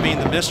of being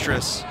the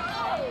mistress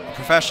of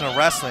professional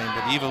wrestling.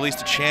 But Ivelisse,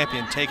 the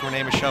champion, take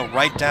Renee Michelle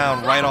right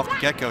down, right off the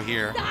get-go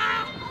here.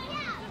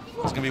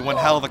 It's going to be one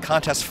hell of a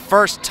contest.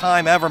 First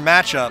time ever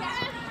matchup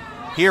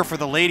here for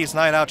the Ladies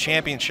Night Out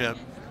Championship.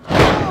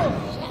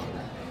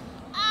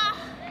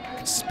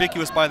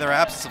 Conspicuous by their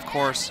absence, of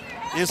course,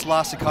 is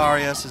La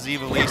Sicaria, is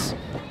Ivelisse.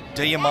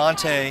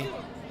 Diamante,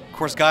 of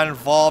course, got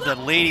involved at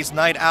Ladies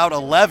Night Out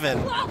 11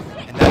 in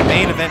that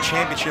main event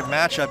championship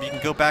matchup. You can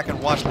go back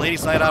and watch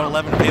Ladies Night Out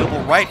 11 available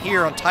right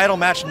here on Title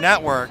Match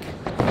Network.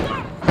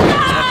 It's one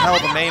hell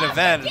of a main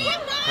event. And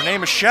Renee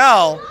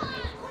Michelle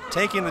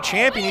taking the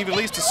champion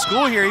Ivelisse to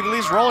school here.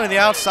 Ivelisse rolling to the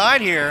outside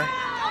here.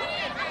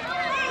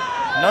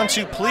 None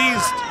too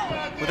pleased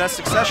with that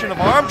succession of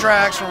arm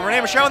drags from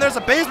Renee Michelle. And there's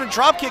a basement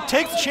drop kick,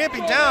 takes the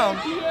champion down.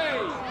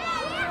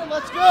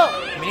 Let's go.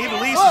 I mean,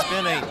 Ivelisse has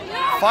been a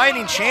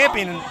fighting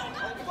champion and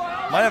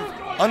might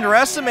have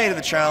underestimated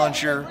the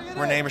challenger,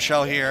 Renee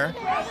Michelle here.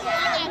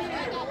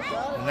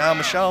 And now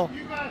Michelle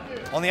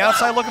on the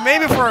outside looking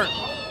maybe for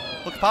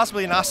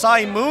possibly an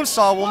Asai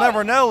moonsault. We'll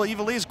never know.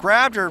 Ivelisse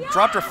grabbed her,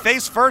 dropped her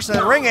face first in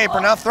the ring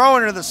apron, now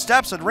throwing her to the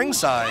steps at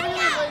ringside.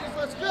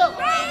 Let's go.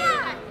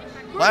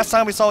 Last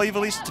time we saw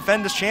Ivelisse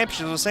defend this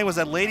championship, I was saying, was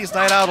at Ladies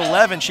Night Out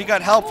 11. She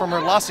got help from her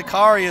La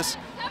Sicaria's,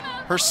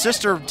 her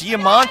sister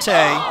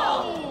Diamante.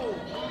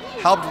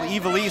 Helped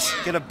Ivelisse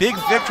get a big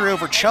victory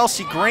over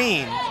Chelsea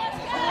Green.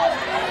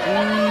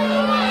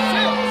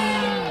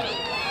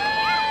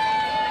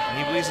 And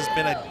Ivelisse has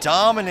been a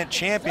dominant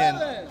champion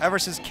ever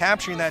since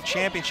capturing that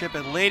championship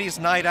at Ladies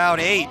Night Out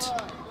 8.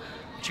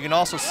 Which you can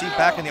also see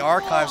back in the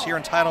archives here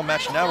on Title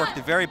Match Network.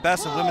 The very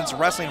best in women's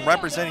wrestling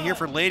represented here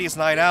for Ladies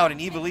Night Out,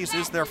 and Ivelisse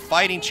is their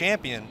fighting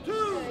champion. And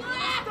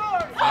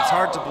it's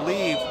hard to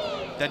believe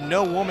that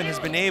no woman has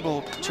been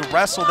able to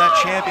wrestle that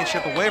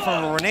championship away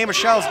from her. Renee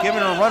Michelle's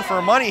giving her a run for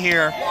her money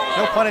here.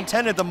 No pun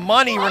intended. The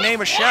money, Renee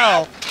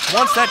Michelle,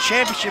 wants that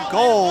championship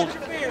gold.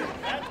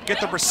 Get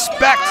the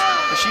respect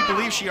that she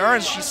believes she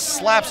earns. She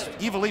slaps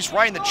Ivelisse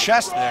right in the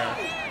chest there.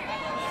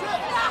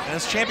 And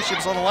this championship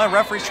is on the line.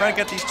 Referee's trying to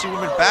get these two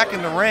women back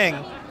in the ring.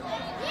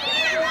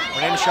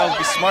 Renee Michelle would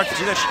be smart to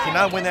do that. She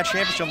cannot win that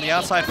championship on the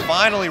outside.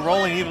 Finally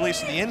rolling Ivelisse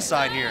to the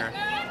inside here.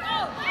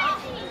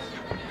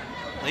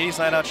 Ladies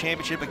Night Out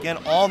Championship again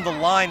on the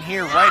line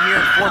here, right here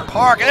in Fort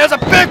Park. And there's a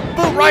big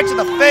boot right to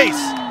the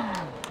face.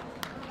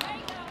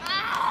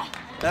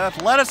 That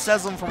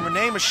athleticism from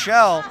Renee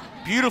Michelle,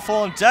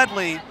 beautiful and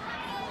deadly,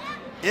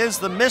 is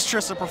the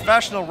mistress of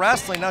professional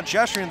wrestling. Now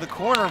gesturing in the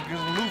corner,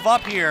 move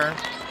up here.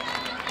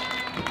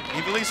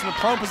 Ivelisse in the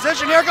prone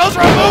position. Here goes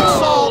her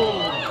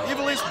moonsault.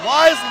 Ivelisse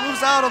wisely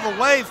moves out of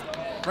the way.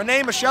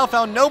 Renee Michelle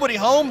found nobody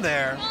home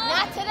there.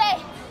 Not today.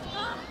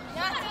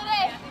 Not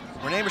today.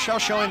 Renee Michelle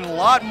showing a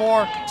lot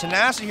more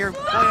tenacity here,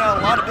 pulling out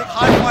a lot of big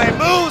high-flying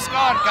moves.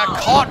 God, got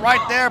caught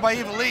right there by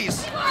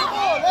Ivelisse.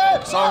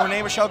 Saw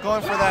Renee Michelle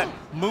going for that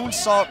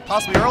moonsault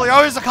possibly earlier.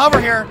 Oh, here's the cover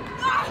here.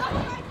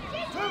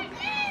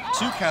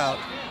 2 count.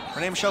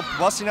 Renee Michelle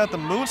busting out the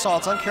moonsault.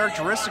 It's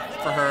uncharacteristic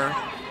for her.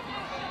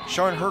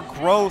 Showing her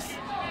growth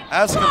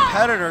as a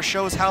competitor,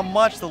 shows how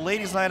much the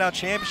Ladies Night Out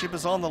Championship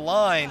is on the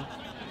line.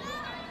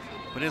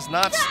 But it has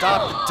not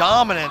stopped the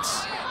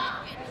dominance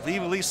of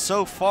Ivelisse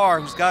so far,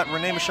 who's got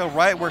Renee Michelle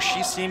right where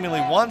she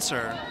seemingly wants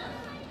her.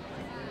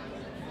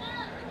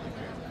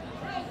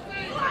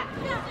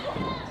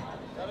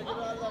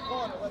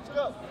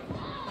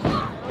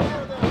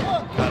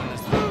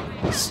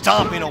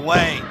 Stomping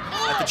away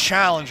at the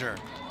challenger.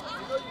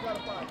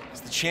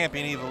 It's the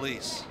champion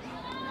Ivelisse,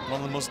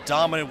 one of the most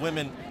dominant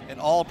women in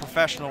all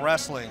professional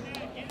wrestling.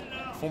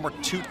 Former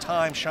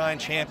two-time Shine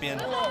champion.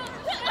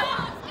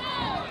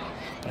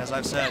 And as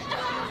I've said,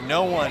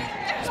 no one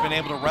has been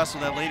able to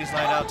wrestle that Ladies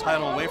Night Out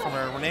title away from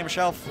her. Renee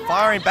Michelle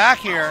firing back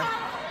here.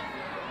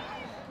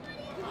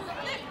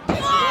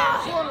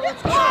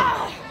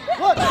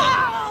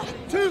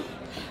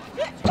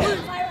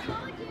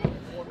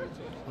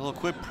 A little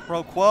quid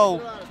pro quo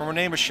from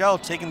Renee Michelle,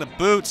 taking the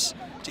boots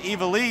to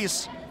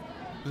Ivelisse,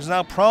 who's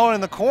now prone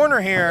in the corner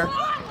here.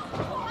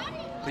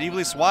 But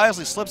Ivelisse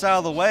wisely slips out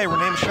of the way.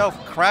 Renee Michelle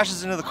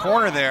crashes into the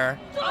corner there.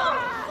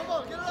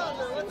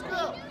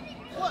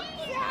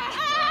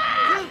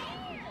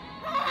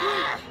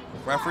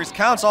 Referees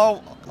counts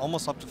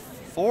almost up to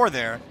 4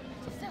 there.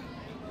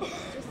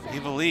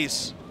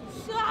 Ivelisse.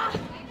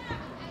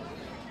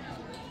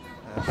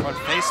 Front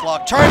face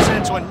lock, turns it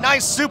into a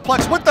nice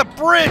suplex with the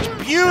bridge.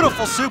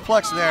 Beautiful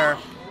suplex there.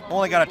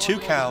 Only got a 2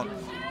 count.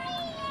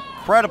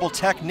 Incredible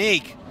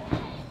technique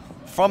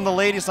from the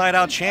Ladies Night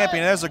Out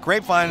champion. There's a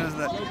grapevine,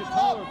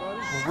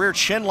 a rear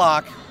chin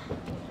lock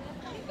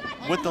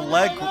with the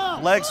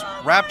legs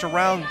wrapped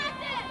around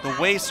the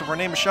waist of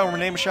Renee Michelle.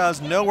 Renee Michelle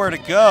has nowhere to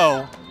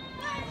go.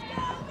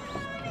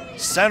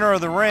 Center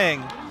of the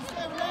ring.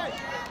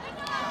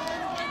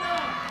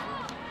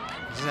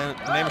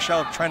 Renee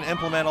Michelle trying to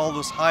implement all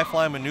those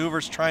high-flying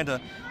maneuvers, trying to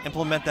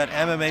implement that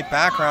MMA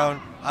background.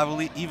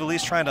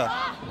 Ivelisse trying to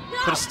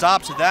put a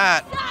stop to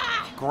that,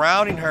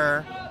 grounding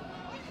her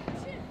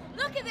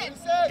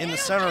in the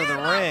center of the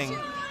ring,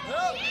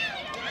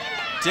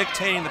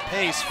 dictating the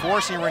pace,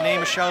 forcing Renee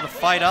Michelle to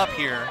fight up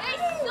here.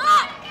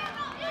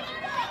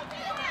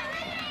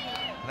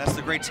 And that's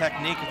the great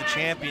technique of the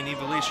champion,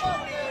 Ivelisse,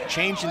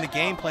 changing the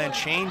game plan,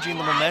 changing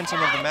the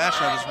momentum of the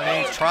matchup as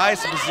Renee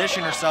tries to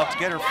position herself to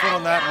get her foot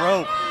on that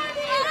rope.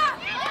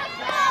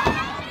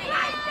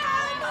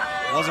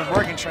 Wasn't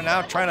working,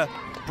 now trying to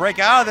break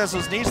out of this.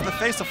 Those knees to the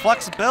face, the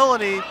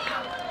flexibility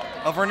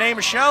of Renee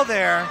Michelle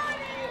there.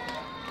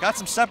 Got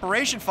some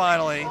separation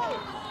finally.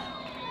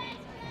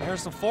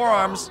 Here's some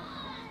forearms.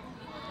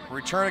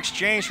 Return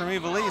exchange from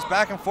Ivelisse.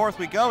 Back and forth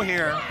we go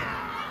here.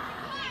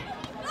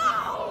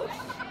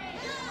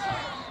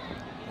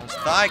 Those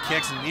thigh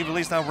kicks, and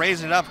Ivelisse now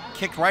raising it up,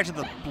 kicked right to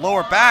the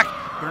lower back.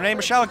 Renee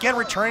Michelle again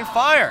returning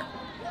fire.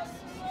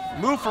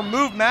 Move for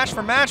move, match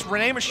for match,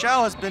 Renee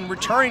Michelle has been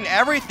returning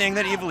everything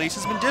that Ivelisse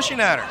has been dishing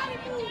at her.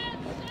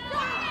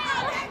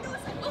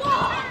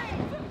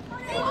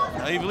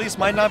 Now Ivelisse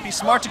might not be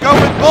smart to go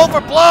with blow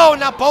for blow, and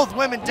now both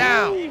women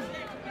down.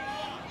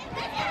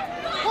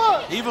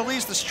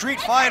 Ivelisse, the street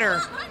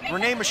fighter,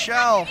 Renee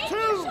Michelle,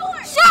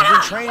 has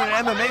been training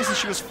in MMA since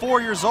she was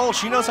 4 years old.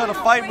 She knows how to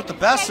fight with the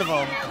best of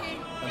them.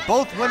 And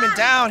both women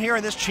down here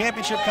in this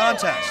championship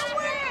contest.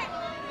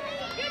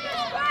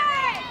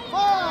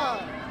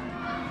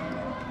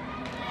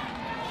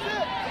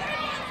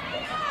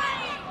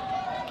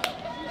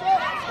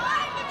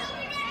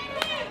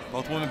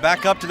 Both women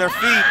back up to their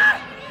feet.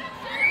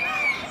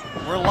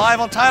 We're live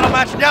on Title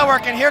Match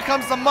Network, and here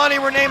comes the money,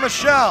 Renee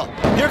Michelle.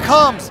 Here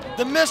comes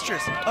the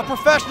mistress of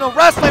professional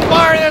wrestling,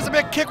 firing. There's a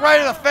big kick right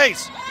in the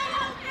face.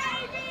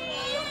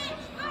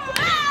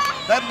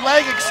 That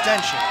leg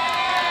extension.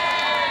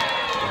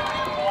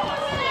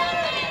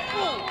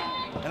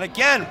 And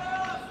again,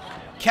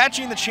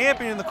 catching the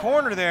champion in the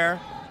corner there.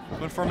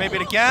 Went for maybe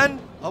it again.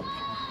 Oh,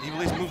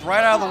 Ivelisse moved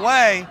right out of the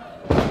way.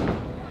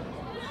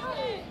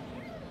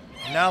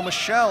 Now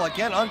Michelle,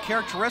 again,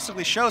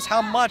 uncharacteristically shows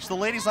how much the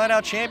Ladies Night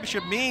Out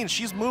Championship means.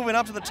 She's moving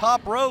up to the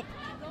top rope.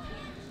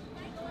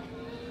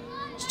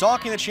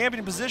 Stalking the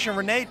champion position.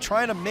 Renee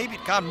trying to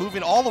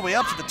moving all the way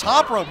up to the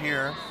top rope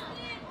here.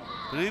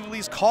 But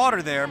Ivelisse caught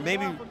her there.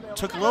 Maybe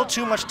took a little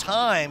too much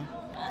time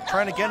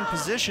trying to get in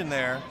position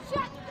there.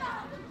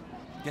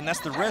 Again, that's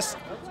the risk.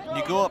 When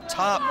you go up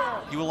top,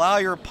 you allow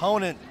your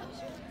opponent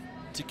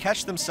to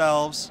catch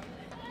themselves.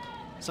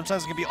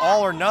 Sometimes it can be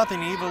all or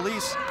nothing.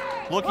 Ivelisse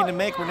looking to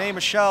make Renee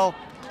Michelle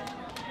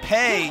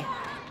pay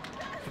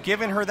for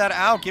giving her that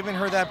out, giving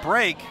her that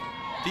break.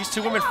 These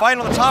two women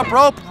fighting on the top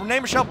rope.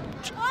 Renee Michelle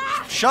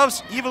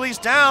shoves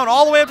Ivelisse down.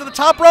 All the way up to the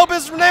top rope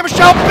is Renee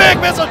Michelle. Big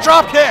missile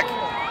drop kick.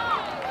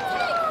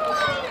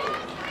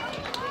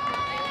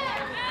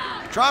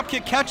 Drop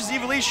kick catches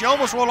Ivelisse. She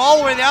almost rolled all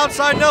the way to the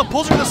outside. Now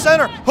pulls her to the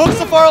center. Hooks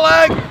the far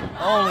leg.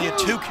 Only a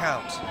 2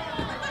 count.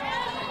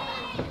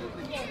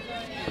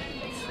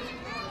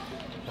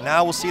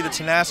 Now we'll see the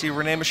tenacity of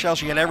Renee Michelle.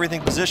 She had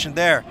everything positioned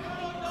there.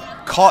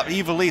 Caught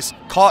Ivelisse,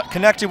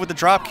 connected with the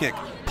drop kick.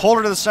 pulled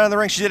her to the center of the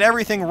ring. She did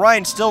everything right,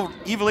 and still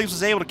Ivelisse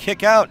was able to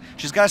kick out.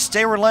 She's got to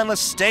stay relentless,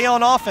 stay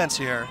on offense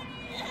here.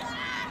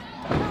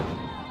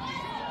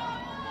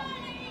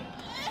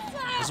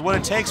 This is what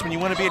it takes when you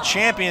want to be a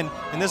champion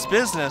in this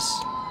business,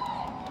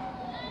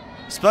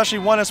 especially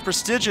one as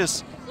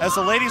prestigious as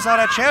the Ladies Night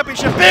Out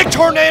Championship. Big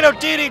tornado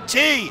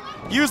DDT.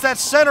 Use that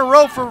center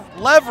rope for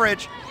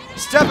leverage.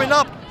 Stepping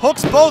up,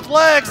 hooks both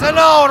legs, and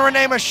oh, and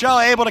Renee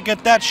Michelle able to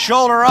get that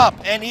shoulder up,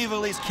 and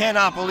Ivelisse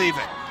cannot believe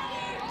it.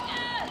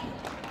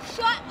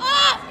 Shut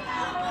up!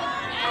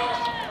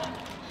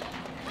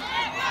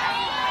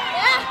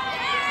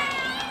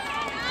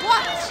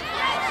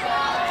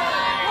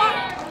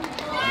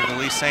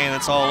 Ivelisse saying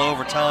it's all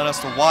over, telling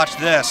us to watch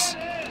this.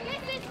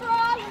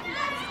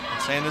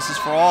 Saying this is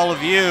for all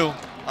of you.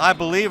 I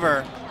believe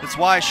her. That's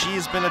why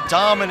she's been a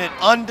dominant,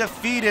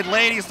 undefeated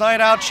Ladies Night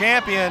Out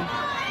champion.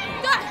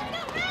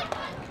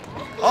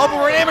 Oh,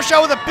 but Renee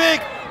Michelle with a big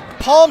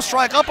palm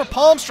strike, upper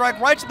palm strike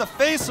right to the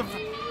face of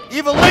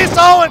Ivelisse.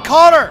 Oh, and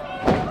caught her.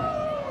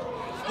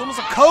 Almost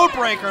a code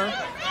breaker.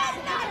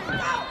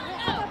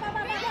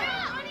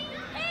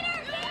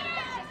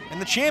 And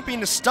the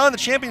champion is stunned. The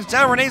champion's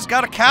down. Renee's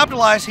got to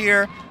capitalize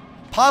here.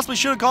 Possibly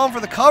should have gone for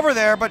the cover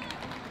there, but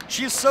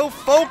she is so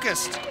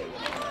focused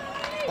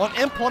on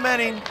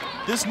implementing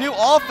this new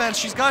offense.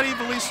 She's got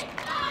Ivelisse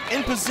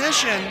in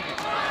position.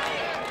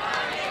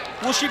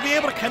 Will she be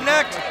able to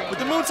connect with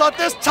the moonsault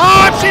this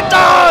time? She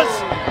does!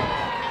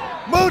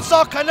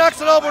 Moonsault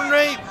connects, and over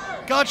Renee.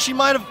 God, she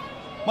might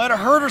have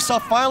hurt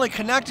herself. Finally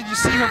connected. You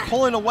see her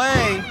pulling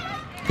away.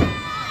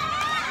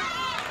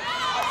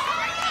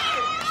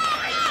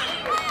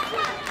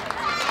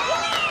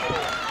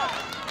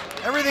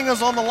 Everything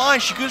is on the line.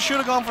 She should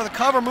have gone for the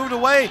cover, moved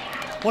away.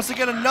 Wants to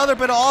get another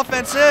bit of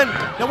offense in.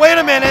 Now wait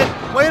a minute.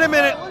 Wait a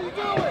minute.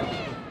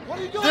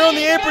 There on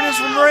the apron is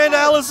from Miranda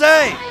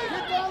Alizé,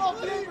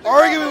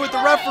 arguing with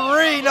the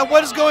referee. Now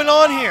what is going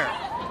on here?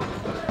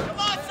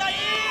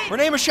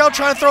 Renee Michelle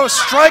trying to throw a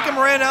strike at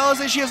Miranda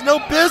Alizé. She has no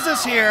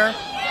business here.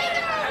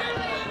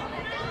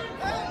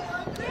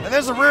 And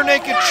there's a rear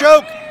naked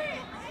choke.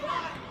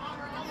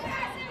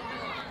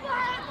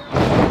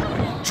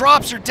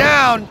 Drops her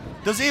down.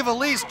 Does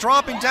Ivelisse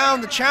dropping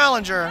down the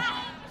challenger.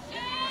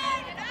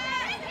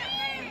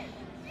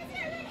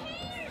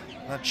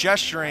 Now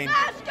gesturing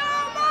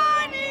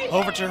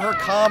over to her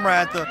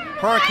comrade, the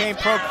Hurricane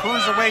Pro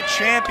Cruiserweight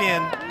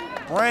Champion,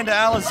 Miranda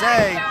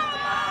Alizé,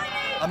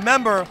 a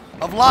member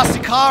of Las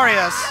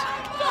Sicarias,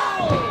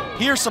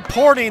 here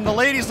supporting the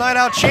Ladies Night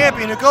Out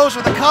Champion, who goes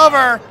for the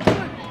cover,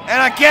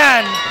 and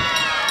again,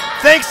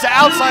 thanks to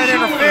outside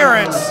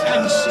interference.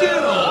 And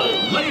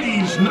still,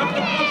 Ladies Night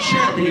Out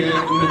Champion,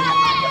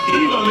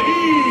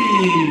 Ivelisse.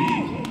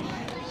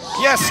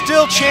 Yes,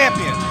 still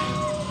champion.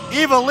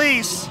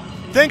 Ivelisse,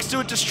 thanks to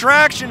a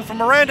distraction from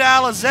Miranda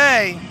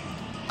Alizé,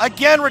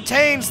 again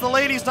retains the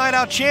Ladies Night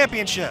Out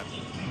Championship.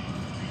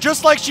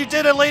 Just like she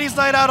did at Ladies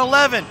Night Out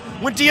 11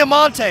 when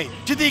Diamante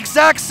did the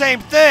exact same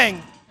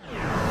thing